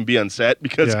asshole he can be on set,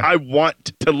 because I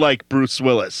want to like Bruce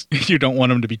Willis. You don't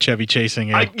want him to be Chevy chasing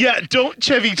you. Don't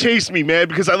Chevy Chase me, man,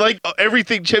 because I like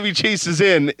everything Chevy Chase is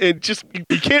in. It just,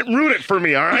 you can't ruin it for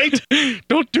me, all right?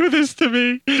 Don't do this to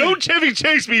me. Don't Chevy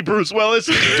Chase me, Bruce Willis.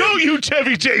 Don't you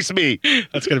Chevy Chase me.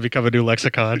 That's going to become a new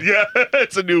lexicon. Yeah,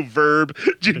 it's a new verb.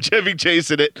 Chevy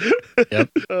chasing it. Yep.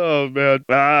 Oh, man.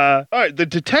 All right, the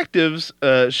detectives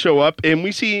show up, and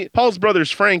we see Paul's brother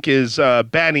Frank is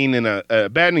batting in a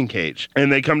batting cage,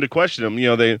 and they come to question him.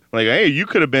 They like, hey, you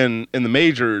could have been in the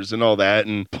majors and all that,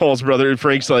 and Paul's brother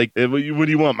Frank's like, what do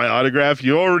you want, my autograph?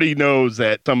 You already knows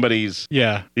that somebody's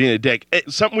being a dick.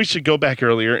 Something we should go back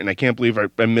earlier, and I can't believe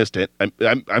I missed it.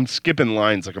 I'm skipping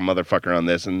lines like a motherfucker on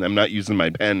this, and I'm not using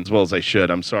my pen as well as I should.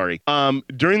 I'm sorry.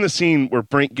 During the scene where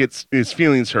Frank gets his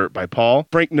feelings hurt by Paul,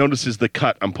 Frank notices the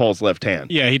cut on Paul's left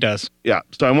hand. Yeah, he does. Yeah,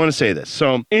 so I want to say this.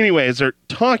 So anyways, they're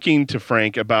talking to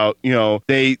Frank about,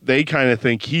 they kind of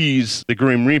think he's the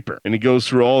Grim Reaper, and he goes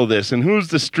through all of this, and who's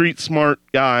the street smart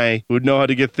guy who would know how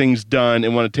to get things done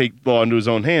and want to take the law into his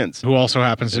own hands? Who also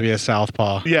happens to be a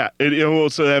southpaw. Yeah, it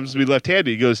also happens to be left-handed.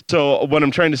 He goes, so what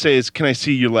I'm trying to say is, can I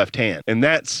see your left hand? And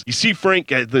that's, you see Frank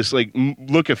get this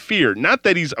look of fear. Not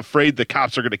that he's afraid the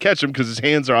cops are going to catch him, because his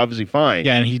hands are obviously fine.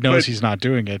 Yeah, and he knows he's not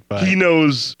doing it, but he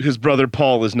knows his brother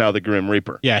Paul is now the Grim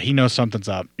Reaper. Yeah, he knows something's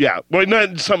up. Yeah, well,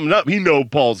 not something up. He knows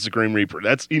Paul's the Grim Reaper.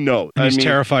 He knows. And he's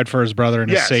terrified for his brother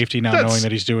and his safety now, knowing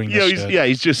that he's doing this shit.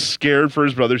 He's just scared for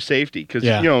his brother's safety, because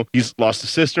he's lost a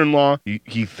sister-in-law.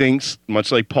 He thinks,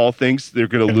 much like Paul thinks, they're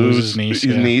going to lose his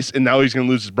niece, and now he's going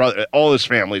to lose his brother. All his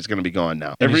family is going to be gone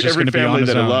now. Every family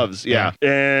that he loves. Yeah.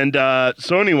 And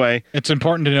so anyway, it's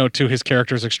important to note too, his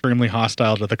character is extremely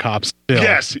hostile to the cops still.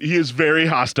 Yes, he is very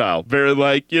hostile. Very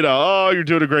oh, you're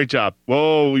doing a great job.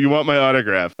 Whoa, you want my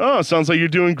autograph? Oh, sounds like you're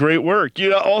doing great work.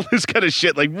 All this kind of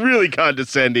shit, really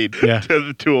condescending to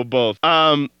the two of both.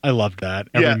 I loved that.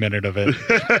 Every minute of it.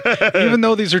 Even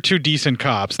though these are two decent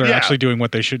cops, they're actually doing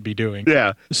what they should be doing.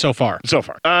 Yeah. So far.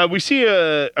 We see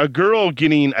a girl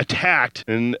getting attacked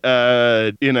in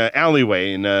an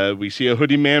alleyway, and we see a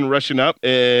hoodie man rushing up,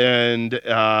 and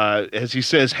as he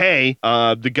says, hey,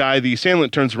 the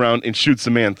assailant turns around and shoots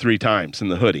the man 3 times in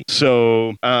the hoodie.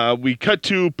 So we cut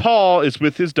to Paul is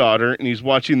with his daughter, and he's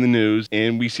watching the news,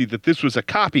 and we see that this was a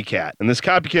copycat. And this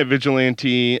copycat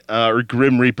vigilante, or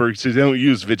Grim Reaper, because they don't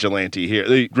use vigilante here,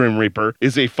 the Grim Reaper,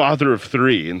 is a father of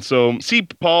 3. And so see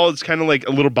Paul is kind of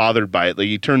a little bothered by it.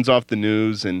 He turns off the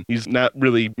news, and he's not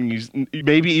really, he's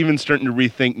maybe even starting to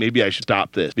rethink, maybe I should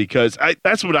stop this, because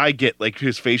that's what I get,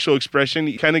 his facial expression.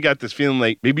 He kind of got this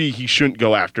feeling maybe he shouldn't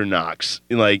go after Knox.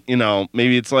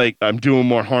 Maybe it's I'm doing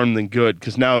more harm than good,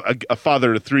 because now a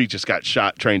father of 3 just got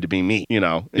shot trying to be me,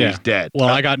 and he's dead. Well,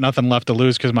 I got nothing left to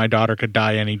lose because my daughter could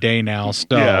die any day now,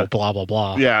 so blah, blah,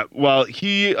 blah. Yeah, well,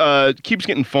 he keeps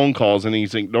getting phone calls and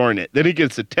he's ignoring it. Then he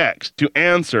gets a text to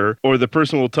answer, or the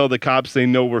person will tell the cops they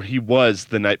know where he was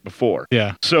the night before.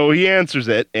 Yeah. So he answers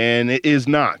it, and it is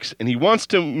Knox, and he wants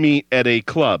to meet at a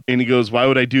club. And he goes, why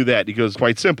would I do that? He goes,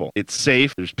 quite simple. It's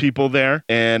safe. There's people there,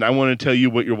 and I want to tell you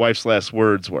what your wife's last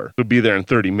words were. We'll be there in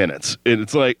 30 minutes. And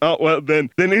it's oh, well, then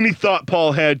any thought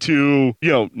Paul had to,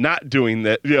 not doing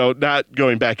that, not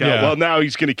going back back out. Yeah. Well, now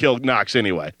he's going to kill Knox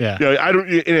anyway. Yeah. You know,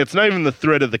 and it's not even the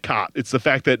threat of the cop. It's the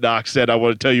fact that Knox said, I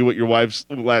want to tell you what your wife's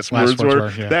last words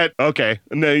were. Yeah. That, okay.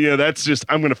 No, that's just,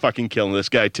 I'm going to fucking kill this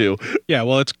guy too. Yeah,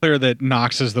 well, it's clear that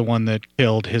Knox is the one that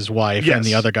killed his wife, and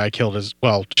the other guy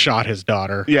shot his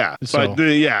daughter. Yeah, So- but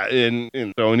and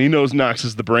he knows Knox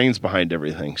is the brains behind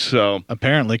everything. So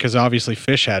Apparently, because obviously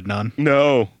Fish had none.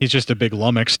 No. He's just a big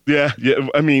lummox. Yeah.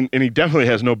 I mean, and he definitely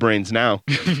has no brains now.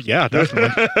 Yeah,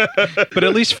 definitely. But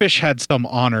at least Fish had some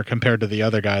honor compared to the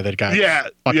other guy that got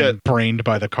fucking brained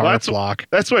by the car block.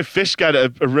 That's why Fish got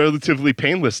a relatively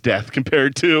painless death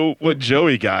compared to what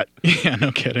Joey got. Yeah,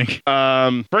 no kidding.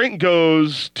 Frank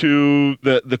goes to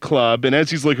the club, and as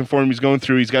he's looking for him, he's going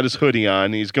through. He's got his hoodie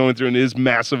on. He's going through, and it is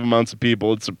massive amounts of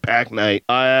people. It's a packed night.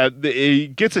 He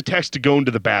gets a text to go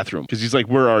into the bathroom because he's like,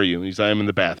 "Where are you?" And he's like, "I'm in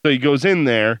the bathroom." So he goes in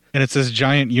there, and it's this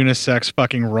giant unisex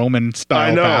fucking Roman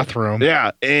style bathroom.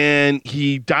 Yeah, and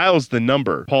he dials the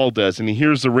number. Paul does, and he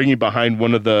hears the ringing behind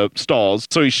one of the stalls.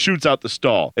 So he shoots out the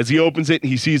stall. As he opens it,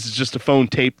 he sees it's just a phone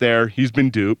tape there. He's been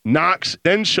duped. Knox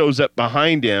then shows up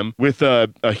behind him with a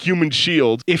human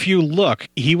shield. If you look,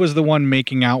 he was the one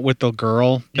making out with the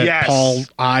girl that Paul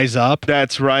eyes up.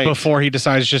 That's right. Before he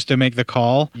decides just to make the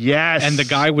call. Yes. And the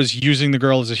guy was using the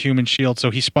girl as a human shield,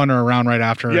 so he spun her around right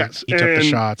after he took the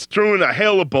shots. Throwing a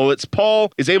hail of bullets,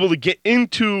 Paul is able to get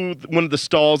into one of the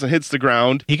stalls and hits the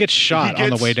ground. He gets shot on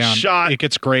the way down. It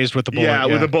gets grazed with the bullet. Yeah,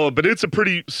 with a bullet, but it's a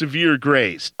pretty severe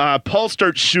graze. Paul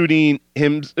starts shooting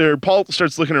him, or Paul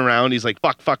starts looking around. He's like,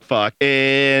 fuck.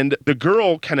 And the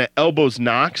girl kind of elbows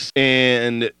Knox,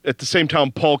 and at the same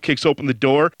time, Paul kicks open the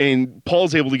door, and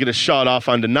Paul's able to get a shot off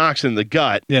onto Knox in the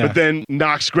gut. Yeah. But then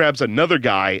Knox grabs another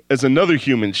guy as another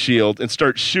human shield and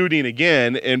starts shooting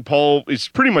again, and Paul is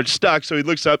pretty much stuck, so he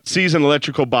looks up, sees an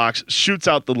electrical box, shoots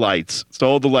out the lights. So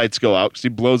all the lights go out because he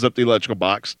blows up the electrical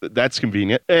box. That's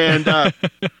convenient. And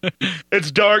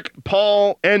it's dark.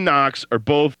 Paul and Knox are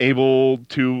both able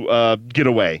to get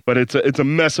away, but it's a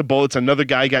mess of bullets. Another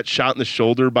guy got shot in the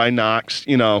shoulder by Knox,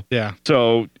 Yeah.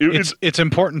 So it's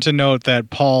important to note that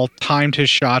Paul timed his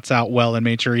shots out well and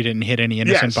made sure he didn't hit any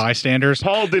innocent bystanders.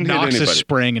 Paul didn't hit Knox anybody. is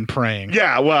spraying and praying.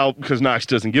 Yeah, well, because Knox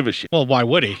doesn't give a shit. Well, why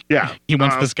would he? Yeah. He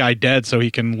wants this guy dead so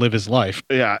he can live his life.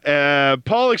 Yeah.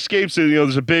 Paul escapes.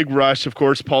 There's a big rush. Of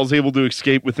course, Paul's able to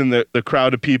escape within the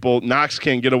crowd of people. Knox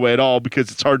can't get away at all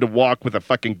because it's hard to walk with a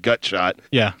fucking gut shot.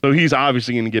 Yeah. So he's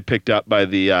obviously going to get picked up by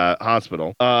the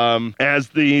hospital. As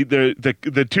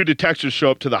the two detectives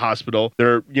show up to the hospital,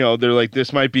 they're like,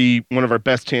 this might be one of our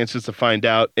best chances to find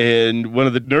out. And one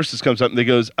of the nurses comes up and they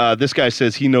goes, this guy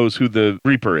says he knows who the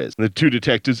Reaper is. And the two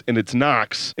detectives, and it's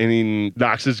Knox, and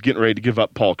Knox is getting ready to give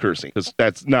up Paul Kersey because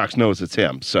Knox knows it's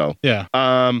him. So yeah.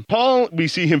 Paul, we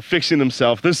see him fixing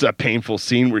himself. This is a painful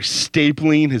scene where he's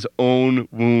stapling his own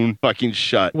wound fucking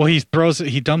shut. Well, he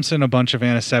dumps in a bunch of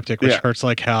antiseptic, which hurts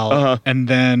like hell. And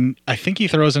then I think he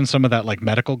throws in some of that like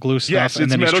medical glue stuff. Yes, and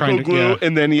it's then medical glue, yeah.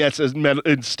 and then it's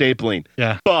stapling.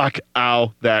 Yeah. Fuck,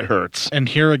 ow, that hurts. And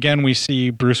here again, we see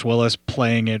Bruce Willis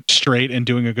playing it straight and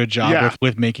doing a good job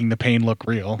with making the pain look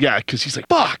real. Yeah, because he's like,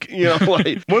 fuck,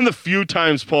 like one of the few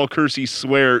times Paul Kersey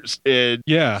swears, so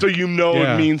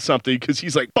it means something, because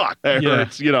he's like, fuck, that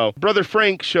hurts, Brother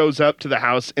Frank shows up to the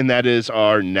house, and that is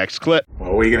our next clip.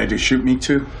 Well, what are you going to do, shoot me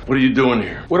too? What are you doing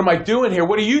here? What am I doing here?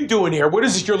 What are you doing here? What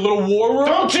is this, your little war room?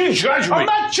 Don't you judge me! I'm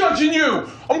not judging you!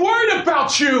 I'm worried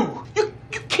about you! You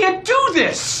can't do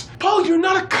this! Paul, you're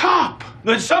not a cop!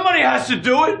 Then somebody has to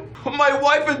do it! My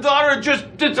wife and daughter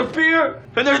just disappear,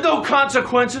 and there's no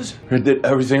consequences. I did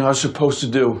everything I was supposed to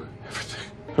do.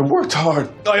 Everything. I worked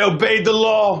hard. I obeyed the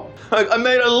law. I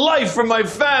made a life for my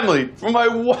family, for my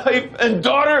wife and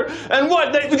daughter. And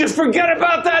what, they just forget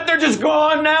about that? They're just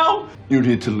gone now? You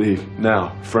need to leave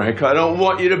now, Frank. I don't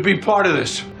want you to be part of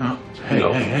this. No.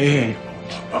 Hey.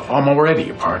 I'm already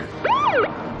a part of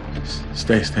it.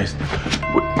 Stay.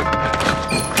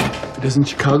 It isn't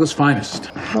Chicago's finest.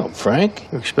 Oh, Frank?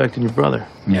 You're expecting your brother.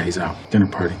 Yeah, he's out. Dinner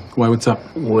party. Why, what's up?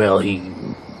 Well, he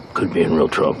could be in real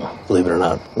trouble. Believe it or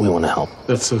not, we want to help.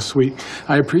 That's so sweet.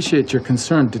 I appreciate your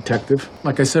concern, Detective.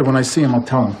 Like I said, when I see him, I'll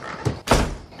tell him.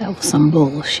 That was some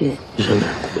bullshit.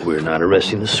 But we're not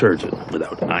arresting the surgeon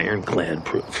without ironclad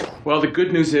proof. Well, the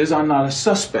good news is I'm not a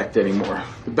suspect anymore.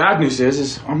 The bad news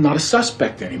is I'm not a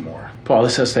suspect anymore. Paul,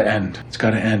 this has to end. It's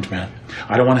got to end, man.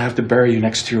 I don't want to have to bury you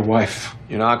next to your wife.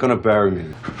 You're not going to bury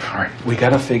me. All right, we got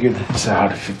to figure this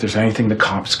out. If there's anything the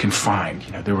cops can find.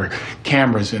 There were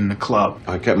cameras in the club.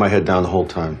 I kept my head down the whole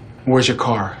time. Where's your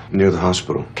car? Near the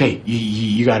hospital. Okay,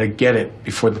 you got to get it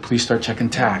before the police start checking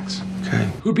tags. Okay.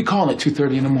 Who'd be calling at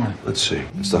 2:30 in the morning? Let's see.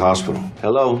 It's the hospital.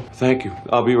 Hello. Thank you.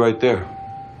 I'll be right there.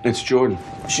 It's Jordan.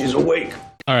 She's awake.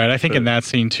 All right, I think in that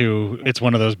scene too, it's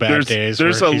one of those bad days where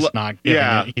he's not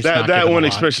giving that one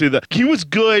especially. He was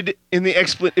good in the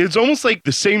It's almost like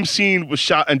the same scene was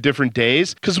shot on different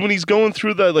days, because when he's going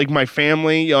through the my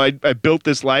family, I built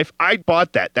this life. I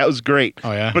bought that. That was great.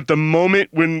 Oh yeah. But the moment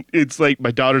when it's like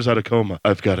my daughter's out of coma,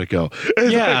 I've got to go.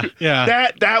 Yeah, yeah.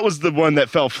 That was the one that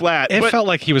fell flat. It felt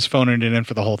like he was phoning it in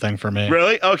for the whole thing for me.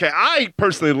 Really? Okay. I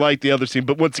personally like the other scene,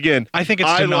 but once again, I think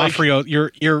it's D'Onofrio.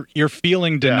 You're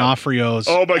feeling D'Onofrio's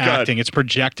acting. It's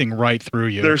projecting right through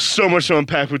you. There's so much to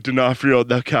unpack with D'Onofrio.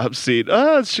 That cop scene.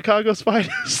 It's Chicago's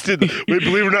finest. Believe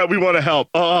it or not, we want to help.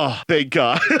 Oh, thank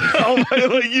God.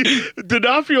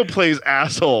 D'Onofrio plays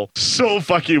asshole so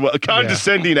fucking well.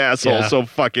 Condescending asshole so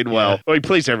fucking well. He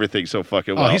plays everything so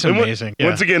fucking well. Oh, he's amazing.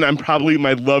 Once again,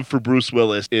 my love for Bruce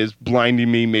Willis is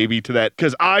blinding me maybe to that,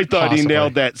 because I thought he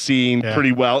nailed that scene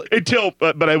pretty well until,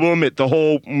 but I will admit, the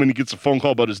whole when he gets a phone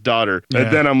call about his daughter,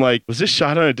 and then I'm like, was this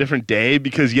shot on a different day?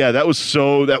 Because that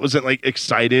wasn't like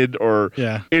excited or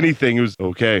anything. It was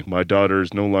okay. My daughter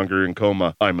is no longer in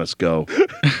coma. I must go.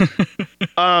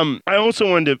 I also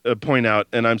wanted to point out,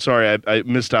 and I'm sorry I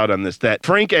missed out on this, that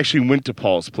Frank actually went to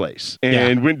Paul's place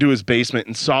and went to his basement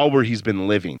and saw where he's been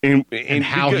living and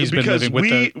how he's been living with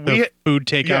the food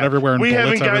takeout everywhere. And we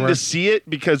haven't gotten everywhere. to see it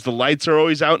because the lights are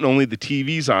always out and only the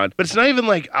TV's on. But it's not even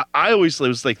like I always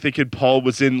was like thinking Paul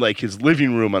was in like his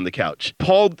living room on the couch.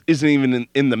 Paul isn't even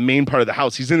in the main part of the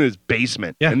house. He's in his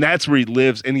basement, and that's where he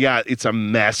lives. And it's a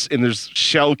mess. And there's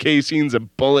shell casings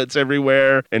and bullets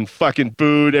everywhere and fucking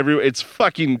food everywhere. It's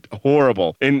fucking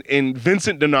horrible. And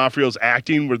Vincent D'Onofrio's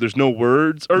acting where there's no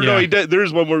words, or no,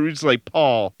 there's one where he's like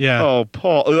Paul. Yeah. Oh,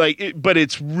 Paul. But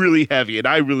it's really heavy, and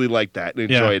I really liked that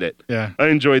and enjoyed it. Yeah. I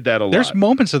enjoyed that a lot. There's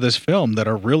moments of this film that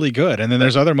are really good, and then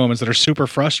there's other moments that are super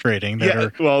frustrating that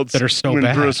are so when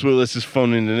bad. Bruce Willis is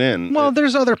phoning it in. Well,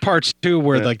 there's other parts too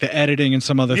where like the editing and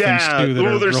some other things too that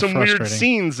are there's real some frustrating. weird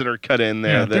scenes that are cut in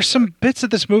there. There's some bits of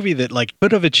this movie that like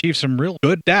could have achieved some real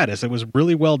good status. It was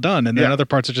really well done, and then other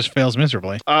parts it just fails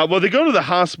miserably. Well, they go to the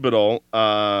hospital,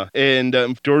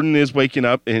 and Jordan is waking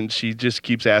up, and she just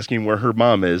keeps asking where her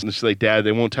mom is, and she's like, "Dad,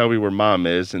 they won't tell me where Mom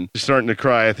is," and she's starting to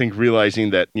cry. I think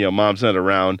realizing that Mom's not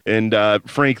around, and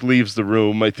Frank leaves the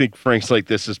room. I think Frank's like,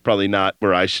 "This is probably not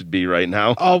where I should be right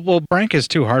now." Oh well, Frank is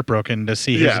too heartbroken to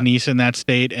see his niece in that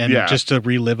state, and just to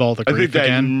relive all the grief I think that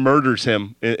again. murders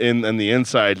him in the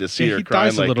inside to see her he crying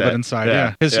dies a like little that. bit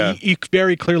inside, because he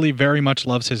very clearly very much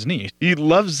loves his niece. He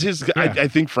loves his. I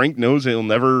think Frank knows he'll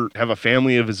never have a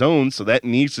family of his own, so that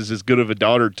niece is as good of a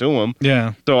daughter to him.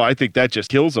 Yeah. So I think that just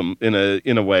kills him in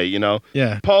a way,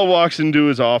 Yeah. Paul walks into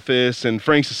his office, and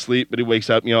Frank's asleep, but he wakes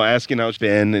up, asking how it's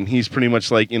been, and he's pretty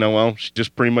much like, well, she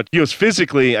just pretty much. He goes,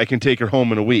 physically, I can take her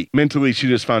home in a week. Mentally, she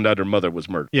just found out her mother was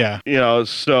murdered. Yeah.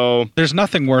 So there's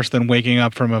nothing worse than waking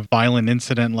up from a violent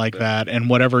incident like that, and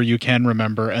whatever you can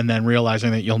remember, and then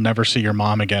realizing that you'll never see your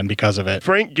mom again because of it.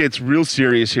 Frank gets real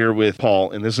serious here with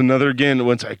Paul, and there's another, again,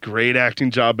 once a great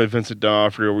acting job by Vincent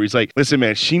D'Onofrio, where he's like, listen,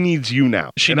 man, she needs you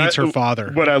now. She needs her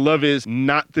father. What I love is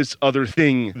not this other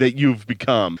thing that you've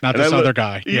become. Not this other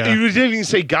guy. He didn't even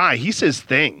say guy. He says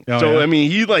thing. Oh, so, yeah. I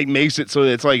mean, he like makes it so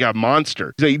that it's like a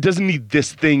monster. He's like, he doesn't need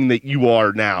this thing that you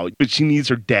are now, but she needs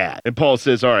her dad. And Paul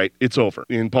says, all right, it's over.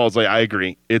 And Paul's like, I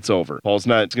agree. It's over. Paul's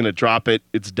not going to drop it.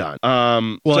 It's done.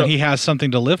 And he has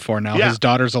something to live for now. Yeah. His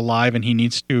daughter's alive, and he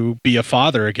needs to be a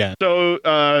father again. So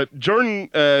Jordan,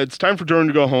 it's time for Jordan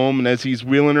to go home, and as he's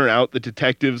wheeling her out, the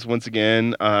detectives once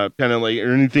again, kind of like,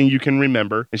 anything you can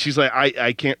remember, and she's like,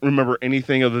 I can't remember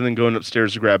anything other than going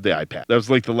upstairs to grab the iPad. That was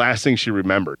like the last thing she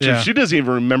remembered. Yeah. She doesn't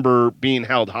even remember being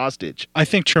held hostage. I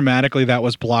think traumatically that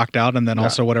was blocked out, and then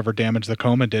also whatever damage the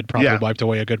coma did probably wiped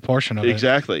away a good portion of it.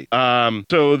 Exactly.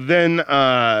 So then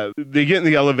they get in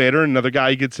the elevator, and another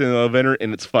guy gets in the elevator,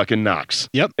 and it's fucking Knox.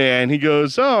 Yep. And he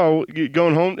goes, oh, you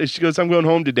going home? And she goes, I'm going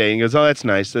home today. And he goes, oh, that's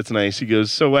nice. That's nice. He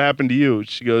goes, so what happened to you?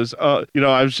 She goes, oh,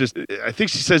 I was just, I think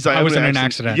she says, I was in an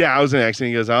accident. Yeah, I was in an accident.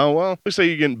 He goes, oh, well, looks like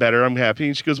you're getting better. I'm happy.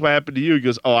 And she goes, what happened to you? He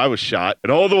goes, oh, I was shot.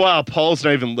 And all the while, Paul's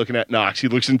not even looking at Knox. He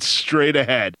looks in straight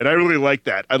ahead. And I really like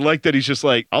that. I like that he's just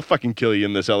like, I'll fucking kill you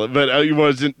in this elevator. But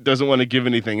he doesn't want to give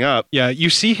anything up. Yeah, you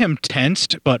see him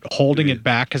tensed, but holding it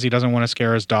back because he doesn't want to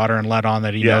scare his daughter and let on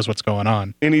that he knows what's going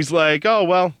on. And he's like, oh,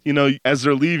 well, as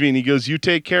they're leaving, he goes, you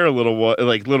take care of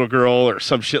little girl or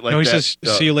some shit like that. No, he says,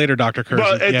 see you later, Dr. Curzon.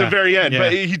 But at the very end,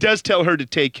 but he does tell her to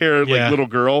take care of little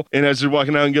girl. And as they're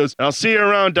walking out, and goes, "I'll see you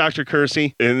around, Dr.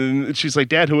 Kersey." And she's like,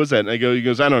 "Dad, who was that?" And he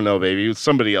goes, "I don't know, baby. It was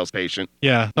somebody else patient."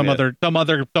 Yeah,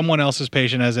 someone else's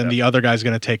patient, as in the other guy's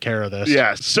going to take care of this.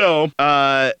 Yeah. So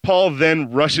Paul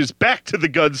then rushes back to the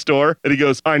gun store and he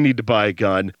goes, "I need to buy a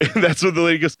gun." And that's when the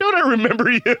lady goes, "Don't I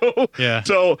remember you?" Yeah.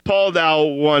 So Paul now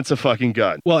wants a fucking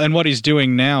gun. Well, and what he's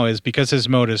doing now is, because his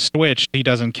mode is switched, he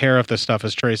doesn't care if the stuff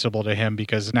is traceable to him,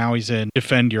 because now he's in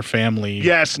defend your family.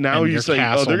 Yes, now he's like,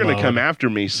 "Oh, they're going to come after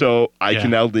me, so I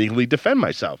can now legally defend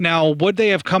myself." Now, would they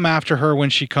have come after her when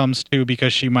she comes to,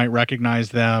 because she might recognize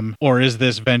them, or is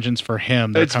this vengeance for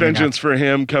him? It's vengeance for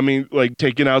him coming,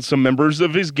 taking out some members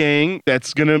of his gang.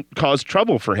 That's going to cause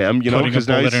trouble for him, putting a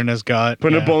bullet in his gut.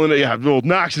 Putting a bullet in it. Yeah, well,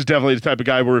 Knox is definitely the type of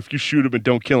guy where if you shoot him and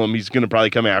don't kill him, he's going to probably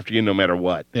come after you no matter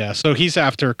what. Yeah, so he's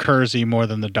after Kersey more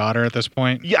than the daughter at this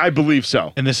point? Yeah, I believe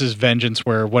so. And this is vengeance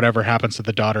where whatever happens to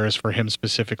the daughter is for him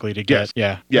specifically to get.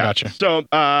 Yes. Yeah, gotcha. So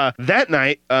that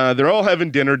night, they're all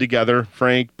having dinner together,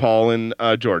 Frank, Paul, and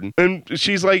Jordan. And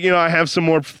she's like, I have some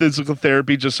more physical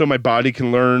therapy just so my body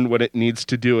can learn what it needs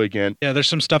to do again. Yeah, there's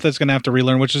some stuff that's going to have to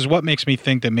relearn, which is what makes me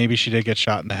think that maybe she did get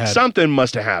shot in the head. Something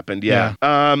must have happened, yeah.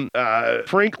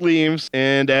 Frank leaves,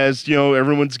 and as,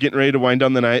 everyone's getting ready to wind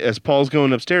down the night, as Paul's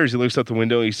going upstairs, he looks out the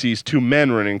window, and he sees two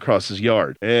men running across his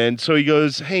yard. And so he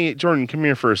goes, "Hey, Jordan, come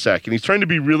here for a sec." And he's trying to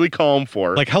be really calm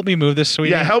for her. Help me move this,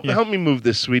 sweetie. Yeah, help me move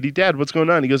this, sweetie. Dad, what's going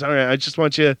on? He goes, "All right, I just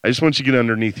want you to get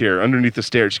underneath here, underneath the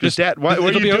stairs." She goes, "Dad, what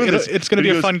are you doing this?" It's going to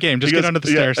be a fun game. Just get under the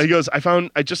stairs. He goes,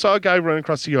 I just saw a guy running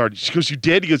across the yard. She goes, "You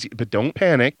did?" He goes, "But don't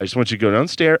panic. I just want you to go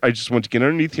downstairs. I just want you to get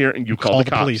underneath here and you call the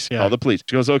cops. Police. Yeah. Call the police."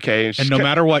 She goes, "Okay." And no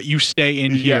matter what, you stay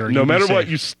in here. Yeah, no matter what,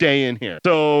 you stay in here.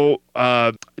 So,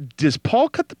 does Paul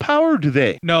cut the power or do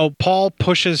they? No, Paul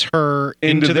pushes her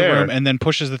into the room and then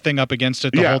pushes the thing up against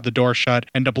it to hold the door shut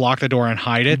and to block the door and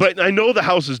hide it. But I know the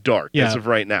house is dark as of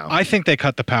right now. I think they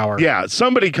cut the power. Yeah,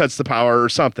 somebody cuts the power or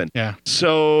something. Yeah.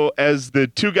 So as the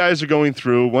two guys are going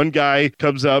through, one guy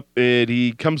comes up and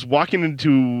he comes walking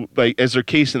into, as they're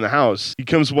casing the house, he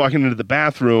comes walking into the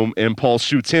bathroom and Paul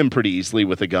shoots him pretty easily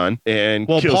with a gun and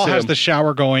kills him. Paul has the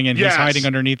shower going and he's hiding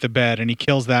underneath the bed and he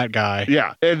kills that guy.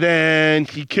 Yeah. And then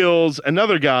he kills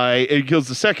another guy and he kills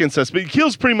the second suspect. He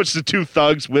kills pretty much the two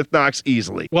thugs with Knox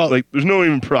easily. Well, there's no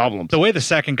even problem. The way the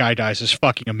second guy dies is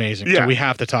fucking amazing. Yeah. So we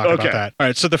have to talk about that. All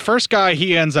right. So the first guy,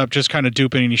 he ends up just kind of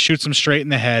duping and he shoots him straight in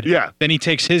the head. Yeah. Then he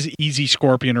takes his Easy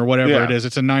Scorpion or whatever it is.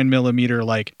 It's a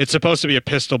 9mm, it's supposed to be a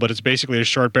pistol, but it's basically a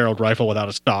short barreled rifle without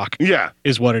a stock. Yeah.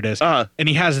 Is what it is. And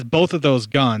he has both of those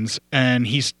guns and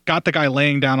he's got the guy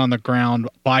laying down on the ground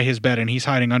by his bed and he's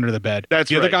hiding under the bed.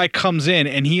 The other guy comes in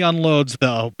and he unloads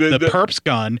the perp's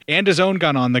gun and his own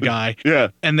gun on the guy. Yeah.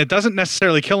 And that doesn't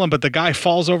necessarily kill him, but the guy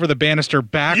falls over the banister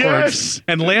backwards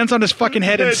and lands on his fucking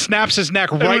head and snaps his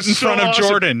neck right in front of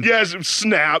Jordan. Yes,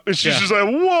 snap. And she's just like,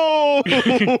 "Whoa."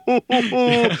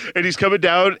 And he's coming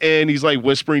down and he's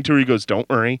whispering to her. He goes, "Don't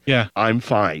worry. Yeah. I'm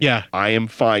fine. Yeah. I am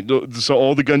fine. So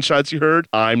all the gunshots you heard,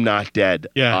 I'm not dead.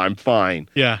 Yeah. I'm fine.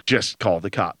 Yeah. Just call the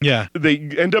cop." Yeah. They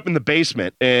end up in the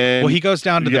basement and he goes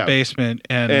down to the basement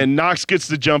and Knox gets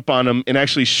the jump on him and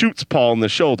actually shoots Paul in the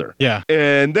shoulder. Yeah.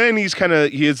 And then he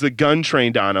has the gun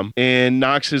trained on him and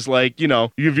Knox is like,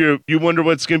 you wonder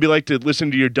what it's going to be like to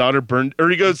listen to your daughter burn, or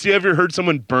he goes, "You ever heard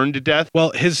someone burned to death?"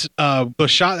 Well, the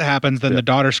shot happens, then the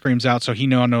daughter screams out, so he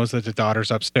now knows that the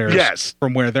daughter's upstairs. Yes.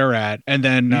 From where they're at. And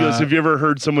then he goes, "Have you ever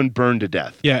heard someone burn to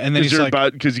death?" Yeah. And then he's like,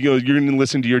 because you're going to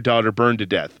listen to your daughter burn to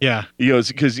death. Yeah. He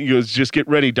goes, "Just get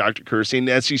ready, Dr. Kersey." And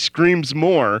as she screams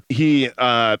more,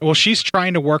 she's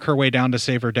trying to work her way down to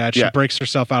save her dad. She breaks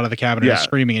herself out of the cabinet and is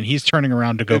screaming, and he's turning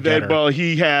around to go get her. Well,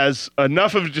 he has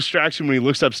enough of a distraction when he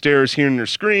looks upstairs hearing her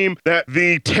scream that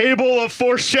the table of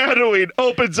foreshadowing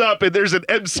opens up and there's an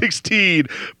M16.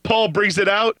 Paul brings it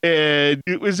out and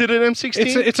is it an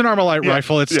M16? It's an Armalite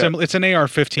rifle. It's an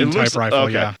AR-15 type rifle.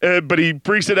 Okay. Yeah. But he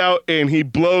brings it out and he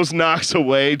blows Knox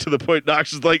away to the point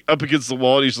Knox is up against the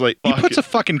wall and he's like, he puts a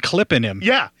fucking clip in him.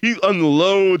 Yeah. He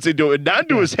unloads into it, not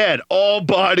into his head. All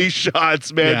body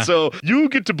shots, man. Yeah. So you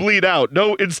get to bleed out.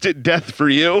 No instant death for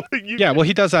you. Yeah, well,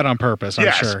 he does that on purpose,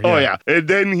 I'm sure. Yeah. Oh, yeah. And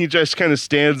then he just kind of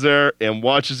stands there and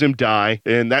watches him die,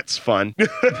 and that's fun.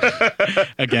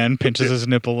 Again, pinches his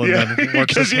nipple and then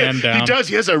works his hand down. He does.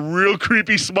 He has a real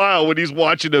creepy smile when he's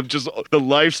watching him, just the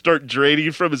life start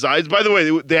draining from his eyes. By the way,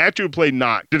 the actor who played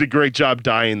Knox did a great job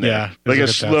dying there. Yeah. Like a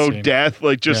slow death,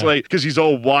 because he's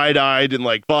all wide-eyed and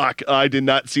fuck, I did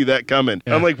not see that coming.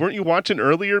 Yeah. I'm like, weren't you watching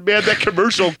earlier, man? That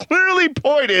commercial clearly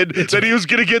pointed that he was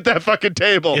going to get that fucking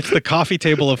table. It's the coffee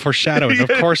table of foreshadowing. Of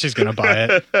course he's going to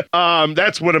buy it.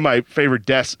 That's one of my favorite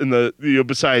deaths in the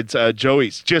besides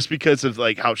Joey's, just because of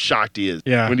like how shocked he is.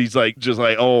 Yeah. When he's like, just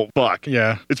like, oh fuck.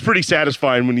 Yeah. It's pretty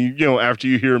satisfying when after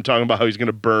you hear him talking about how he's going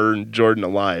to burn Jordan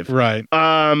alive. Right.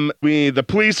 The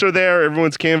police are there.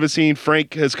 Everyone's canvassing.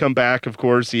 Frank has come back. Of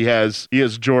course, he has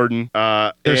Jordan.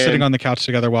 They're sitting on the couch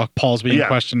together while Paul's being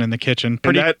questioned in the kitchen.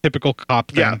 Pretty typical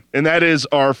cop thing. Yeah, and that is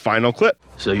our final clip.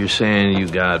 So you're saying you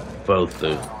got both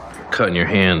the cut in your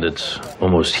hand that's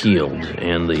almost healed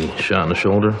and the shot in the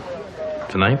shoulder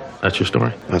tonight? That's your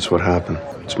story? That's what happened.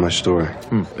 It's my story.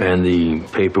 And the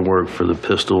paperwork for the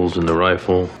pistols and the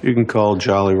rifle? You can call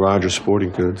Jolly Roger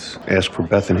Sporting Goods. Ask for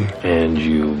Bethany. And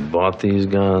you bought these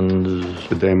guns?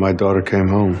 The day my daughter came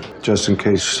home, just in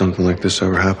case something like this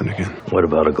ever happened again. What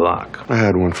about a Glock? I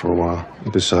had one for a while. I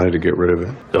decided to get rid of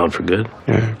it. Gone for good?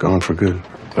 Yeah, gone for good.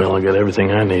 Well, I got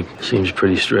everything I need. Seems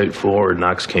pretty straightforward.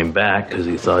 Knox came back because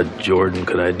he thought Jordan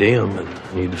could ID him,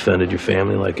 and you defended your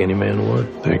family like any man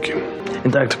would. Thank you.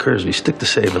 And Dr. Kersby, stick to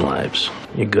saving lives.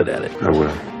 You're good at it. I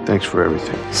will. Thanks for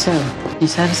everything. So, you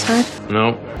satisfied?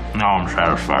 No, I'm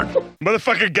satisfied.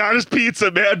 Motherfucker got his pizza,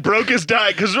 man. Broke his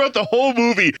diet because throughout the whole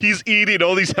movie, he's eating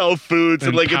all these health foods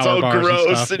and like it's all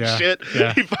gross and shit.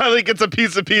 Yeah. He finally gets a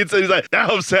piece of pizza and he's like, now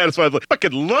I'm satisfied. I'm like,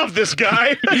 fucking love this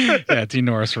guy. Yeah, Dean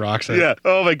Norris rocks it. Yeah.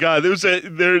 Oh my God.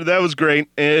 That was great.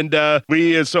 And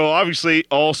we so obviously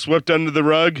all swept under the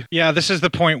rug. Yeah, this is the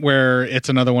point where it's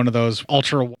another one of those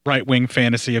ultra right-wing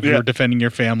fantasy of you're defending your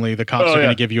family, the cops are going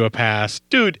to give you a pass.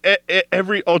 Dude,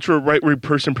 every ultra right-wing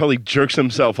person probably jerks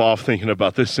himself off thinking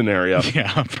about this scenario.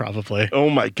 Yeah, probably. Oh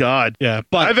my God. Yeah,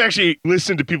 but I've actually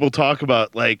listened to people talk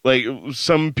about like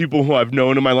some people who I've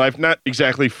known in my life, not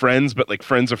exactly friends, but like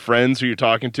friends of friends who you're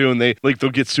talking to, and they'll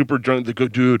get super drunk. They go,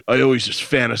 dude, I always just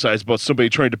fantasize about somebody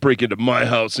trying to break into my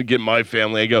house and get my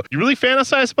family. I go, you really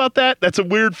fantasize about that? That's a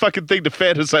weird fucking thing to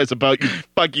fantasize about, you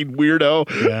fucking weirdo.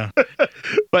 Yeah.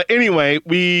 But anyway,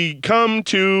 we come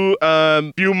to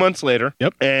a few months later.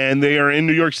 Yep. And they are in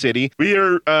New York City. We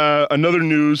hear another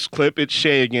news clip. It's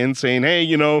Shay again saying, hey,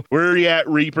 where are you at,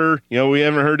 Reaper? We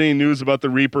haven't heard any news about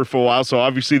the Reaper for a while, so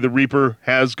obviously the Reaper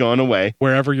has gone away.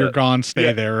 Wherever you're gone,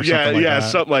 stay there or something like that. Yeah,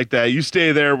 something like that. You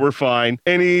stay there, we're fine.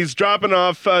 And he's dropping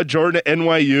off Jordan at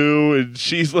NYU, and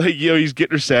she's like, he's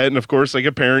getting her set, and of course, like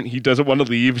a parent, he doesn't want to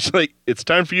leave. She's like, it's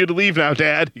time for you to leave now,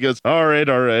 Dad. He goes, all right.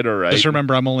 Just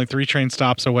remember, I'm only 3 train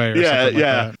stops away or something like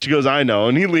that. She goes, I know.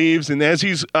 And he leaves, and as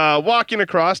he's walking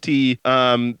across,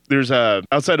 there's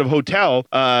outside of a hotel,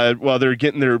 while they're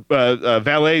getting their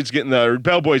valet's getting the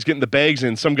bellboy's getting the bags,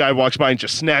 and some guy walks by and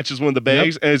just snatches one of the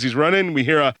bags. Yep. As he's running, we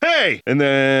hear a hey, and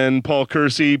then Paul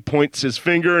Kersey points his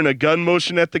finger in a gun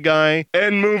motion at the guy.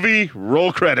 End movie,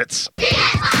 roll credits.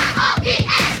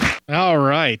 All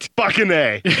right. Fucking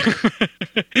A.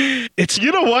 It's, you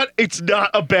know what? It's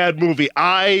not a bad movie.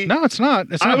 No, it's not.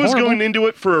 It's not I was horrible. going into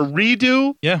it for a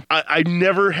redo. Yeah. I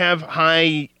never have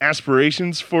high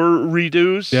aspirations for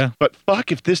redos. Yeah. But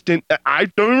fuck, if this didn't, I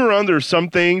don't get me wrong, there's some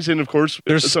things, and of course,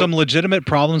 there's some legitimate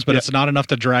problems, but it's not enough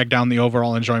to drag down the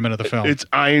overall enjoyment of the film.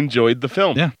 I enjoyed the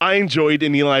film. Yeah. I enjoyed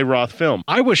an Eli Roth film.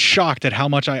 I was shocked at how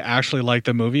much I actually liked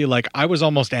the movie. Like, I was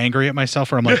almost angry at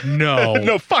myself where I'm like, no.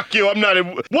 No, fuck you. I'm not.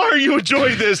 Why are you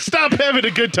enjoying this? Stop having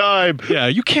a good time. Yeah,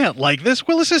 you can't like this.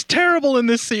 Willis is terrible in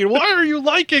this scene. Why are you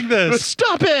liking this?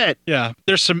 Stop it. Yeah,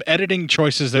 there's some editing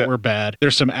choices that were bad.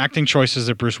 There's some acting choices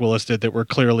that Bruce Willis did that were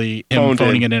clearly him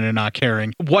phoning it in and not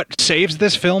caring. What saves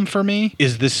this film for me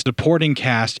is this supporting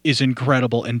cast is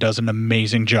incredible and does an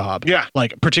amazing job. Yeah.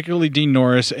 Like, particularly Dean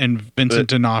Norris and Vincent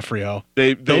D'Onofrio.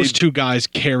 Those two guys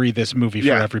carry this movie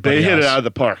for everybody They hit else. it out of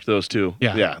the park, those two.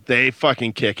 Yeah. Yeah. They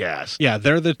fucking kick ass. Yeah,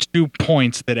 they're the 2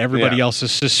 points that everybody else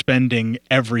is suspending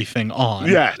everything on.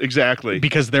 Yeah, exactly.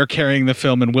 Because they're carrying the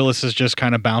film and Willis is just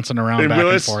kind of bouncing around back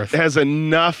Willis and forth. Has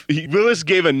enough. Willis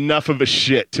gave enough of a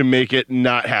shit to make it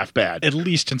not half bad. At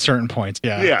least in certain points,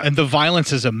 yeah. Yeah. And the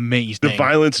violence is amazing. The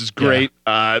violence is great.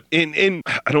 In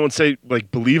I don't want to say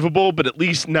like believable, but at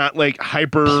least not like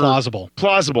hyper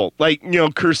plausible. Like,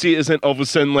 Kersey isn't all of a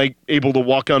sudden like able to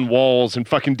walk on walls and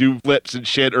fucking do flips and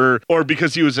shit, or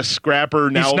because he was a scrapper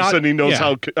now all of a sudden he knows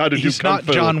how to do kung fu. He's not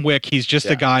John Wick. He's just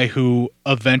a guy who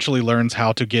eventually learns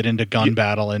how to get into gun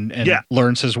battle and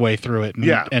learns his way through it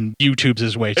and YouTubes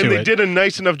his way to it. And they did a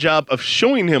nice enough job of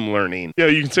showing him learning.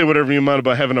 You can say whatever you want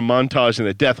about having a montage in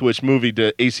a Death Wish movie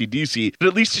to AC/DC, but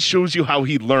at least it shows you how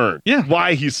he learned. Yeah.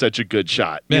 Why he's such a good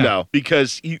shot.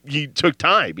 Because he took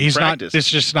time. He practiced. It's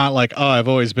just not like, oh, I've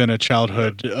always been a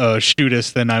childhood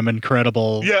shootist, then I'm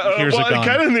incredible. Yeah, here's a gun.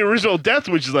 Kind of in the original Death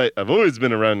Wish is like, I've always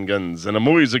been around guns and I'm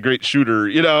always a great shooter.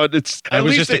 It's I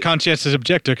was just a conscientious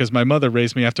objector because my mother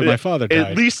raised me after my father died.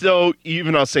 At least, though,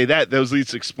 even I'll say that was at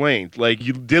least explained. Like,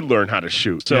 you did learn how to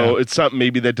shoot. So it's something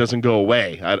maybe that doesn't go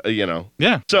away,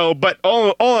 Yeah. So, but all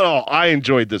in all, I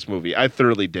enjoyed this movie. I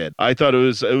thoroughly did. I thought it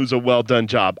was a well done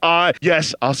job.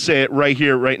 Yes, I'll say it right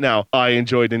here, right now. I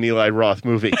enjoyed an Eli Roth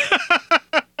movie.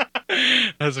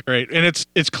 That's great. And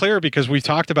it's clear because we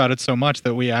talked about it so much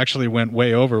that we actually went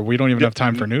way over. We don't even have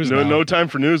time for news now. No time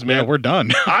for news, man. Yeah, we're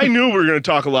done. I knew we were going to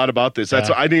talk a lot about this. That's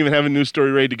why I didn't even have a news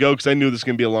story ready to go because I knew this was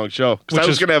going to be a long show. Because I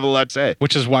was going to have a lot to say.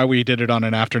 Which is why we did it on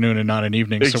an afternoon and not an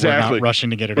evening. So we're not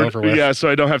rushing to get it over with. Yeah, so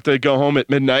I don't have to go home at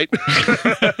midnight.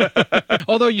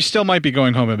 Although you still might be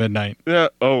going home at midnight. Yeah.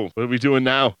 Oh, what are we doing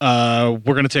now?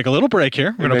 We're going to take a little break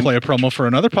here. We're going to play a promo for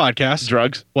another podcast.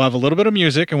 Drugs. We'll have a little bit of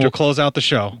music and we'll close out the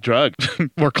show. Drugs.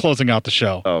 We're closing out the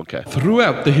show. Oh, okay.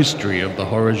 Throughout the history of the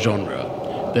horror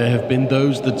genre, there have been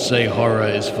those that say horror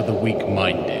is for the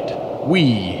weak-minded. We,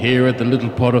 here at the Little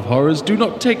Pot of Horrors, do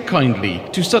not take kindly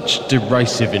to such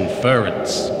derisive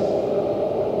inference.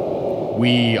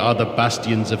 We are the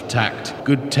bastions of tact,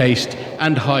 good taste,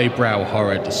 and highbrow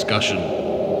horror discussion.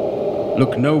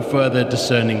 Look no further,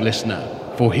 discerning listener,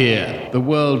 for here, the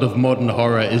world of modern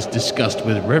horror is discussed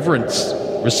with reverence,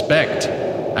 respect,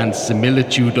 and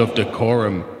similitude of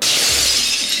decorum.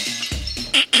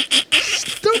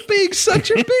 Stop being such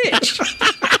a bitch!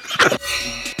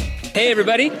 Hey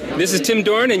everybody, this is Tim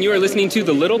Dorn and you are listening to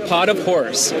The Little Pod of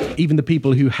Horrors. Even the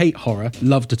people who hate horror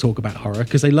love to talk about horror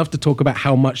because they love to talk about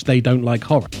how much they don't like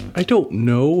horror. I don't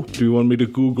know. Do you want me to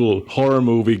Google horror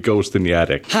movie Ghost in the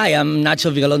Attic? Hi, I'm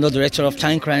Nacho Vigalondo, director of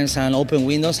Time Crimes and Open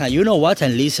Windows, and you know what?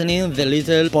 I'm listening The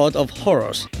Little Pod of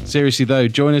Horrors. Seriously though,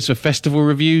 join us for festival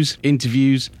reviews,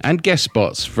 interviews, and guest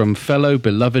spots from fellow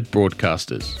beloved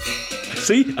broadcasters.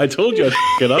 See? I told you I'd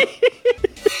f*** it up.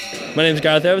 My name's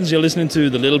Gareth Evans. You're listening to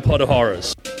The Little Pod of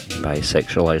Horrors. By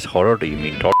sexualized horror, do you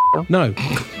mean torture? No.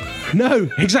 No,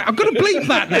 exactly. I'm going to bleep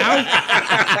that now.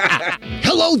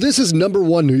 Hello, this is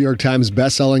 #1 New York Times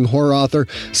bestselling horror author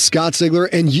Scott Sigler,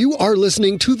 and you are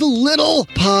listening to The Little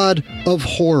Pod of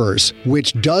Horrors,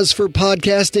 which does for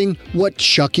podcasting what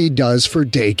Chucky does for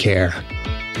daycare.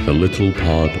 The Little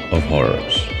Pod of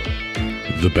Horrors.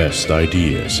 The best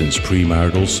idea since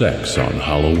premarital sex on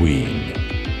Halloween.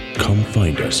 Come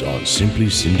find us on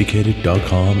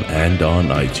simplysyndicated.com and on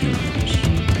iTunes.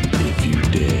 If you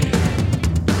dare.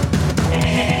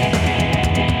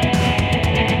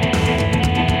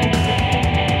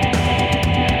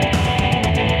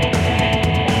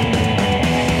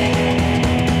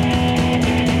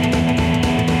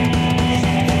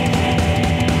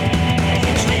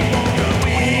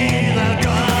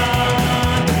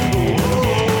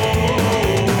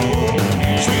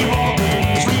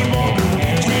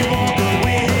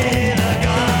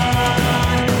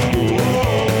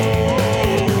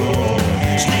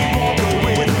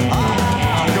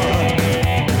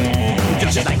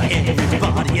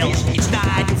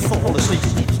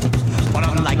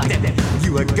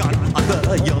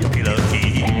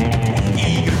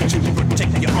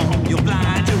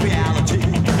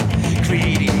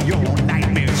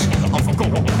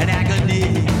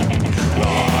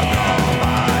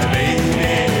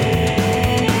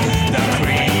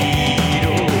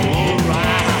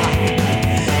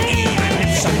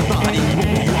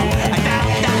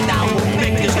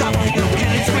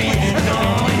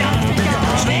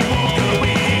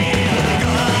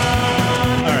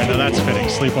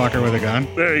 Sleepwalker with a gun.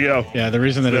 There you go. Yeah, the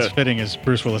reason that it's fitting is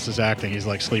Bruce Willis is acting. He's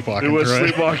like sleepwalking through it. It was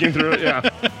sleepwalking through it, yeah.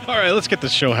 All right, let's get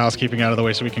this show housekeeping out of the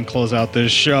way so we can close out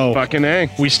this show. Fucking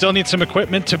A. We still need some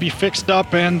equipment to be fixed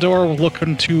up and or we're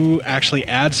looking to actually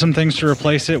add some things to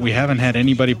replace it. We haven't had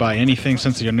anybody buy anything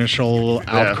since the initial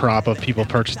outcrop of people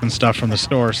purchasing stuff from the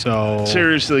store, so...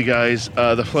 Seriously, guys,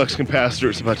 the flux capacitor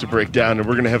is about to break down and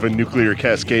we're going to have a nuclear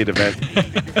cascade event.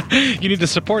 You need to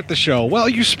support the show. Well,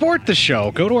 you support the show.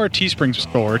 Go to our Teespring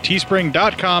store,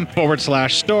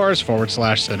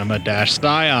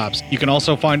 teespring.com/stores/cinema-psyops. You can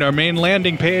also find our main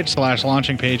landing page /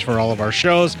 launching page for all of our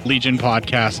shows,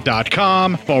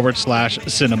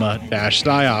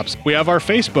 legionpodcast.com/cinema-psyops. We have our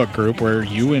Facebook group where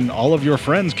you and all of your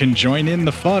friends can join in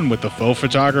the fun with the faux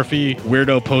photography,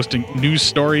 weirdo posting news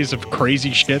stories of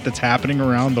crazy shit that's happening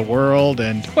around the world,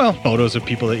 and, well, photos of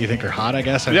people that you think are hot, I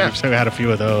guess. We've had a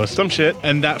few of those. Some shit.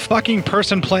 And that fucking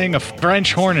person playing a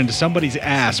French horn into somebody's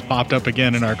ass popped up again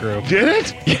again in our group. Did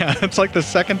it? Yeah, it's like the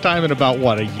second time in about,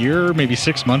 what, a year, maybe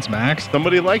 6 months max?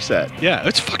 Somebody likes that. Yeah,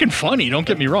 it's fucking funny, don't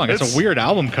get me wrong. It's a weird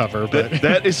album cover, but...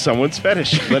 That is someone's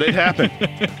fetish. Let it happen.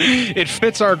 It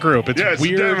fits our group. It's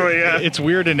weird. Definitely, yeah. It's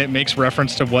weird, and it makes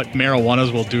reference to what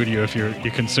marijuanas will do to you if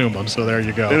you consume them, so there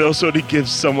you go. And also it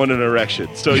gives someone an erection.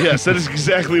 So yes, that is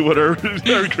exactly what our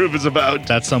group is about.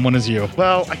 That someone is you.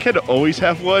 Well, I kind of always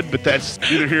have one, but that's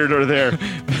neither here nor there.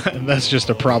 That's just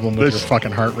a problem with your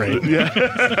fucking heart rate. Yeah.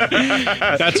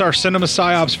 That's our Cinema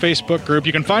Psyops Facebook group.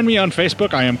 You can find me on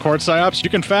Facebook. I am Court Psyops. You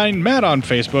can find Matt on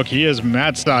Facebook. He is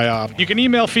Matt Psyop. You can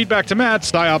email feedback to Matt,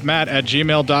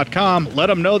 psyopmatt@gmail.com. Let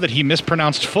him know that he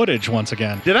mispronounced footage once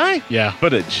again. Did I? Yeah.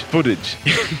 Footage.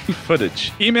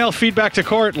 Email feedback to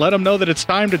Court. Let him know that it's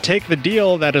time to take the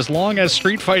deal that as long as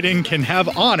street fighting can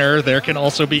have honor, there can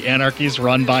also be anarchies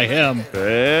run by him.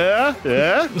 Yeah.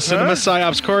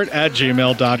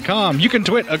 CinemaPsyopsCourt@gmail.com. You can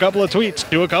twit a couple of tweets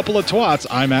to a couple of twats.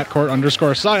 I'm at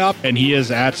Court_Psyop, and he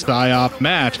is at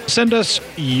PsyopMatt. Send us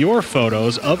your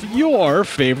photos of your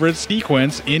favorite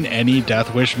sequence in any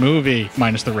Death Wish movie.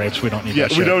 Minus the rapes. We don't need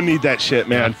that shit. We don't need that shit,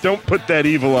 man. Don't put that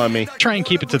evil on me. Try and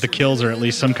keep it to the kills, or at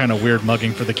least some kind of weird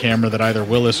mugging for the camera that either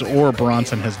Willis or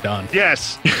Bronson has done.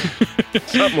 Yes.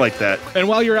 Something like that. And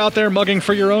while you're out there mugging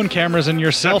for your own cameras and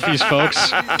your selfies,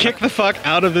 folks, kick the fuck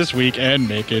out of this week and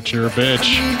make it your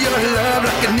bitch. Your love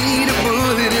like I need a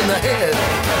bullet in the head.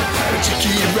 But you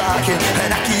keep rocking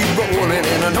and I keep rolling,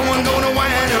 and I know I'm gonna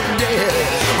wind up dead.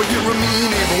 But you're a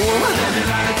mean evil woman.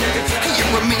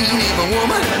 You're a mean evil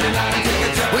woman.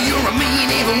 Well, you're a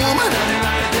mean evil woman.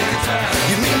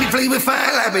 You make me play with fire,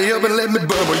 light me up and let me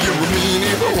bubble. You're a mean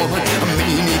evil woman, a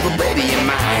mean evil baby of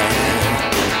mine.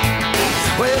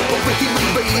 Well,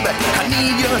 baby, I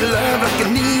need your love like I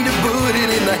need a bullet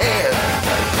in the head.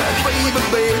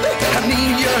 Baby, I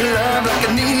need your love like I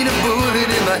need a bullet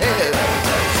in the head.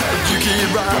 But you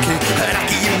keep rocking and I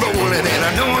keep rolling, and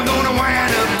I know I'm gonna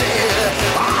wind up dead.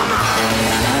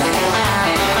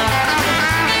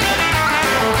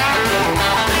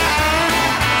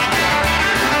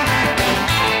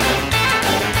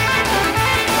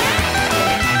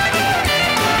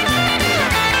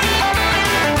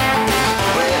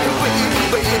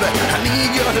 I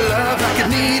need your love like I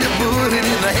need a bullet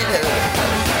in the head.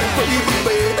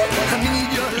 Baby, I need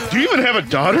your love. Do you even have a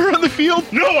daughter on the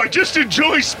field? No, I just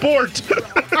enjoy sport.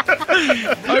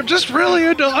 I'm just really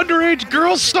into underage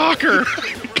girls soccer.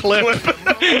 Clip.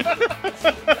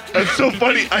 That's so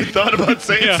funny. I thought about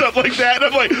saying something like that, and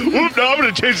I'm like, whoop, no, I'm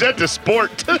going to change that to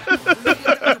sport.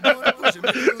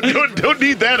 don't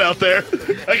need that out there.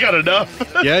 I got enough.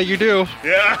 Yeah, you do.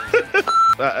 Yeah.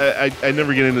 I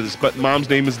never get into this, but mom's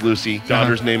name is Lucy,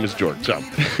 daughter's name is Jordan. So,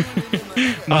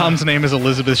 mom's name is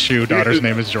Elizabeth Shue, daughter's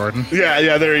name is Jordan.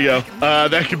 Yeah, there you go.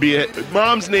 That could be it.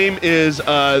 Mom's name is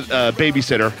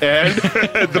babysitter, and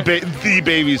the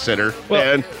babysitter. Well,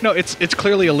 and no, it's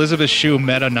clearly Elizabeth Shue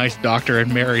met a nice doctor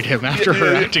and married him after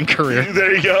her acting career.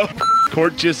 There you go.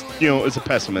 Court just, is a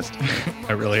pessimist.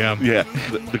 I really am. Yeah,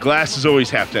 the glass is always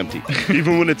half empty,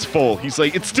 even when it's full. He's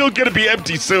like, it's still gonna be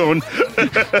empty soon.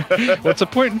 What's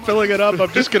the point in filling it up? I'm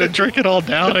just gonna drink it all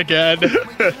down again.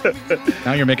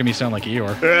 Now you're making me sound like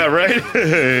Eeyore. Yeah, right?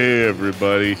 Hey,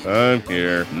 everybody, I'm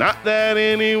here. Not that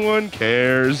anyone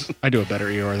cares. I do a better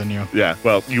Eeyore than you. Yeah,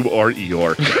 well, you are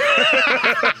Eeyore.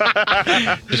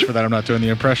 Just for that, I'm not doing the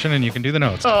impression, and you can do the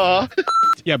notes. Aw.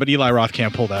 Yeah, but Eli Roth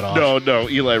can't pull that off. No,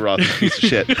 Eli Roth is a piece of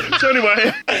shit. So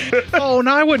anyway. Oh,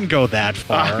 no, I wouldn't go that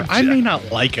far. I may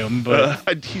not like him,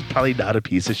 but... he's probably not a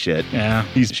piece of shit. Yeah.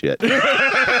 He's shit.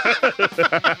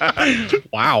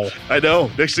 Wow. I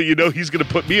know. Next thing you know, he's going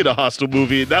to put me in a hostile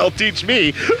movie, and that'll teach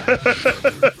me.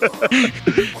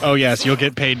 Oh, yes, you'll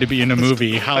get paid to be in a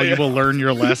movie. How you will learn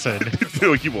your lesson.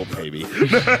 No, he won't pay me.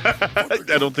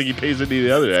 I don't think he pays any of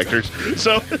the other actors.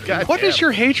 So, What is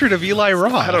your hatred of Eli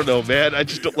Roth? I don't know, man. I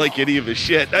just don't like any of his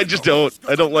shit. I just don't.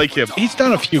 I don't like him. He's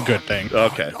done a few good things.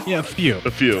 Okay. Yeah, a few.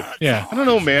 Yeah. I don't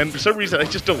know, man. For some reason, I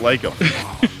just don't like him.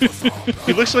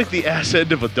 He looks like the ass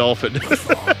end of a dolphin.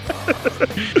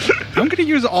 I'm going to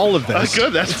use all of this.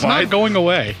 Good, that's it's fine. Not going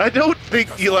away. I don't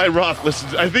think Eli Roth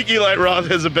listens. I think Eli Roth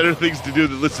has better things to do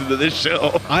than listen to this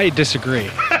show. I disagree.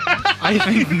 I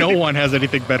think no one has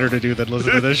anything better to do than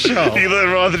listen to this show. Eli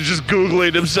Roth is just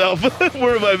Googling himself.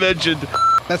 Where am I mentioned?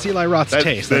 That's Eli Roth's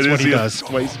taste. That's what he does.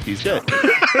 Twice a piece of shit.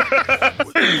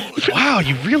 Wow,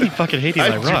 you really fucking hate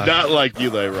Eli Roth. I do not like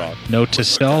Eli Roth. Note to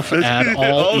self, add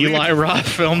all Eli Roth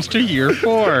films to year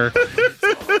 4.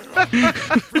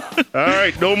 All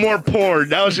right, no more porn.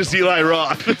 Now it's just Eli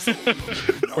Roth.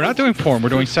 We're not doing porn. We're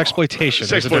doing sexploitation.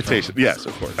 Sexploitation. Yes,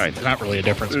 of course. Not really a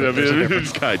difference.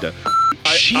 Kind of.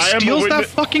 She steals that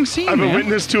fucking scene, I'm man. a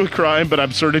witness to a crime, but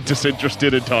I'm sort of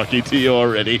disinterested in talking to you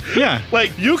already. Yeah.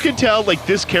 Like, you can tell, like,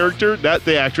 this character, not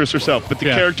the actress herself, but the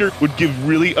character would give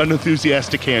really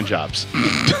unenthusiastic hand jobs.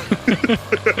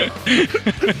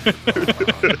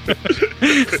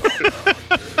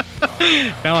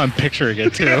 Now I'm picturing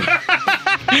it, too.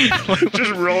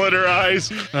 Just rolling her eyes,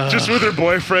 just with her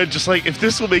boyfriend, just like, if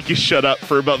this will make you shut up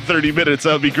for about 30 minutes,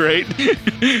 that would be great.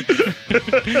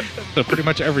 So pretty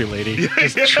much every lady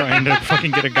is trying to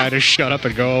fucking get a guy to shut up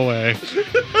and go away.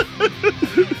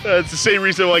 It's the same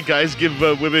reason why guys give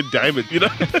women diamond, you know?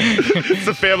 It's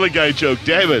a Family Guy joke.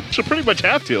 Diamond. She'll pretty much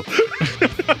have to.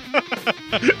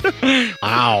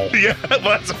 Wow. Yeah, well,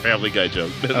 that's a Family Guy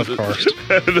joke. Of course.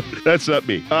 That's not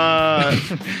me.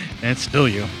 It's still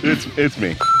you. It's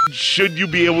me. Should you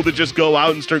be able to just go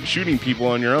out and start shooting people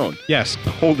on your own? Yes.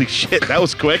 Holy shit, that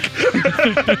was quick.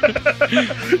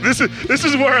 This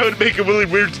is where I would make a really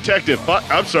weird detective.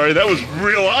 I'm sorry, that was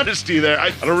real honesty there. I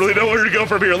don't really know where to go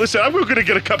from here. Listen, I'm going to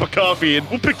get a cup of coffee and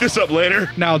we'll pick this up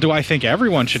later. Now, do I think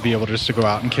everyone should be able just to go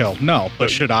out and kill? No. But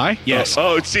should I? Yes.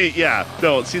 See,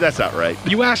 that's not right.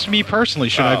 You asked me personally,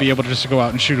 should I be able to just go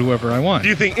out and shoot whoever I want? Do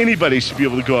you think anybody should be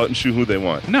able to go out and shoot who they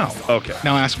want? No. Okay.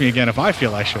 Now ask me again if I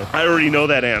feel I should. I already know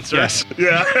that answer. Yes.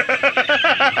 Yeah.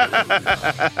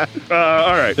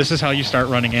 All right. This is how you start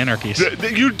running anarchies.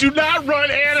 You do not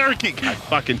run anarchy. God,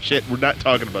 fucking shit. We're not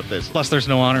talking about this. Plus, there's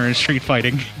no honor in street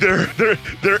fighting.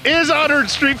 There is honor in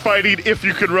street fighting if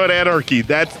you can run anarchy.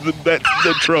 That's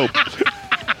the trope.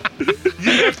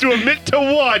 You have to admit to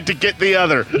one to get the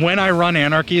other. When I run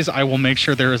anarchies, I will make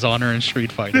sure there is honor in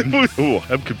street fighting. Ooh,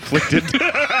 I'm conflicted.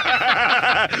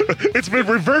 It's been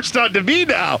reversed onto me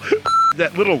now.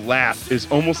 That little laugh is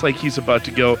almost like he's about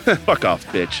to go, fuck off,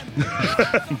 bitch.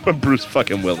 I'm Bruce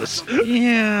fucking Willis.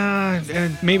 Yeah,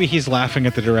 maybe he's laughing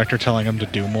at the director telling him to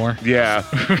do more. Yeah,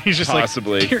 he's just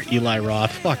possibly. Like, you're Eli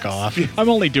Roth, fuck off. I'm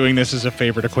only doing this as a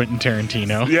favor to Quentin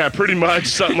Tarantino. Yeah, pretty much,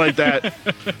 something like that.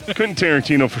 Quentin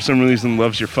Tarantino, for some reason,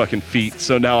 loves your fucking feet,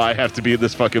 so now I have to be in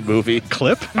this fucking movie.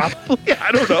 Clip? Yeah,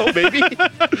 I don't know, maybe.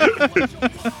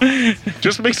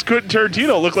 Just makes Quentin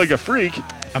Tarantino look like a freak.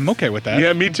 I'm okay with that.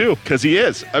 Yeah, me too, because he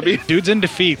is. I mean, dude's in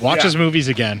defeat. Watch his movies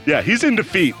again. Yeah, he's in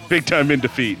defeat. Big time in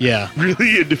defeat. Yeah.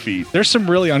 Really in defeat. There's some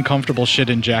really uncomfortable shit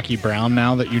in Jackie Brown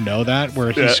now that you know that,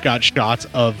 where he's got shots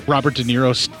of Robert De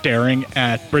Niro staring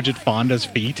at Bridget Fonda's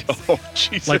feet. Oh,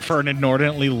 Jesus. Like for an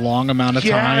inordinately long amount of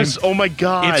time. Yes, oh my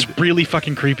God. It's really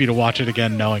fucking creepy to watch it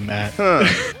again knowing that. Huh.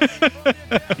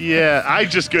 Yeah, I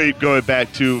just going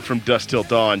back to From Dusk Till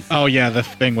Dawn. Oh, yeah, the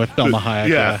thing with Selma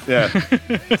Hayek. Yeah.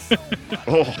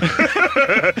 Oh.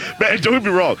 Man, don't get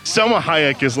me wrong. Selma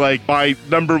Hayek is like my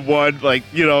number one, like,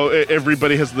 you know,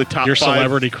 everybody has the top Your five.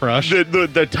 celebrity crush?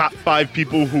 The top 5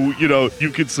 people who, you know,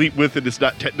 you can sleep with and it's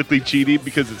not technically cheating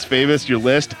because it's famous, your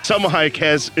list. Selma Hayek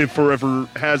has been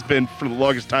for the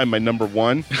longest time my number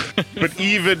one. But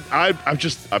even, I'm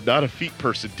not a feet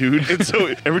person, dude. And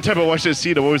so every time I watch that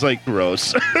scene, I'm always like,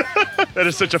 gross. That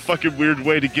is such a fucking weird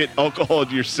way to get alcohol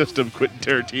into your system, Quentin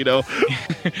Tarantino.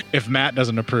 If Matt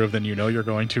doesn't approve, then you know you're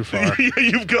going too far. Yeah,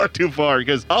 you've gone too far,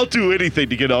 because I'll do anything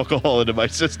to get alcohol into my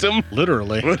system.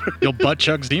 Literally. You'll butt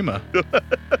chug Zima.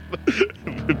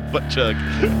 Butt chug.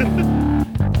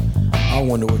 I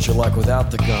wonder what you're like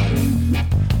without the gun.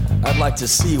 I'd like to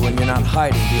see when you're not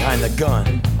hiding behind the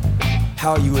gun.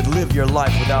 How you would live your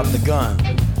life without the gun.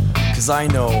 Cause I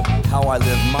know how I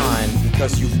live mine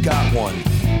because you've got one.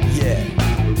 Yeah.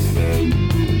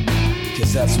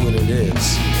 Cause that's what it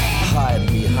is. Hide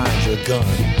behind your gun.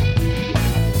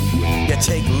 You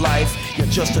take life, you're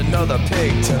just another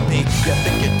pig to me. You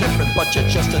think you're different, but you're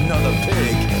just another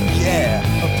pig. Yeah,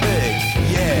 a pig,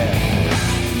 yeah.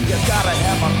 You gotta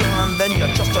have a gun, then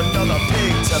you're just another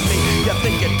pig to me. You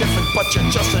think you're different, but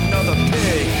you're just another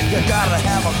pig. You gotta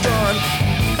have a gun,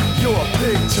 you're a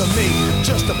pig to me,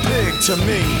 just a pig to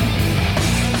me.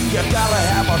 You gotta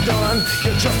have a gun,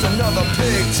 you're just another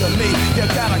pig to me. You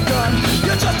got a gun,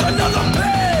 you're just another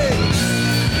pig.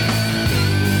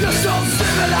 You're so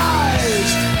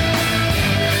civilized,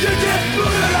 you get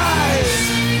brutalized.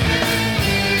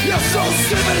 You're so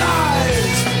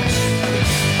civilized.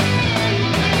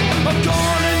 A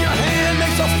gun in your hand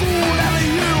makes a fool out of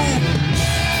you.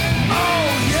 Oh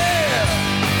yeah.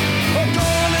 A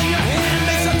gun in your hand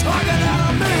makes a target out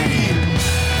of me.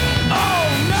 Oh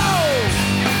no.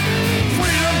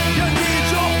 Freedom, you need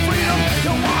your freedom.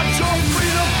 You want your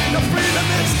freedom. The freedom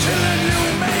is killing you,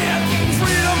 man.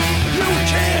 Freedom, you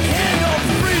can't handle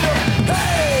freedom.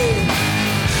 Hey.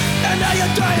 And now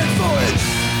you're dying for it.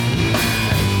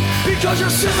 Because you're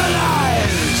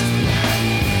civilized.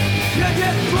 You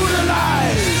get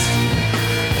brutalized.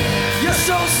 You're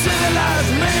so civilized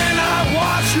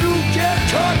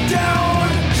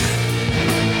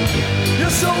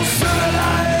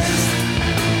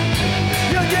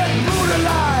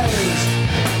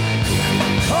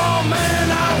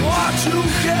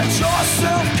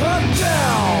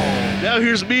now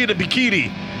here's me in a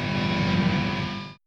bikini.